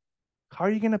themselves. How are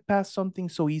you going to pass something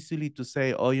so easily to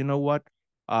say, oh, you know what?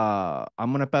 I'm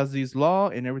going to pass this law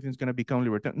and everything's going to become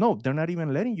libertarian. No, they're not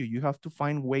even letting you. You have to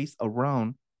find ways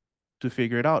around to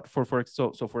figure it out. For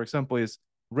example, is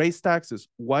raise taxes.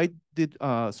 Why did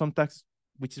some tax,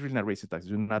 which is really not raising taxes,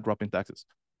 you're not dropping taxes.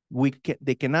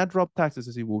 They cannot drop taxes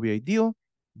as it will be ideal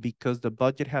because the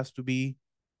budget has to be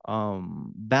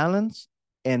balanced,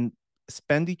 and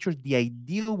expenditures, the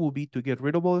ideal will be to get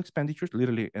rid of all expenditures,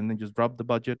 literally, and then just drop the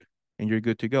budget and you're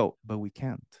good to go. But we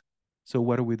can't. So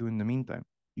what do we do in the meantime?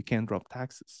 You can't drop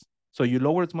taxes. So you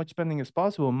lower as much spending as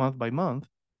possible month by month,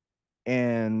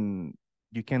 and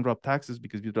you can't drop taxes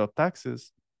because if you drop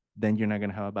taxes, then you're not going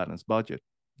to have a balanced budget.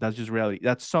 That's just reality.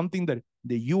 That's something that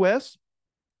the US,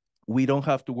 we don't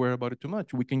have to worry about it too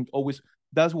much. We can always,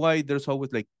 that's why there's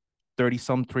always like 30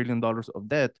 some $trillion of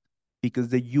debt, because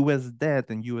the US debt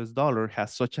and US dollar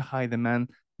has such a high demand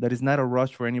that is not a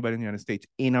rush for anybody in the United States.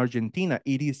 In Argentina,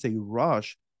 it is a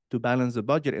rush to balance the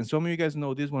budget. And some of you guys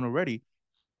know this one already.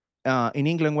 In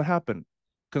England, what happened?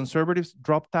 Conservatives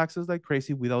dropped taxes like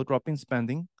crazy without dropping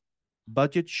spending.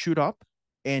 Budget shoot up,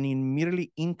 and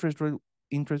immediately interest rate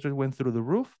went through the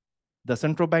roof. The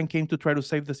central bank came to try to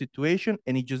save the situation,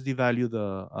 and it just devalued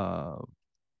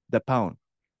the pound.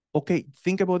 Okay,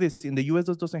 think about this. In the US,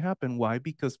 this doesn't happen. Why?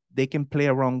 Because they can play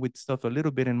around with stuff a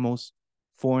little bit, and most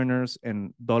foreigners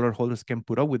and dollar holders can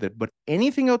put up with it. But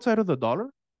anything outside of the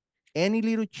dollar, any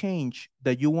little change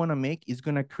that you want to make is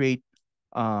going to create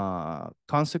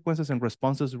consequences and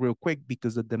responses real quick,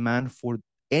 because the demand for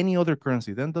any other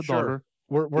currency than the Sure. dollar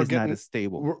we're is getting not as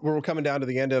stable. we're coming down to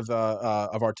the end of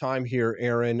our time here,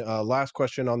 Aaron. Last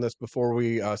question on this before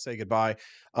we say goodbye.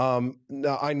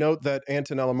 Now I note that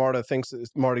Antonella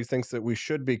Marty thinks that we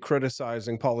should be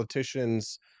criticizing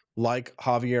politicians like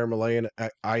Javier Milei,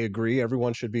 and I agree.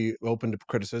 Everyone should be open to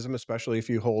criticism, especially if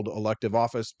you hold elective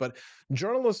office. But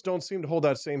journalists don't seem to hold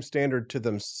that same standard to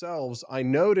themselves. I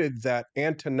noted that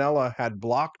Antonella had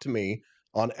blocked me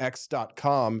on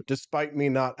X.com, despite me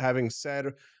not having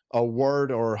said a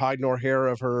word or hide nor hair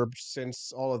of her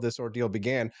since all of this ordeal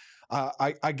began.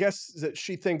 I guess that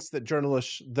she thinks that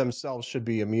journalists themselves should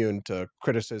be immune to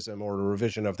criticism or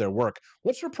revision of their work.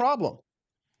 What's your problem?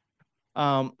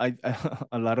 I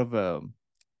a lot of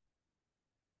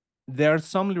there are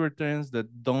some libertarians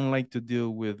that don't like to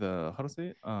deal with how to say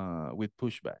it? With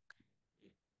pushback.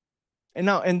 And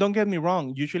now, and don't get me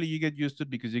wrong, usually you get used to it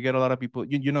because you get a lot of people,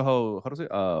 you know how to say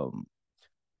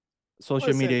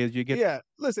social media is, you get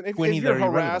listen, if 20 you're that are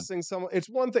irrelevant. harassing someone, it's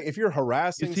one thing. If you're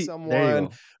harassing there you someone,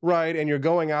 go. right, and you're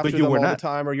going after you them were all not. the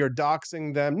time, or you're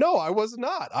doxing them. No, I was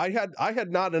not. I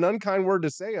had not an unkind word to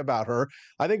say about her.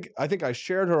 I think I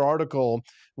shared her article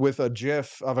with a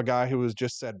GIF of a guy who was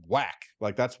just said whack.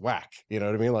 Like, that's whack. You know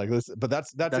what I mean? Like this, but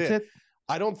that's it.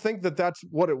 I don't think that that's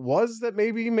what it was that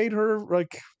maybe made her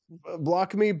like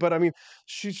block me. But I mean,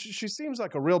 she seems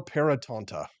like a real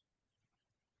paratonta.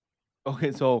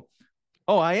 Okay, so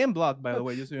I am blocked, by the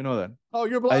way, just so you know that. Oh,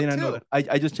 you're blocked I didn't too? know that.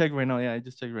 I just checked right now. Yeah, I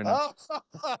just checked right now.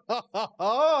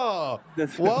 Oh,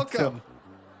 welcome. So,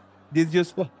 this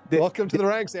just welcome to the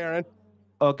ranks, Aaron.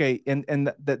 Okay,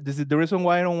 and this is the reason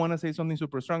why I don't want to say something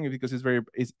super strong, is because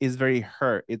it's very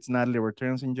her. It's not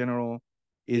libertarians in general.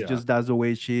 It's just that's the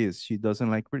way she is. She doesn't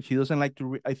like to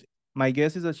read. My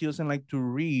guess is that she doesn't like to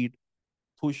read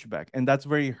pushback, and that's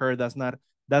very her. That's not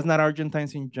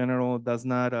Argentines in general. That's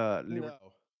not no.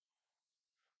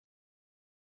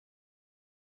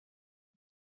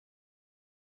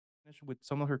 With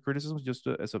some of her criticisms, just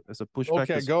as a pushback.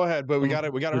 Okay, go ahead, but we got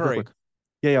to hurry.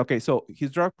 Yeah, okay. So his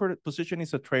drug position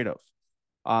is a trade-off.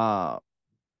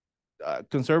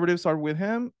 Conservatives are with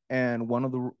him, and one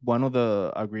of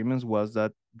the agreements was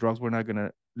that drugs were not going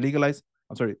to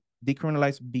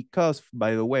decriminalize, because,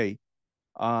 by the way,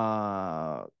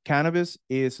 cannabis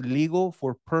is legal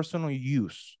for personal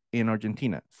use in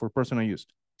Argentina, for personal use.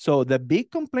 So the big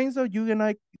complaints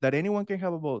that anyone can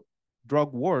have about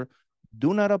drug war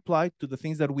do not apply to the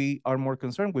things that we are more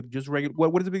concerned with. Just regular.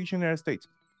 What is the big issue in the United States?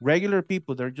 Regular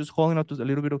people, they're just holding out to a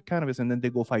little bit of cannabis, and then they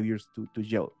go 5 years to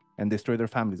jail and destroy their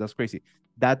families. That's crazy.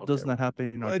 That does not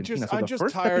happen in Argentina. I'm just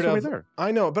tired of.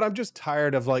 I know, but I'm just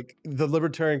tired of like the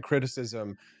libertarian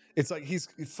criticism. It's like he's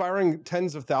firing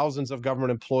tens of thousands of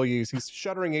government employees. He's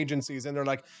shuttering agencies, and they're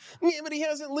like, yeah, but he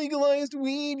hasn't legalized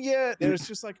weed yet. And it's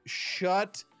just like,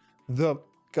 shut the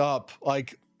up.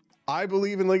 Like, I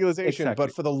believe in legalization,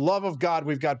 but for the love of God,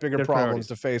 we've got bigger problems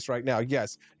to face right now.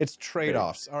 Yes, it's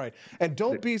trade-offs. All right. And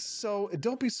don't be so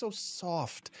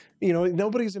soft. You know,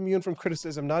 nobody's immune from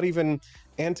criticism, not even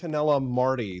Antonella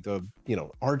Marty, the,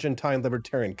 Argentine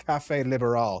libertarian, Cafe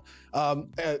Liberal.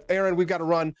 Aaron, we've got to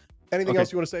run. Anything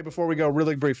else you want to say before we go,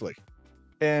 really briefly?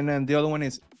 And then the other one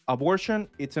is abortion.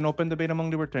 It's an open debate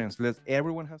among libertarians.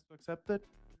 Everyone has to accept it.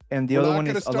 And the other one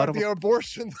is a lot of the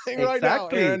abortion thing right now,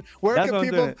 Aaron.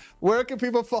 Where can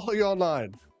people follow you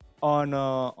online? On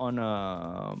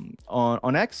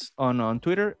X, on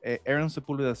Twitter, Aaron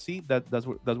Sepulveda C. That's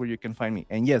where you can find me.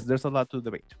 And yes, there's a lot to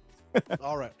debate.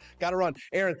 All right, gotta run.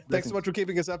 Aaron, thanks so much for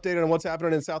keeping us updated on what's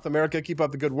happening in South America. Keep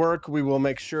up the good work. We will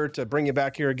make sure to bring you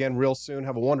back here again real soon.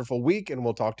 Have a wonderful week, and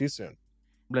we'll talk to you soon.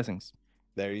 Blessings.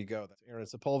 There you go. That's Aaron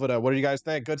Sepulveda. What do you guys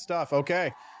think? Good stuff.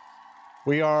 Okay.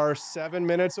 We are 7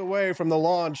 minutes away from the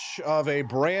launch of a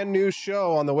brand new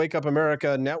show on the Wake Up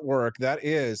America network. That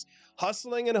is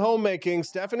Hustling and Homemaking,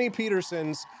 Stephanie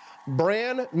Peterson's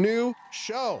brand new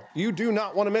show. You do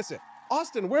not want to miss it.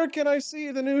 Austin, where can I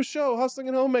see the new show, Hustling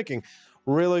and Homemaking?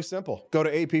 Really simple. Go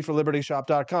to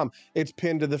apforlibertyshop.com. It's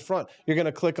pinned to the front. You're going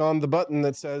to click on the button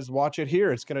that says watch it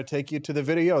here. It's going to take you to the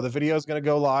video. The video is going to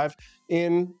go live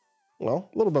in, a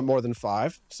little bit more than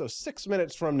 5. So 6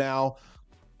 minutes from now,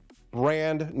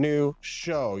 brand new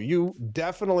show. You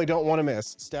definitely don't want to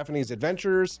miss Stephanie's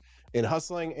adventures in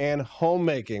hustling and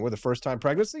homemaking. With a first-time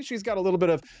pregnancy, she's got a little bit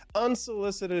of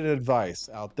unsolicited advice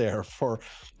out there for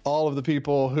all of the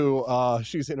people who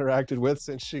she's interacted with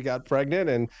since she got pregnant.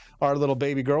 And our little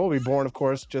baby girl will be born, of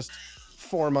course, just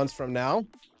 4 months from now.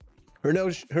 Her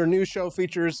new show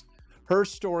features her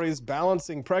stories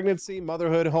balancing pregnancy,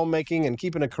 motherhood, homemaking, and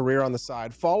keeping a career on the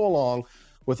side. Follow along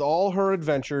with all her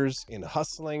adventures in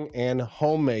hustling and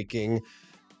homemaking.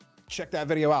 Check that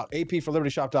video out,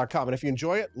 apforlibertyshop.com. And if you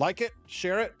enjoy it, like it,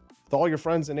 share it, with all your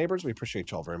friends and neighbors. We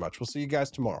appreciate y'all very much. We'll see you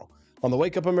guys tomorrow on the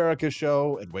Wake Up America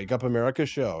Show at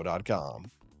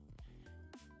wakeupamericashow.com.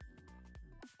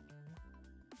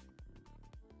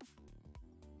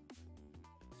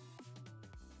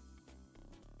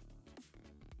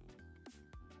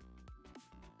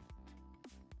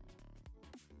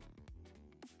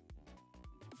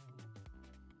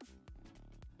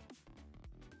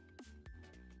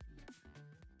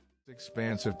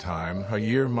 Expanse of time, a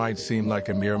year might seem like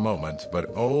a mere moment, but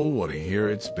oh, what a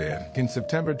year it's been. In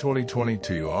September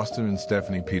 2022, Austin and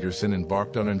Stephanie Peterson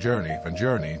embarked on a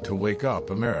journey to wake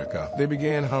up America. They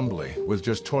began humbly, with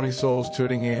just 20 souls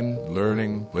tuning in,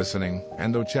 learning, listening,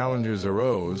 and though challenges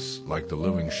arose, like the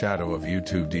looming shadow of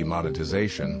YouTube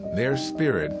demonetization, their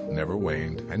spirit never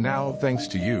waned. And now, thanks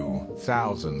to you,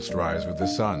 thousands rise with the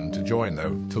sun to join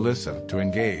them, to listen, to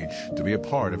engage, to be a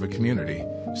part of a community.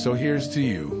 So here's to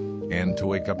you, and to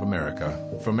Wake Up America,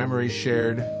 for memories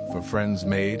shared, for friends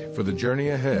made, for the journey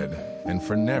ahead, and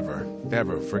for never,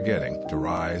 ever forgetting to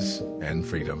rise and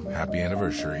freedom. Happy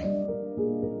anniversary.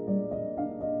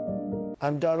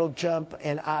 I'm Donald Trump,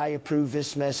 and I approve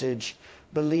this message.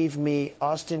 Believe me,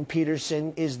 Austin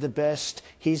Peterson is the best.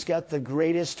 He's got the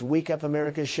greatest Wake Up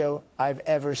America show I've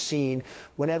ever seen.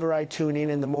 Whenever I tune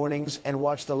in the mornings and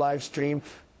watch the live stream,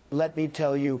 let me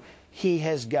tell you, he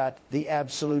has got the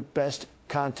absolute best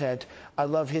content. I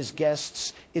love his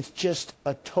guests. It's just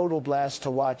a total blast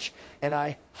to watch, and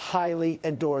I highly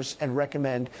endorse and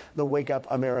recommend the Wake Up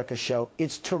America show.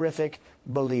 It's terrific,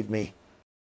 believe me.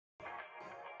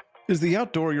 Is the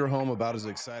outdoor your home about as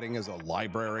exciting as a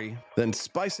library? Then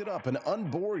spice it up and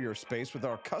unbore your space with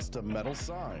our custom metal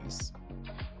signs.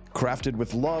 Crafted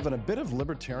with love and a bit of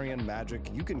libertarian magic,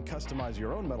 you can customize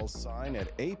your own metal sign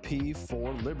at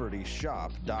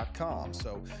ap4libertyshop.com.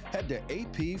 So head to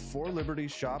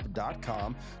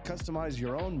ap4libertyshop.com, customize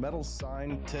your own metal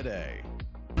sign today.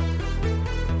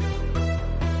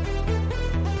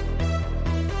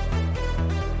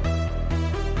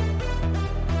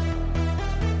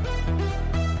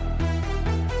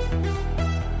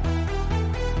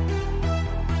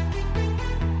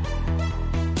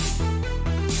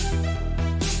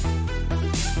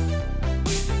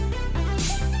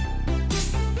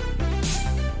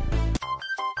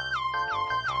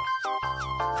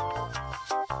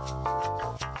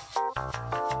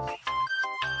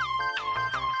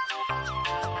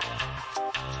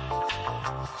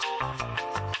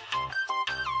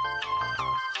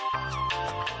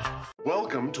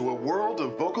 Welcome to a world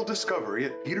of vocal discovery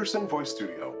at Peterson Voice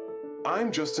Studio.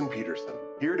 I'm Justin Peterson,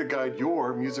 here to guide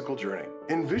your musical journey.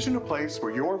 Envision a place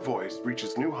where your voice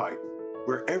reaches new heights,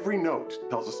 where every note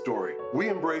tells a story. We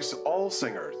embrace all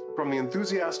singers, from the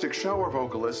enthusiastic shower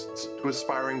vocalists to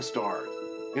aspiring stars,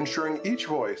 ensuring each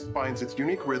voice finds its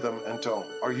unique rhythm and tone.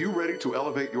 Are you ready to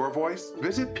elevate your voice?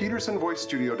 Visit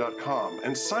petersonvoicestudio.com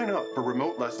and sign up for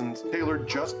remote lessons tailored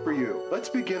just for you. Let's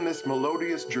begin this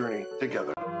melodious journey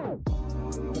together.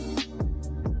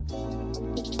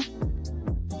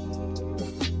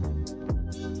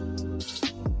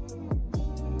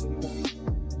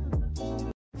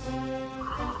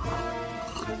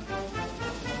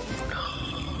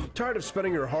 Tired of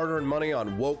spending your hard-earned money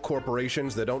on woke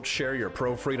corporations that don't share your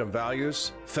pro-freedom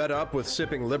values? Fed up with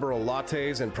sipping liberal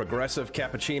lattes and progressive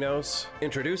cappuccinos?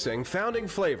 Introducing Founding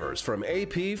Flavors from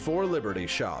AP for Liberty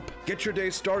Shop. Get your day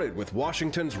started with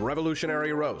Washington's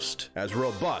Revolutionary Roast. As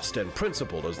robust and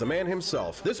principled as the man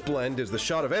himself, this blend is the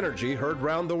shot of energy heard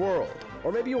round the world.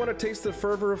 Or maybe you want to taste the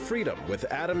fervor of freedom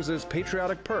with Adams's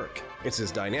Patriotic Perk. It's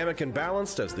as dynamic and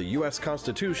balanced as the U.S.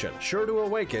 Constitution, sure to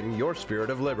awaken your spirit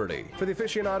of liberty. For the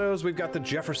aficionados, we've got the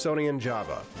Jeffersonian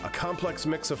Java, a complex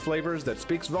mix of flavors that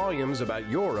speaks volumes about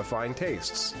your refined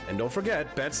tastes. And don't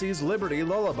forget Betsy's Liberty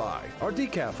Lullaby, our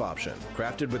decaf option,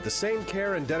 crafted with the same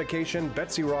care and dedication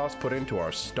Betsy Ross put into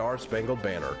our Star-Spangled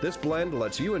Banner. This blend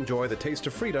lets you enjoy the taste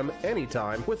of freedom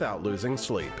anytime without losing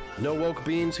sleep. No woke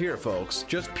beans here, folks.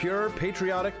 Just pure,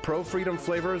 patriotic, pro-freedom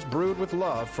flavors brewed with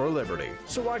love for liberty.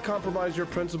 So why compromise your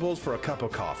principles for a cup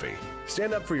of coffee?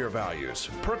 Stand up for your values,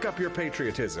 perk up your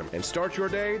patriotism, and start your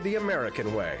day the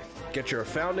American way. Get your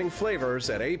founding flavors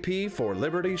at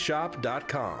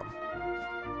ap4libertyshop.com.